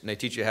tourniquets and they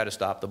teach you how to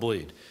stop the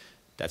bleed.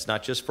 That's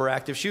not just for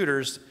active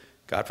shooters.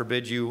 God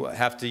forbid you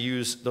have to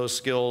use those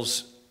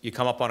skills, you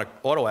come up on an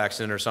auto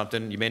accident or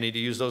something, you may need to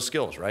use those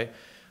skills, right?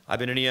 I've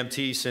been an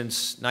EMT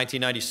since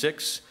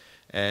 1996,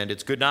 and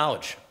it's good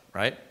knowledge,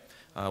 right?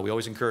 We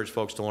always encourage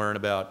folks to learn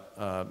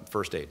about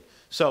first aid.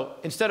 So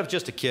instead of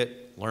just a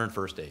kit, learn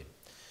first aid.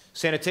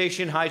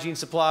 Sanitation, hygiene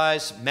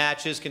supplies,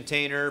 matches,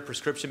 container,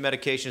 prescription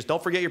medications.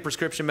 Don't forget your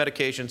prescription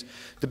medications.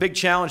 The big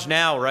challenge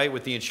now, right,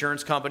 with the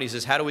insurance companies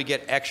is how do we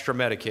get extra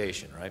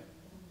medication, right?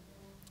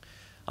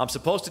 I'm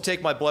supposed to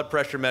take my blood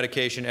pressure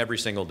medication every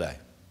single day.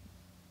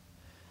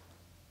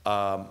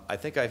 I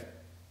think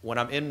when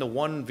I'm in the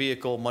one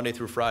vehicle Monday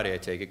through Friday, I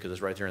take it because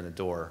it's right there in the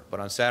door.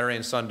 But on Saturday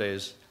and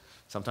Sundays,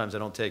 sometimes I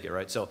don't take it,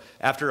 right? So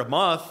after a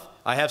month,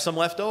 I have some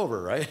left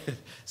over, right?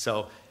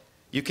 So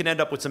you can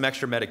end up with some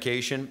extra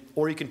medication,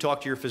 or you can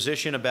talk to your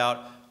physician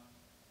about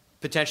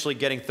potentially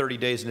getting 30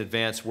 days in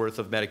advance worth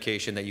of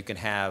medication that you can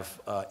have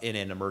in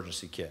an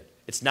emergency kit.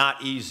 It's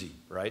not easy,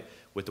 right?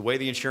 With the way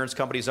the insurance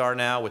companies are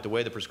now, with the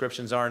way the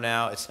prescriptions are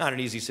now, it's not an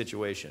easy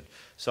situation.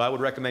 So I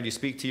would recommend you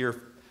speak to your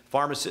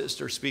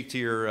pharmacist or speak to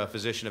your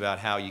physician about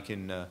how you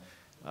can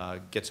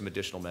get some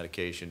additional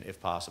medication if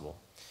possible.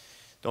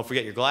 Don't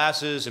forget your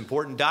glasses,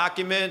 important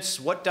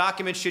documents. What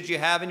documents should you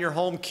have in your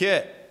home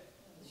kit?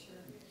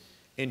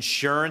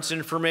 Insurance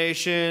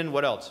information.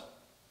 What else?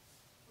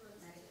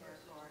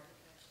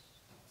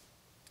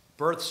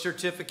 Birth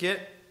certificate.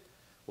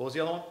 What was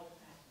the other one?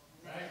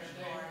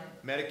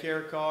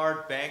 Medicare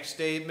card, bank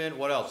statement.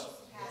 What else?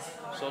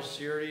 Passport. Social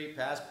Security,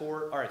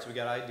 passport. All right, so we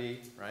got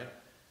ID, right?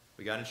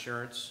 We got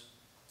insurance.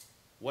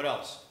 What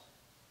else?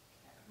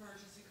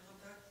 Emergency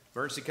contact.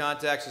 Emergency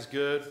contacts is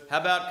good. How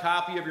about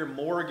copy of your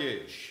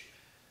mortgage?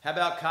 How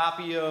about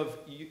copy of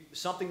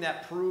something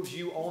that proves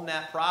you own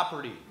that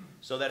property?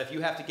 So that if you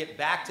have to get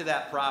back to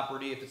that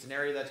property, if it's an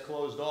area that's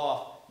closed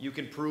off, you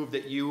can prove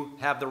that you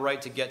have the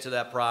right to get to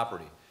that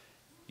property.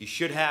 You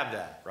should have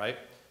that, right?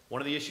 One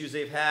of the issues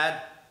they've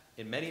had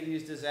in many of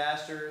these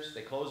disasters,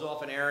 they close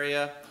off an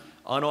area,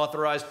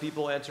 unauthorized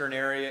people enter an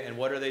area, and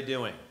what are they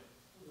doing?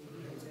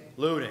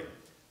 Looting.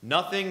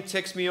 Nothing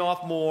ticks me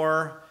off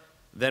more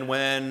than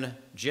when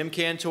Jim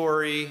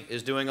Cantori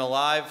is doing a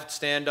live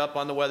stand-up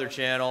on the Weather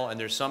Channel and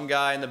there's some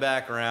guy in the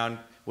background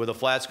with a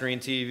flat screen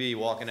TV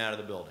walking out of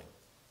the building.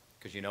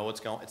 Because you know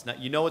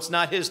it's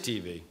not his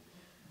TV.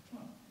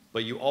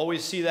 But you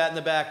always see that in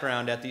the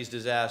background at these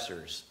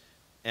disasters.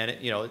 And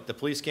the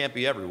police can't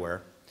be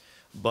everywhere.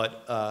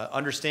 But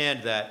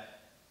understand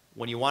that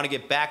when you want to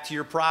get back to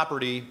your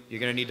property,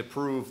 you're going to need to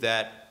prove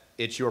that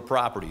it's your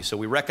property. So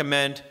we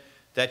recommend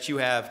that you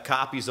have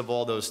copies of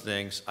all those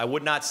things. I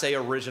would not say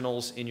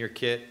originals in your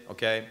kit,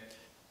 okay?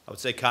 I would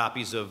say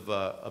copies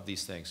of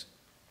these things.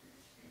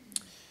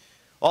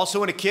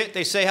 Also in a kit,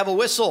 they say have a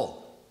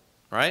whistle,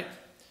 right?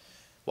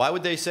 Why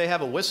would they say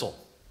have a whistle?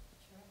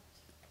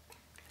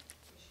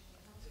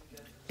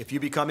 If you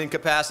become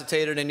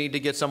incapacitated and need to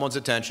get someone's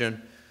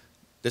attention,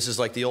 this is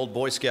like the old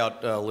Boy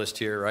Scout list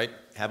here, right?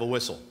 Have a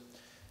whistle.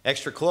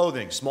 Extra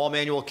clothing, small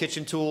manual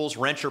kitchen tools,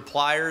 wrench or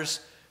pliers.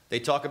 They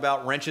talk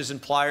about wrenches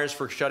and pliers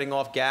for shutting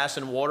off gas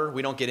and water.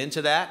 We don't get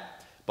into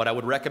that, but I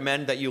would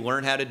recommend that you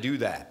learn how to do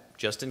that,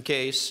 just in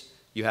case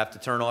you have to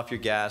turn off your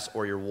gas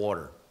or your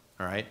water,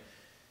 all right?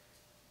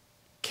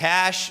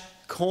 Cash,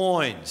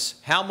 coins.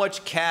 How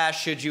much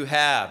cash should you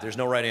have? There's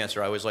no right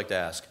answer. I always like to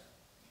ask.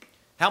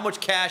 How much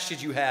cash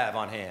should you have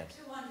on hand?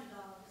 $200, $1,000.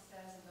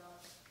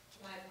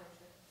 My portrait.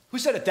 Who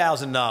said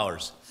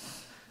 $1,000?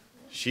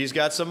 She's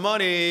got some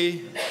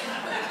money.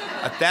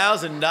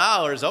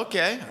 $1,000.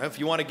 Okay. If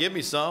you want to give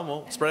me some,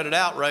 we'll spread it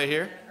out right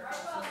here.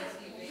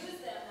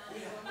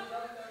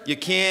 You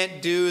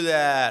can't do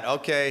that.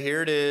 Okay,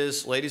 here it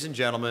is. Ladies and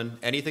gentlemen,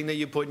 anything that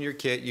you put in your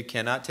kit, you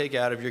cannot take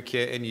out of your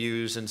kit and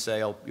use and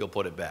say, oh, you'll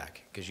put it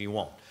back, because you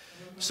won't.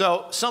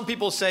 So some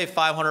people say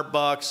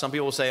 $500, some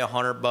people say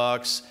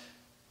 $100.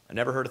 I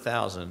never heard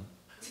 1,000.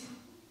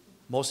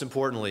 Most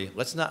importantly,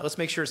 let's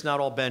make sure it's not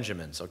all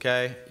Benjamins,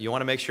 okay? You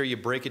want to make sure you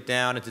break it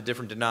down into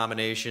different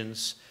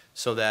denominations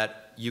so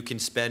that you can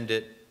spend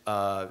it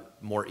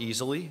more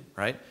easily,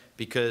 right?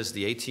 Because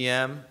the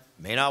ATM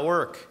may not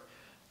work.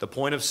 The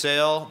point of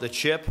sale, the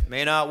chip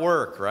may not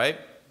work, right?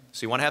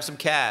 So you want to have some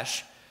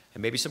cash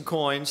and maybe some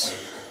coins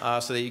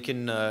so that you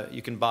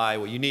can buy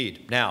what you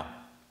need. Now,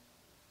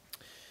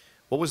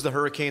 what was the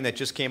hurricane that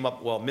just came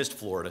up, well, missed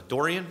Florida?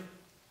 Dorian?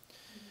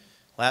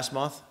 Last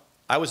month?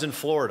 I was in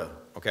Florida,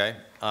 okay?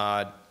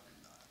 I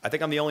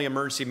think I'm the only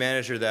emergency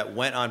manager that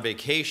went on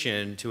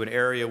vacation to an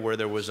area where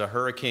there was a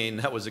hurricane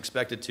that was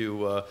expected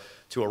to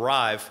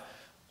arrive.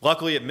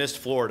 Luckily, it missed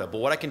Florida. But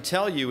what I can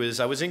tell you is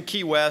I was in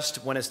Key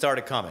West when it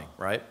started coming,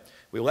 right?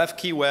 We left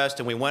Key West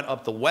and we went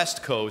up the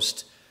west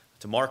coast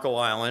to Marco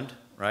Island,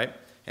 right?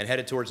 And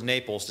headed towards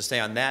Naples to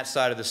stay on that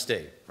side of the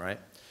state, right?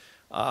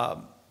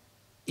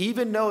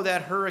 Even though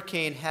that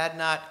hurricane had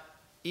not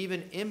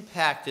even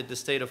impacted the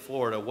state of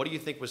Florida, what do you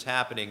think was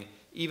happening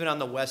even on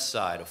the west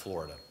side of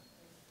Florida?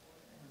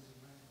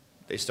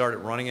 They started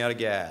running out of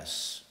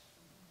gas.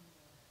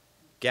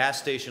 Gas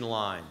station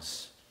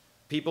lines.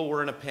 People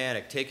were in a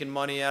panic, taking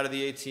money out of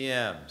the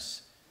ATMs.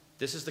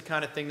 This is the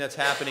kind of thing that's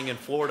happening in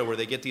Florida where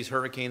they get these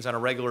hurricanes on a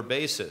regular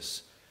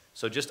basis.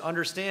 So just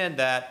understand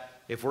that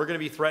if we're going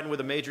to be threatened with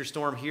a major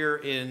storm here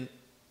in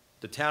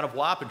the town of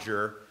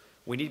Wappinger,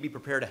 we need to be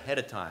prepared ahead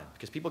of time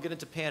because people get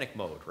into panic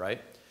mode,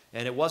 right?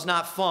 And it was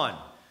not fun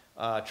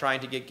trying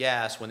to get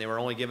gas when they were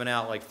only giving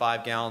out like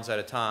 5 gallons at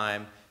a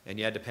time and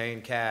you had to pay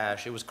in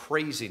cash. It was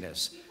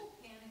craziness. People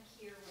panic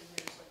here when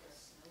there's like a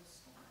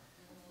snowstorm.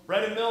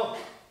 Bread and milk.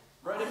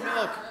 Bread and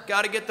milk.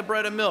 Got to get the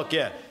bread and milk,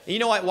 yeah. And you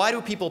know why do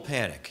people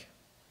panic?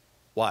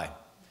 Why?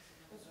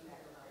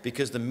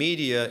 Because the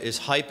media is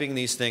hyping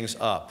these things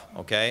up,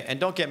 okay? And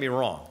don't get me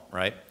wrong,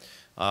 right?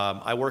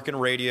 I work in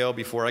radio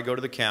before I go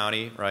to the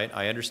county, right?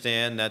 I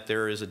understand that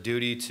there is a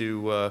duty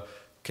to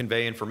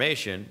convey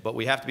information, but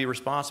we have to be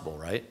responsible,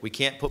 right? We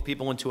can't put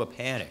people into a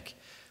panic.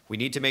 We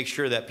need to make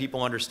sure that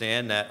people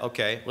understand that,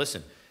 okay,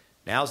 listen,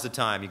 now's the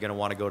time you're going to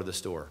want to go to the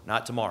store,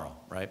 not tomorrow,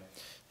 right?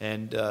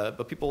 And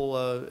but people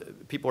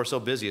are so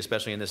busy,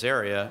 especially in this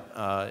area.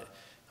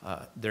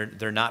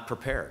 They're not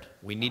prepared.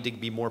 We need to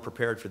be more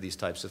prepared for these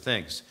types of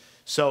things.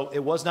 So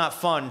it was not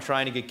fun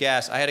trying to get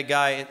gas. I had a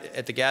guy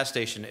at the gas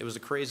station. It was the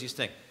craziest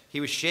thing. He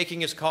was shaking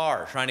his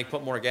car trying to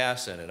put more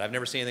gas in it. I've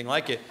never seen anything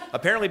like it.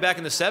 Apparently back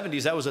in the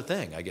 70s, that was a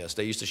thing, I guess.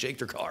 They used to shake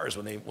their cars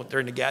when they're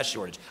in a gas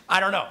shortage. I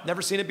don't know.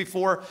 Never seen it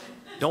before.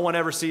 Don't want to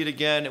ever see it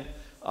again.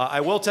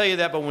 I will tell you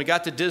that, but when we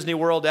got to Disney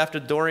World after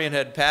Dorian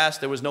had passed,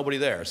 there was nobody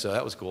there. So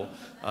that was cool.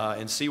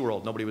 In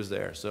SeaWorld, nobody was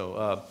there.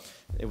 So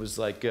it was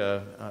like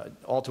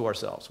all to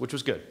ourselves, which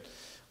was good.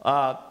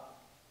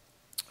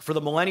 For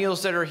the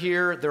millennials that are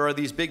here, there are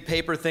these big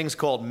paper things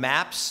called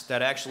maps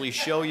that actually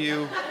show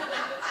you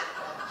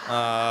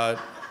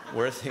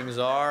where things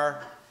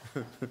are.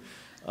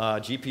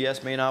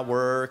 GPS may not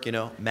work, you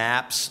know,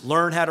 maps.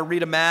 Learn how to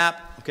read a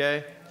map,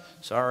 okay?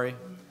 Sorry.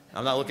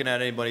 I'm not looking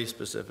at anybody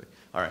specific.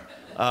 All right.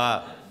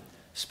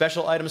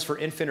 Special items for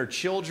infant or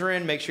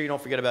children. Make sure you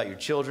don't forget about your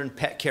children.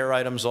 Pet care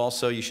items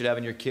also you should have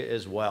in your kit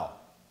as well.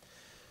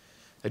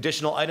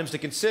 Additional items to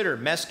consider: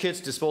 mess kits,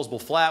 disposable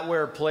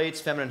flatware,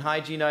 plates, feminine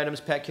hygiene items,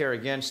 pet care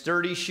again,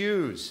 sturdy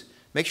shoes.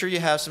 Make sure you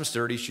have some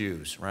sturdy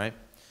shoes, right?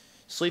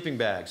 Sleeping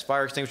bags,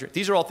 fire extinguisher.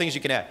 These are all things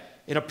you can add.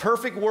 In a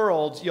perfect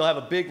world, you'll have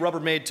a big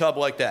Rubbermaid tub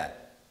like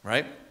that,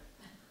 right?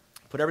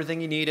 Put everything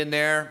you need in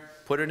there.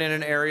 Put it in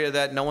an area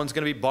that no one's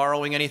going to be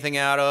borrowing anything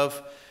out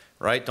of,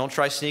 right? Don't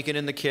try sneaking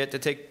in the kit to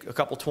take a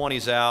couple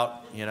 20s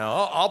out. You know,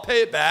 oh, I'll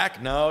pay it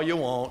back. No, you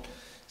won't.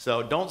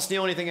 So don't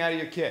steal anything out of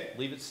your kit.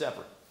 Leave it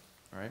separate,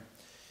 all right?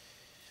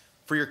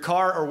 For your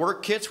car or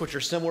work kits, which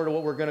are similar to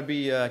what we're going to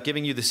be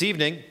giving you this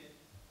evening,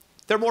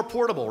 they're more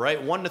portable,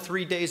 right? 1 to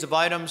 3 days of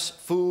items: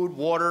 food,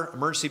 water,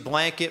 emergency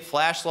blanket,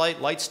 flashlight,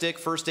 light stick,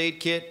 first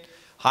aid kit,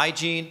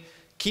 hygiene.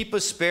 Keep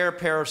a spare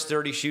pair of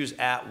sturdy shoes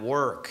at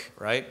work,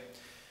 right?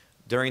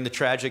 During the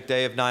tragic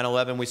day of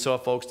 9/11, we saw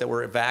folks that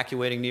were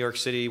evacuating New York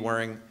City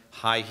wearing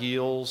high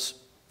heels,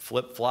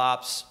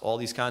 flip-flops, all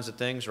these kinds of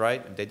things,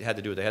 right? And they had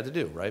to do what they had to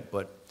do, right?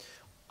 But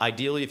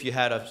ideally, if you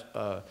had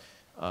a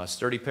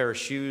sturdy pair of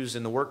shoes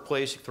in the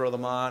workplace, you throw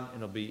them on, and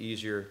it'll be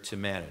easier to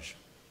manage.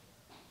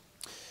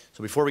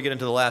 So before we get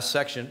into the last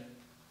section,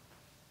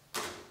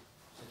 since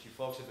you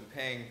folks have been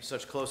paying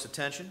such close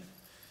attention,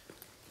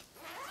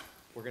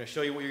 we're going to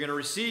show you what you're going to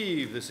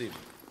receive this evening.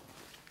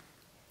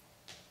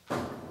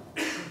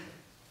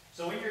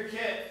 So in your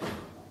kit,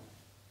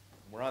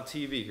 we're on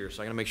TV here,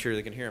 so I'm going to make sure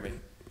they can hear me.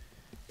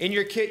 In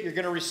your kit, you're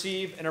going to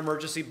receive an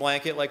emergency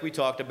blanket like we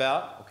talked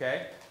about,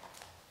 okay?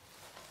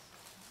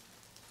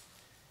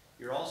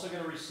 You're also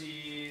going to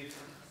receive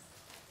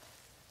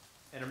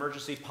an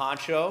emergency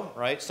poncho,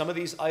 right? Some of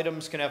these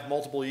items can have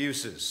multiple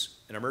uses.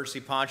 An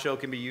emergency poncho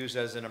can be used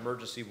as an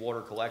emergency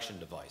water collection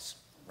device,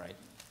 right?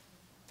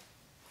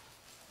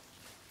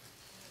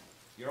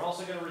 You're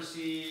also going to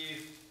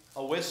receive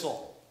a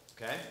whistle,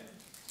 okay?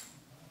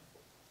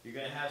 You're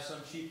going to have some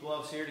cheap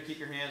gloves here to keep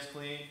your hands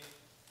clean.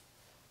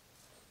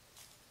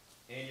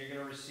 And you're going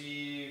to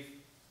receive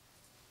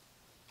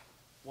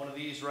one of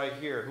these right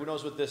here. Who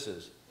knows what this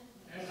is?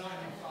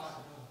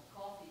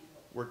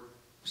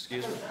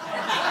 Excuse me?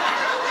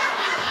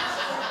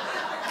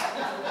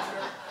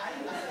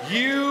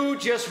 You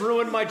just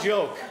ruined my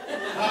joke.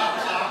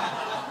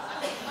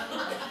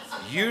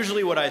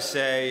 Usually what I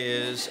say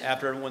is,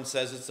 after everyone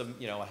says it's a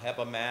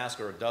HEPA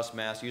mask or a dust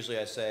mask, usually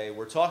I say,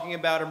 we're talking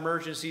about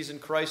emergencies and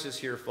crisis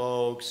here,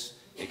 folks.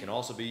 It can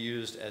also be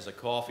used as a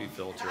coffee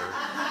filter.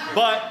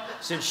 But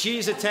since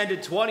she's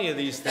attended 20 of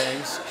these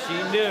things, she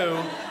knew,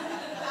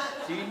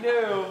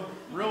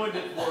 ruined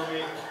it for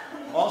me.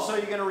 Also,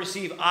 you're going to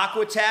receive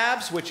aqua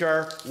tabs, which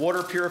are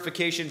water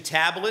purification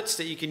tablets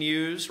that you can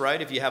use, right?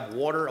 If you have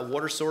water, a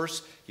water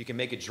source, you can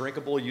make it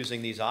drinkable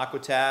using these aqua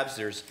tabs.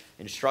 There's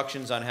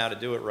instructions on how to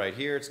do it right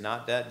here. It's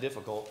not that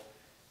difficult.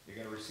 You're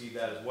going to receive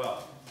that as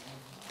well.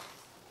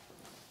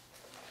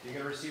 You're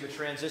going to receive a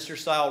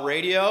transistor-style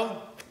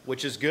radio,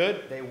 which is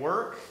good. They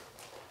work.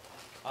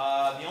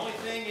 The only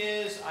thing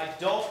is, I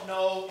don't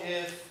know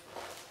if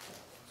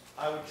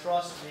I would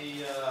trust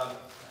the,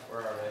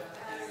 where are they?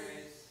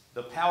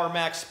 The Power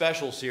Max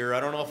specials here. I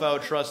don't know if I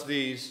would trust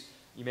these.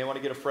 You may want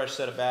to get a fresh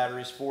set of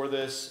batteries for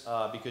this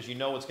because you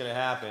know what's going to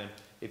happen.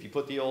 If you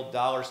put the old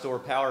dollar store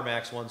Power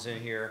Max ones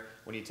in here,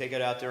 when you take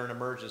it out there in an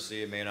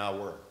emergency, it may not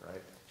work,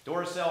 right?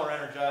 Duracell or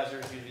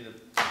Energizer is usually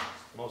the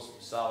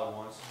most solid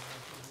ones.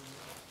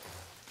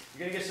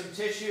 You're going to get some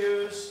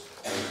tissues.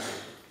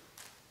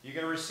 You're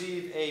going to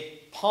receive a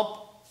pump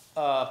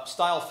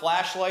style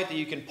flashlight that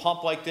you can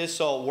pump like this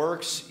so it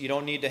works. You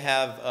don't need to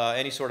have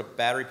any sort of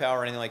battery power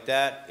or anything like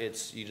that.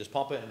 You just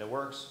pump it and it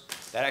works.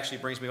 That actually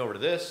brings me over to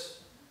this.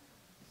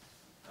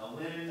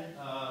 Lynn went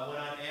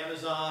on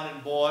Amazon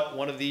and bought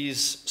one of these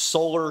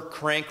solar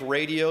crank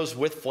radios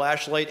with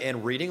flashlight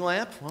and reading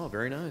lamp. Oh,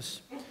 very nice.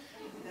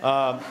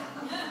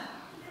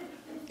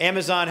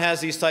 Amazon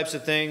has these types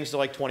of things. They're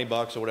like 20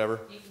 bucks or whatever.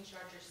 You can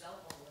charge your cell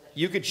phone with it.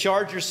 You could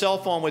charge your cell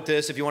phone with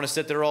this if you want to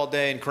sit there all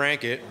day and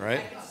crank it, right?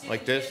 I can see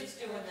Like the this. kids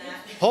doing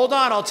that. Hold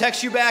on, I'll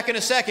text you back in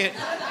a second.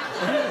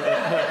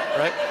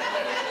 Right?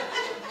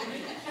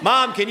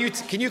 Mom, can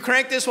you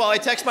crank this while I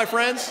text my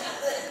friends?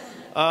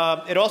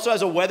 It also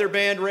has a weather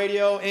band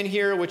radio in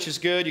here, which is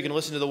good. You can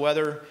listen to the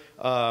weather,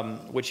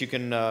 which you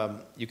can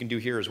do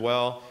here as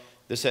well.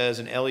 This has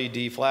an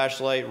LED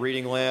flashlight,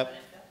 reading lamp.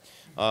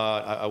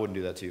 I wouldn't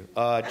do that to you.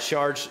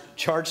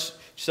 Charge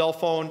cell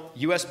phone,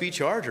 USB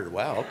charger.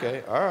 Wow,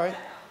 okay, all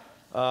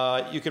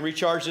right. You can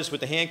recharge this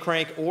with the hand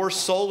crank or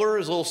solar.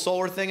 There's a little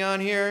solar thing on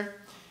here.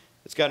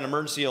 It's got an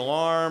emergency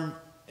alarm,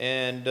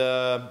 and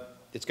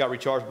it's got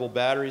rechargeable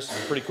batteries.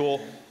 Pretty cool.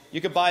 You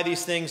can buy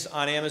these things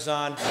on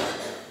Amazon.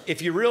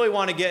 If you really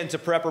want to get into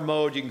prepper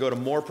mode, you can go to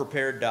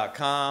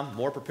moreprepared.com.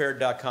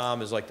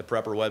 Moreprepared.com is like the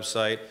prepper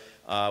website.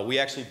 We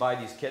actually buy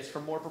these kits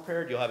from More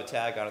Prepared. You'll have a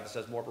tag on it that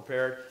says More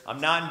Prepared. I'm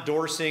not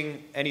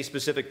endorsing any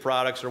specific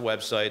products or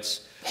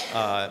websites.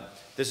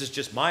 This is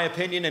just my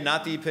opinion and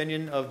not the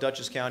opinion of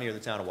Dutchess County or the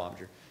town of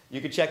Wappinger.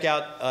 You can check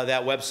out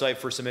that website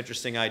for some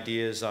interesting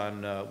ideas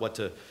on what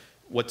to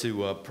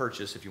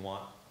purchase if you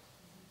want.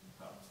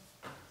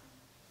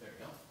 There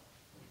you go.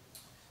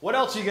 What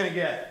else are you going to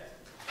get?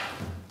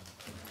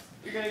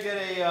 You're going to get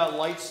a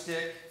light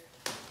stick.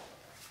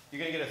 You're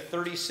going to get a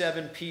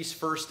 37-piece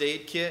first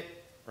aid kit,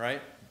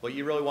 right? But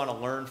you really want to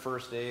learn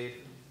first aid.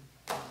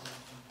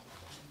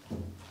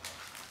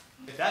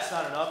 If that's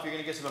not enough, you're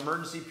going to get some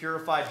emergency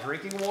purified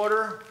drinking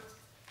water.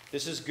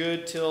 This is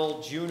good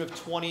till June of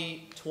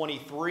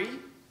 2023,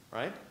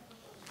 right?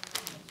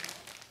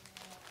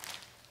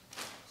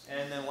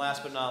 And then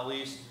last but not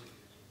least,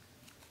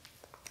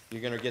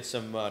 you're going to get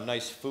some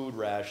nice food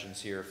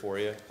rations here for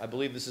you. I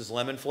believe this is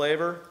lemon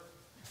flavor.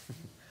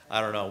 I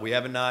don't know. We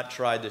have not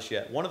tried this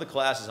yet. One of the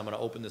classes, I'm going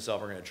to open this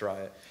up. We're going to try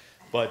it.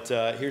 But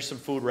here's some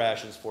food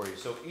rations for you.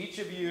 So each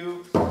of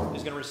you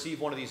is going to receive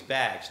one of these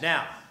bags.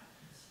 Now,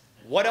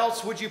 what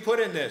else would you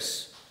put in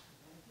this?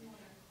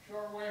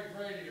 Shortwave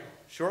radio.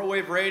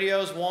 Shortwave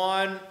radios,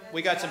 one.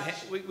 We got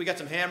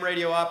some ham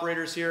radio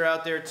operators here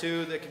out there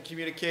too that can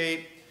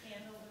communicate.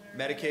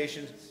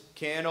 Medications,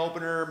 can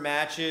opener,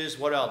 matches.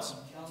 What else?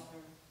 Shelter.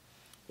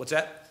 What's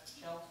that?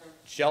 Shelter.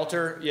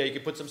 Shelter. Yeah, you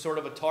could put some sort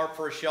of a tarp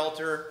for a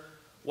shelter.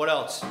 What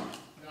else?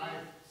 Knife.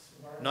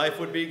 Knife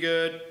would be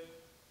good.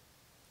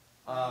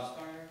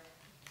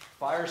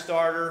 Fire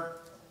starter.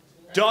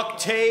 Duct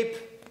tape.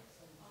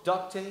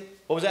 Duct tape.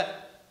 What was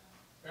that?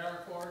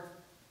 Paracord.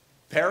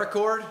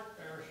 Paracord?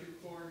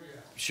 Parachute cord,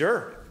 yeah.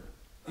 Sure.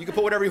 You can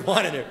put whatever you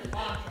want in there.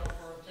 Poncho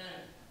for a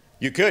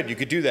tent. You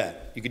could do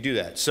that. You could do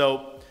that.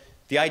 So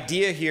the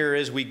idea here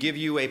is we give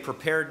you a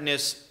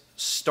preparedness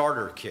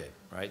starter kit,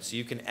 right? So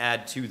you can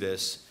add to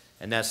this,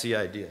 and that's the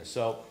idea.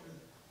 So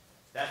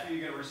that's what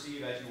you're going to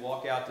receive as you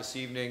walk out this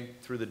evening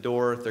through the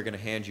door. They're going to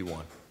hand you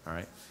one, all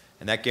right?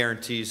 And that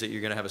guarantees that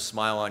you're going to have a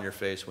smile on your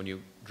face when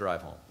you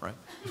drive home, right?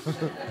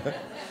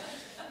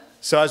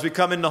 So as we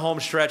come into the home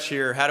stretch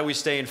here, how do we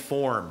stay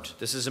informed?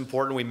 This is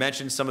important. We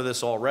mentioned some of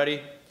this already.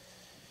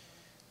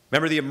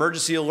 Remember the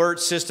emergency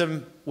alert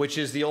system, which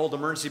is the old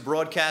emergency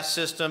broadcast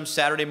system,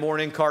 Saturday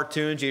morning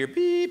cartoons, you hear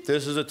beep,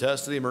 this is a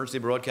test of the emergency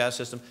broadcast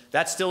system.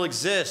 That still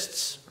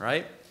exists,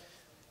 right?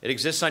 It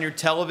exists on your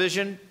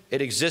television.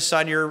 It exists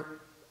on your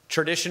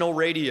traditional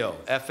radio,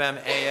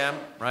 FM, AM,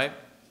 right?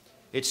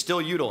 It's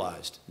still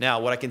utilized. Now,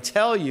 what I can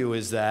tell you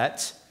is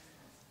that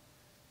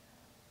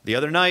the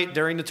other night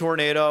during the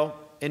tornado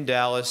in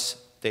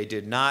Dallas, they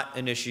did not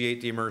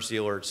initiate the emergency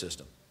alert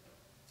system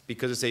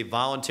because it's a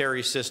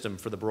voluntary system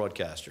for the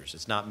broadcasters.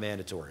 It's not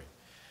mandatory.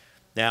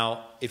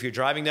 Now, if you're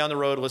driving down the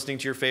road listening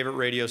to your favorite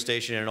radio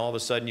station and all of a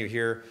sudden you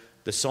hear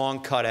the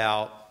song cut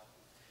out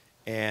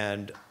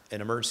and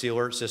an emergency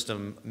alert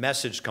system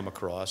message come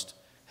across,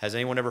 has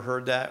anyone ever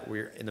heard that?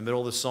 We're in the middle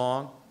of the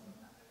song.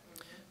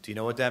 Do you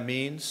know what that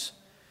means?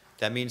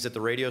 That means that the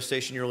radio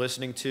station you're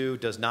listening to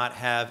does not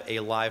have a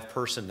live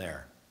person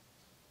there.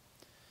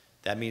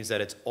 That means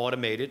that it's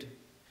automated,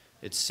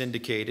 it's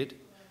syndicated,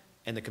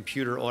 and the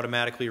computer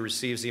automatically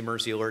receives the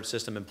emergency alert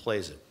system and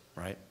plays it,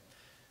 right?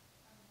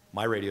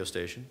 My radio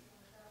station,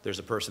 there's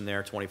a person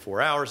there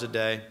 24 hours a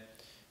day.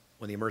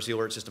 When the emergency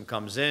alert system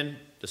comes in,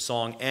 the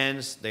song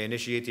ends, they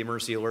initiate the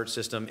emergency alert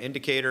system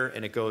indicator,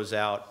 and it goes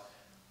out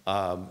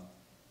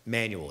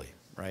manually,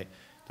 right?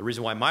 The The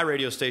reason why my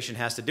radio station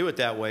has to do it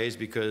that way is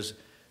because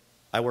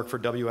I work for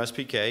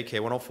WSPK,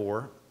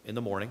 K104, in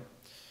the morning.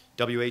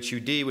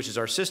 WHUD, which is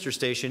our sister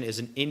station, is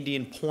an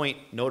Indian Point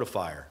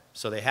notifier.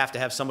 So they have to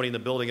have somebody in the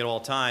building at all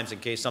times in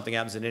case something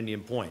happens in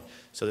Indian Point.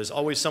 So there's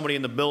always somebody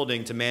in the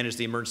building to manage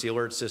the emergency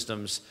alert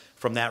systems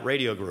from that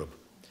radio group.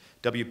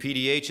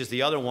 WPDH is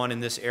the other one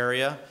in this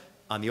area.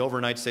 On the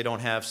overnights, they don't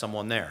have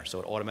someone there,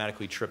 so it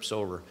automatically trips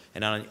over.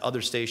 And on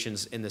other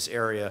stations in this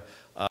area,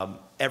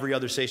 every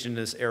other station in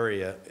this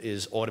area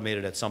is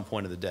automated at some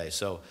point of the day.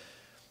 So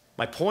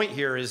my point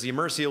here is the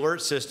emergency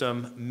alert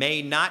system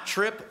may not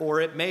trip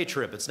or it may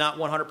trip. It's not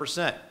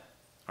 100%,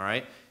 all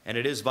right? And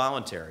it is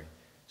voluntary.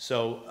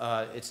 So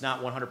it's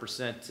not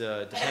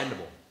 100%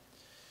 dependable.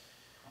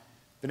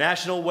 The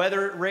National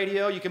Weather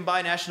Radio, you can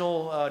buy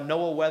National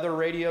NOAA Weather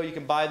Radio. You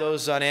can buy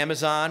those on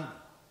Amazon.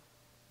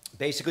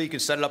 Basically, you can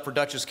set it up for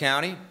Dutchess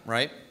County,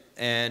 right?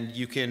 And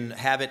you can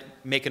have it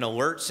make an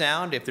alert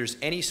sound if there's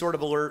any sort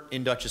of alert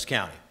in Dutchess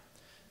County.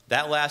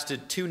 That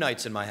lasted 2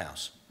 nights in my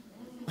house.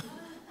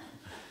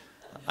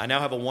 I now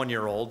have a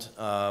 1-year-old,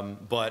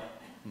 but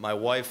my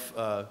wife,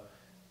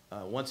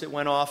 once it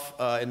went off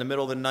in the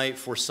middle of the night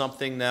for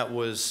something that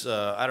was,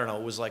 I don't know,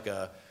 it was like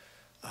a,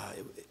 I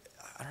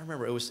don't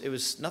remember, it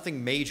was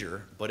nothing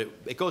major, but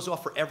it goes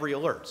off for every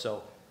alert.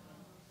 So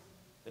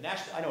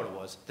I know what it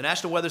was. The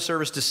National Weather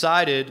Service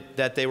decided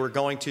that they were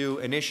going to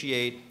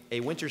initiate a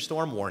winter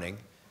storm warning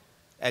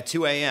at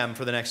 2 a.m.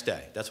 for the next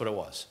day. That's what it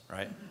was,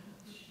 right?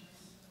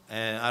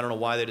 And I don't know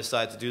why they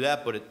decided to do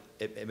that, but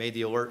it made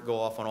the alert go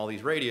off on all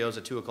these radios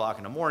at 2 o'clock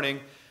in the morning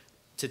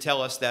to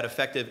tell us that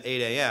effective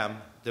 8 a.m.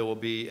 there will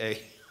be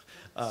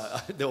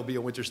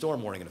a winter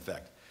storm warning in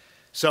effect.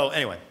 So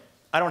anyway,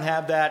 I don't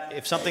have that.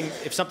 If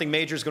something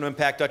major is going to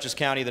impact Dutchess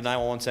County, the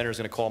 911 center is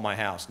going to call my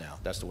house now.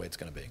 That's the way it's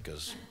going to be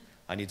because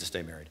I need to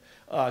stay married.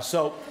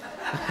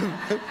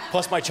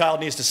 Plus my child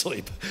needs to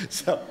sleep.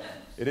 So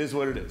it is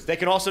what it is. They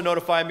can also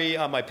notify me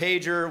on my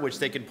pager, which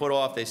they can put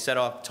off. They set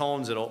off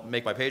tones that'll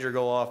make my pager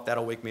go off.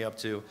 That'll wake me up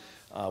too.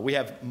 We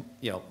have,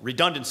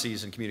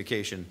 redundancies in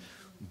communication,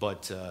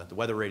 but the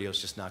weather radio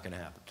is just not going to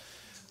happen.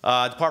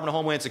 Department of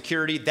Homeland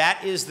Security,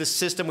 that is the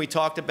system we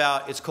talked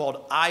about. It's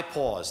called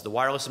iPause, the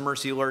Wireless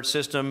Emergency Alert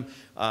System,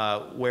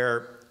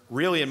 where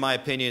really, in my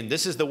opinion,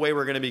 this is the way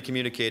we're going to be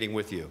communicating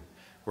with you.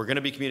 We're going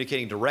to be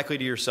communicating directly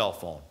to your cell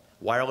phone.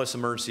 Wireless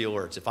emergency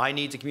alerts. If I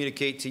need to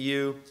communicate to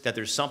you that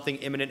there's something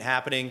imminent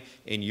happening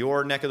in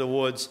your neck of the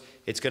woods,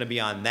 it's going to be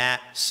on that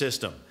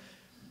system.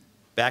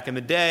 Back in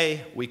the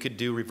day, we could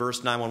do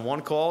reverse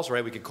 911 calls,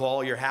 right? We could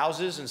call your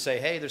houses and say,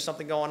 hey, there's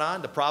something going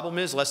on. The problem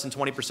is less than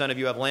 20% of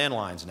you have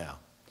landlines now.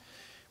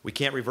 We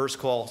can't reverse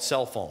call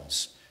cell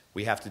phones.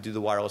 We have to do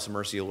the wireless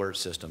emergency alert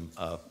system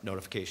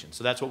notification.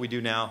 So that's what we do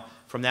now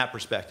from that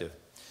perspective.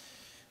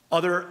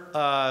 Other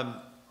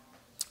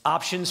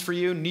options for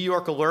you, New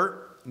York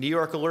Alert. New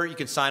York Alert you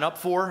can sign up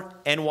for,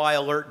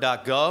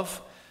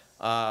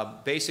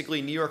 nyalert.gov.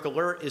 Basically, New York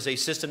Alert is a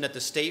system that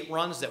the state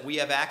runs that we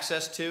have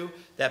access to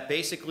that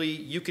basically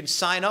you can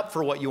sign up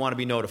for what you want to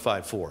be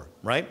notified for,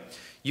 right?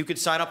 You could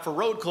sign up for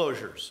road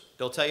closures.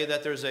 They'll tell you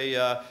that there's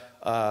a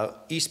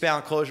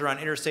eastbound closure on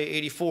Interstate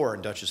 84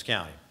 in Dutchess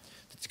County.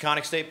 The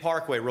Taconic State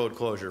Parkway road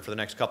closure for the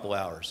next couple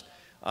hours.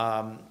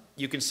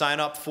 You can sign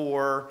up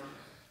for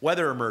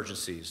weather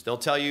emergencies. They'll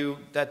tell you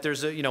that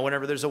there's a,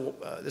 whenever there's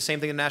the same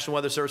thing the National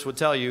Weather Service would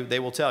tell you, they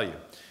will tell you.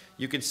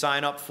 You can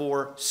sign up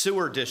for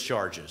sewer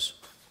discharges.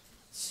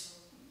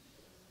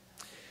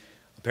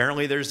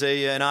 Apparently there's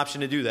an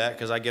option to do that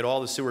because I get all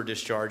the sewer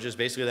discharges.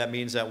 Basically that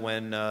means that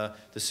when the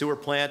sewer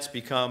plants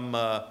become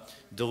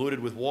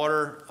diluted with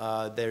water,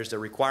 there's a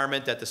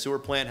requirement that the sewer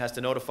plant has to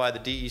notify the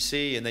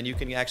DEC, and then you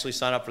can actually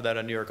sign up for that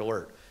on New York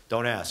Alert.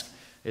 Don't ask.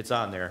 It's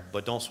on there,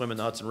 but don't swim in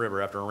the Hudson River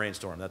after a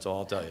rainstorm. That's all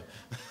I'll tell you.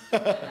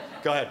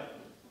 Go ahead.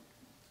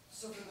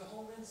 So for the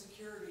Homeland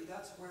Security,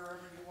 that's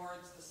wherever you are,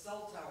 it's the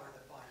cell tower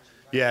that finds you,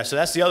 right? Yeah, so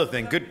that's the other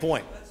thing. Good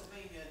point.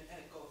 Pennsylvania and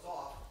it goes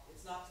off.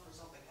 It's not for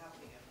something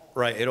happening at home.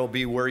 Right, it'll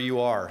be where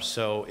you are.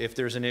 So if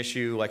there's an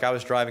issue, like I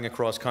was driving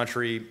across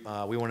country,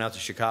 we went out to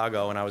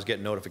Chicago, and I was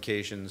getting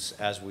notifications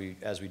as we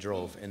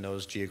drove in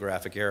those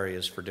geographic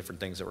areas for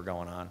different things that were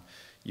going on.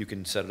 You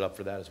can set it up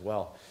for that as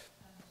well.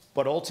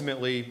 But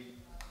ultimately,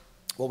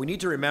 what we need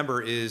to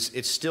remember is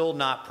it's still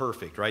not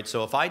perfect, right?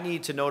 So if I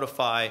need to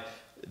notify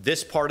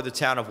this part of the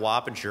town of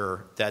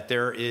Wappinger that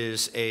there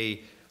is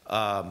a,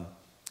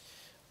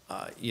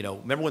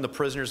 remember when the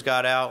prisoners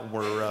got out and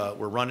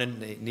were running,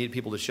 they needed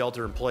people to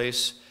shelter in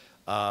place?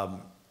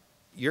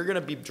 You're going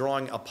to be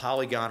drawing a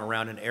polygon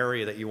around an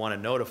area that you want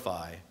to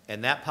notify,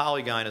 and that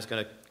polygon is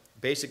going to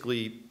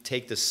basically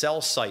take the cell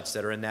sites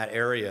that are in that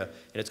area,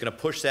 and it's going to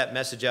push that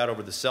message out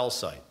over the cell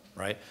site,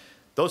 right?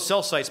 Those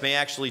cell sites may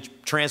actually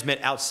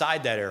transmit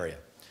outside that area.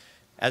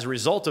 As a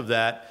result of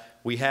that,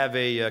 we have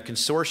a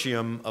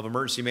consortium of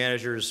emergency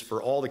managers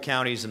for all the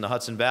counties in the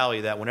Hudson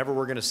Valley that whenever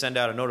we're going to send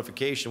out a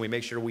notification, we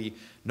make sure we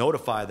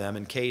notify them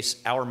in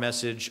case our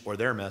message or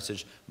their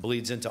message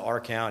bleeds into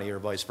our county or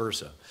vice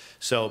versa.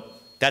 So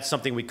that's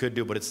something we could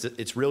do, but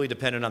it's really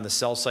dependent on the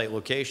cell site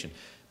location.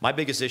 My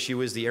biggest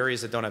issue is the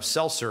areas that don't have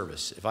cell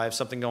service. If I have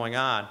something going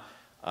on,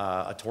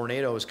 a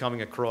tornado is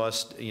coming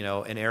across,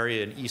 an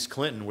area in East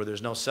Clinton where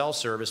there's no cell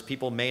service,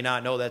 people may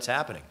not know that's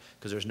happening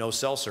because there's no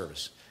cell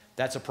service.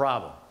 That's a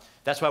problem.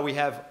 That's why we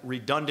have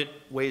redundant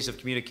ways of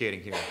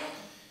communicating here.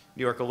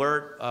 New York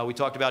Alert, we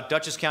talked about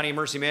Dutchess County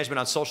Emergency Management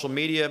on social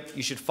media.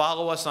 You should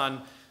follow us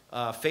on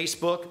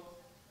Facebook.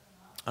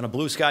 On a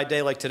blue sky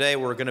day like today,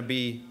 we're going to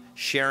be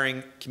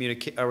sharing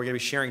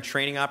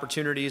training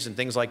opportunities and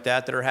things like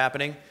that are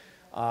happening.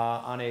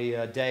 On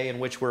a day in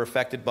which we're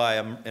affected by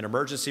an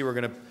emergency, we're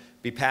going to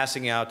be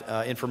passing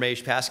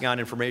on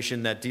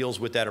information that deals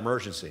with that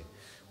emergency.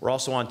 We're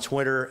also on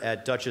Twitter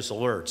at Dutchess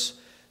Alerts.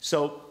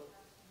 So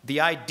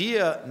the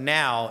idea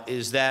now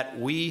is that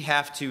we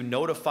have to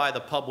notify the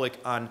public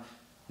on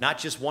not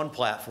just one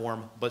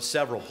platform, but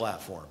several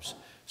platforms.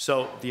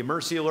 So the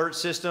emergency alert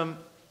system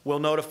will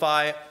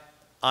notify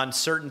on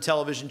certain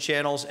television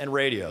channels and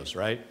radios,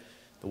 right?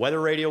 The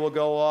weather radio will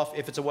go off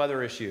if it's a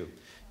weather issue.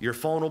 Your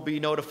phone will be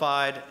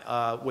notified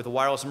with a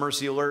wireless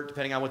emergency alert,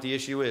 depending on what the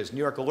issue is. New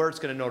York Alert's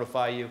going to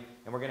notify you,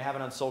 and we're going to have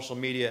it on social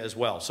media as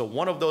well. So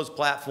one of those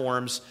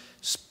platforms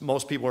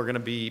most people are going to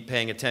be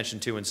paying attention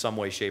to in some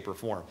way, shape, or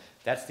form.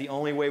 That's the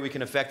only way we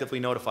can effectively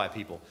notify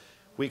people.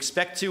 We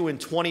expect to, in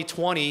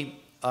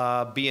 2020,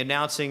 be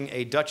announcing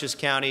a Dutchess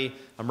County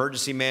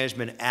Emergency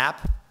Management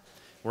app.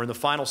 We're in the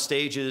final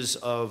stages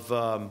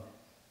of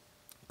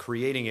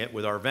creating it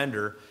with our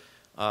vendor.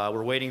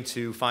 We're waiting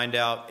to find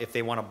out if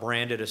they want to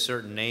brand it a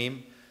certain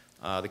name.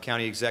 The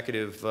county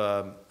executive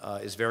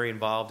is very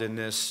involved in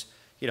this.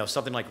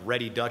 Something like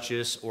Ready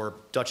Dutchess or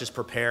Dutchess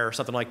Prepare,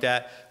 something like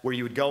that, where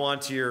you would go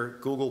onto your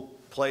Google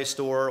Play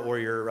Store or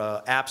your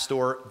App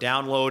Store,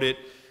 download it,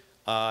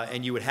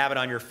 and you would have it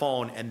on your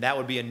phone, and that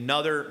would be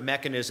another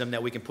mechanism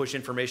that we can push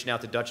information out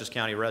to Dutchess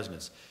County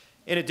residents.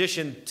 In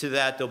addition to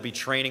that, there'll be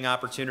training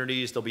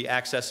opportunities. There'll be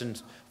access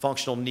and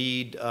functional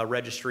need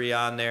registry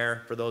on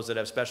there for those that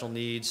have special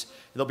needs.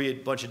 There'll be a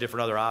bunch of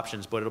different other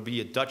options, but it'll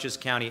be a Dutchess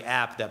County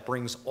app that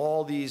brings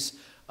all these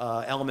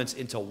elements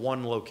into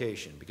one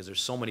location because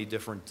there's so many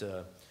different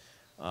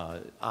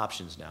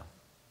options now.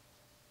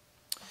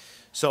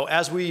 So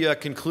as we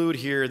conclude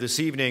here this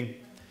evening,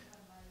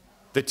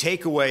 the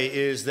takeaway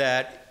is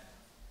that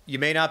you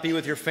may not be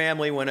with your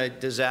family when a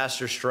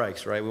disaster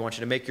strikes, right? We want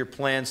you to make your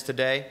plans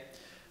today.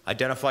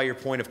 Identify your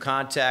point of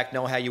contact,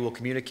 know how you will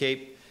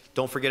communicate.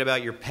 Don't forget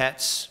about your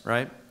pets,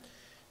 right?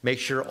 Make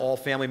sure all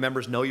family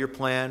members know your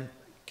plan.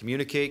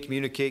 Communicate,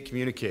 communicate,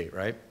 communicate,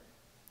 right?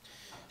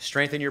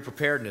 Strengthen your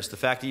preparedness. The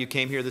fact that you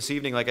came here this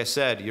evening, like I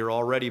said, you're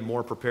already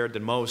more prepared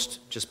than most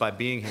just by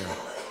being here.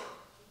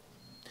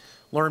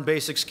 Learn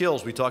basic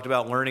skills. We talked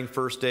about learning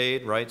first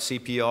aid, right?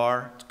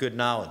 CPR, it's good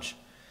knowledge.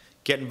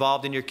 Get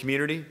involved in your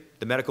community.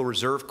 The Medical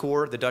Reserve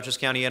Corps, the Dutchess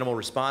County Animal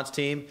Response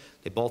Team,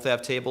 they both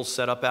have tables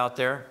set up out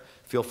there.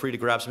 Feel free to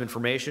grab some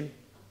information.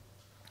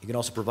 You can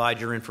also provide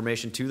your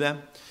information to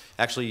them.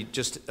 Actually,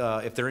 just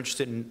if they're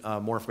interested in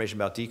more information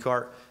about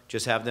DCART,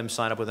 just have them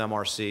sign up with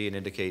MRC and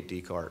indicate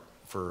DCART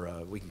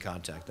we can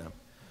contact them.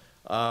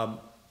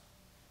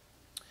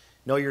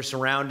 Know your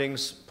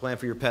surroundings, plan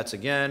for your pets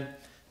again.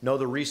 Know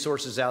the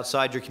resources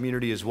outside your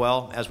community as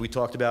well, as we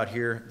talked about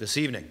here this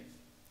evening.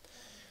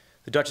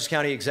 The Dutchess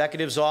County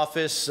Executive's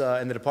Office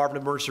and the Department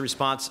of Emergency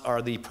Response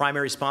are the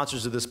primary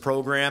sponsors of this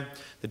program.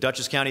 The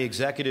Dutchess County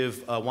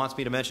Executive wants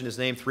me to mention his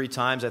name 3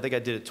 times. I think I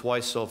did it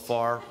twice so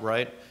far,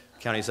 right?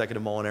 County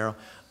Executive Molinaro.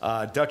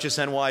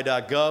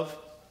 DutchessNY.gov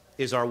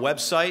is our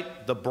website,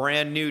 the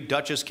brand new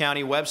Dutchess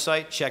County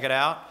website. Check it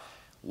out.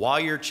 While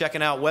you're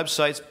checking out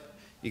websites,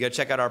 you got to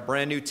check out our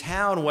brand new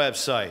town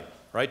website.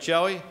 Right,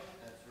 Joey?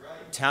 That's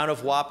right.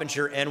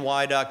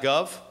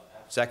 townofwappingerny.gov.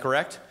 Is that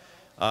correct?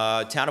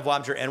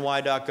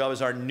 Townofwappingerny.gov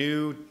is our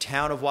new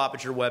Town of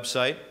Wappinger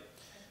website.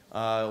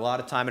 A lot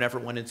of time and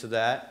effort went into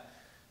that.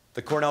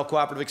 The Cornell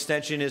Cooperative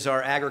Extension is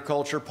our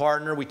agriculture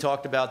partner. We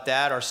talked about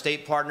that. Our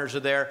state partners are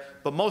there.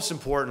 But most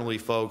importantly,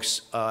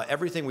 folks,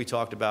 everything we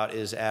talked about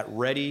is at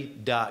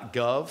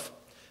ready.gov.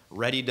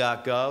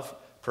 Ready.gov.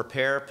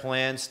 Prepare,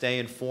 plan, stay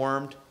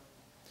informed.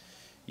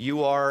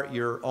 You are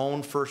your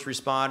own first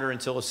responder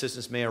until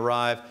assistance may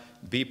arrive.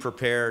 Be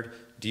prepared.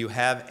 Do you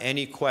have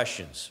any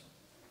questions?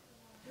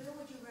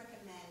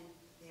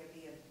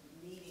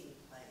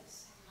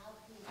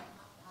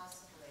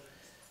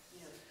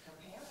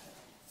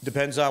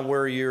 Depends on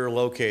where you're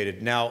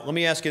located. Now, let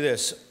me ask you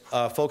this.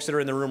 Folks that are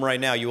in the room right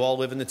now, you all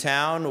live in the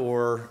town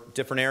or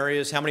different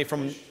areas? How many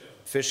from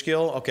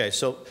Fishkill? Okay,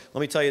 so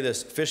let me tell you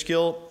this.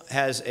 Fishkill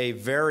has a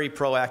very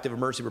proactive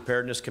emergency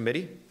preparedness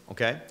committee,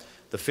 okay?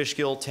 The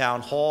Fishkill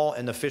Town Hall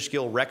and the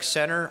Fishkill Rec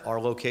Center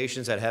are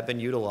locations that have been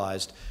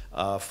utilized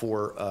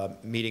for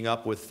meeting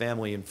up with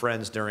family and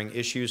friends during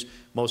issues.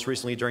 Most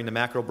recently, during the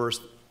macro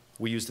burst,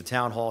 we used the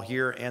town hall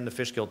here and the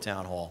Fishkill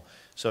Town Hall.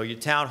 So your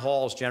town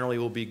halls generally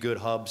will be good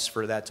hubs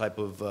for that type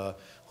of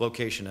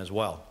location as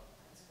well.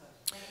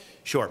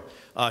 Sure.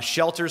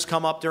 Shelters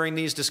come up during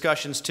these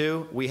discussions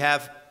too. We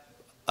have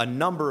a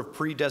number of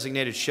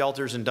pre-designated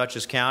shelters in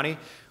Dutchess County.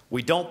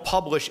 We don't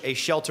publish a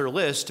shelter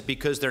list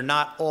because they're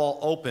not all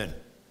open,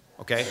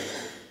 okay?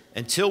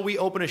 Until we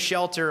open a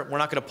shelter, we're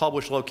not going to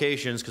publish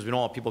locations because we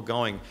don't want people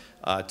going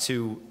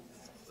to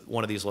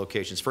one of these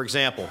locations. For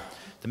example,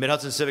 the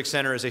Mid-Hudson Civic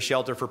Center is a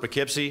shelter for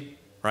Poughkeepsie,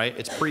 right?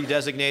 It's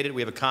pre-designated.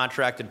 We have a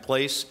contract in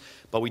place,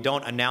 but we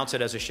don't announce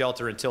it as a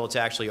shelter until it's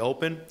actually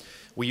open.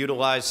 We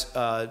utilize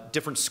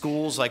different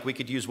schools, like we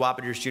could use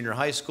Wappingers Junior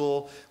High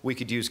School, we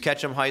could use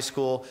Ketchum High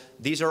School.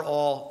 These are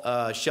all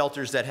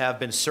shelters that have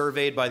been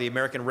surveyed by the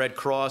American Red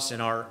Cross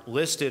and are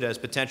listed as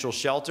potential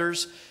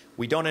shelters.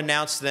 We don't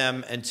announce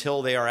them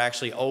until they are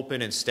actually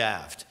open and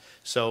staffed.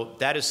 So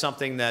that is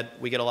something that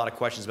we get a lot of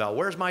questions about.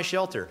 Where's my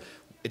shelter?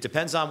 It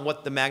depends on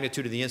what the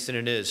magnitude of the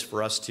incident is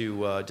for us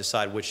to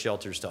decide which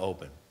shelters to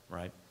open,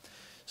 right?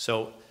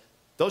 So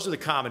those are the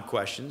common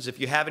questions. If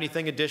you have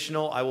anything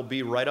additional, I will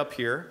be right up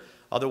here.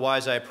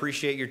 Otherwise, I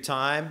appreciate your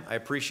time. I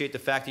appreciate the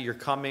fact that you're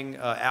coming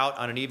out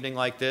on an evening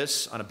like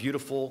this, on a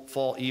beautiful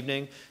fall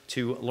evening,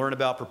 to learn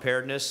about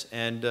preparedness.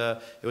 And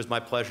it was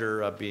my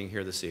pleasure being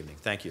here this evening.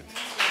 Thank you.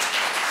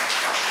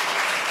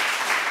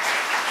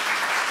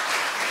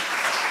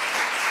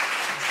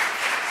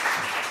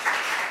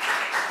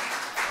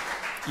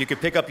 You can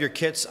pick up your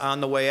kits on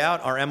the way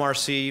out. Our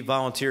MRC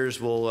volunteers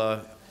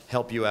will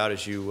help you out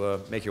as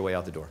you make your way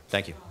out the door.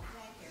 Thank you.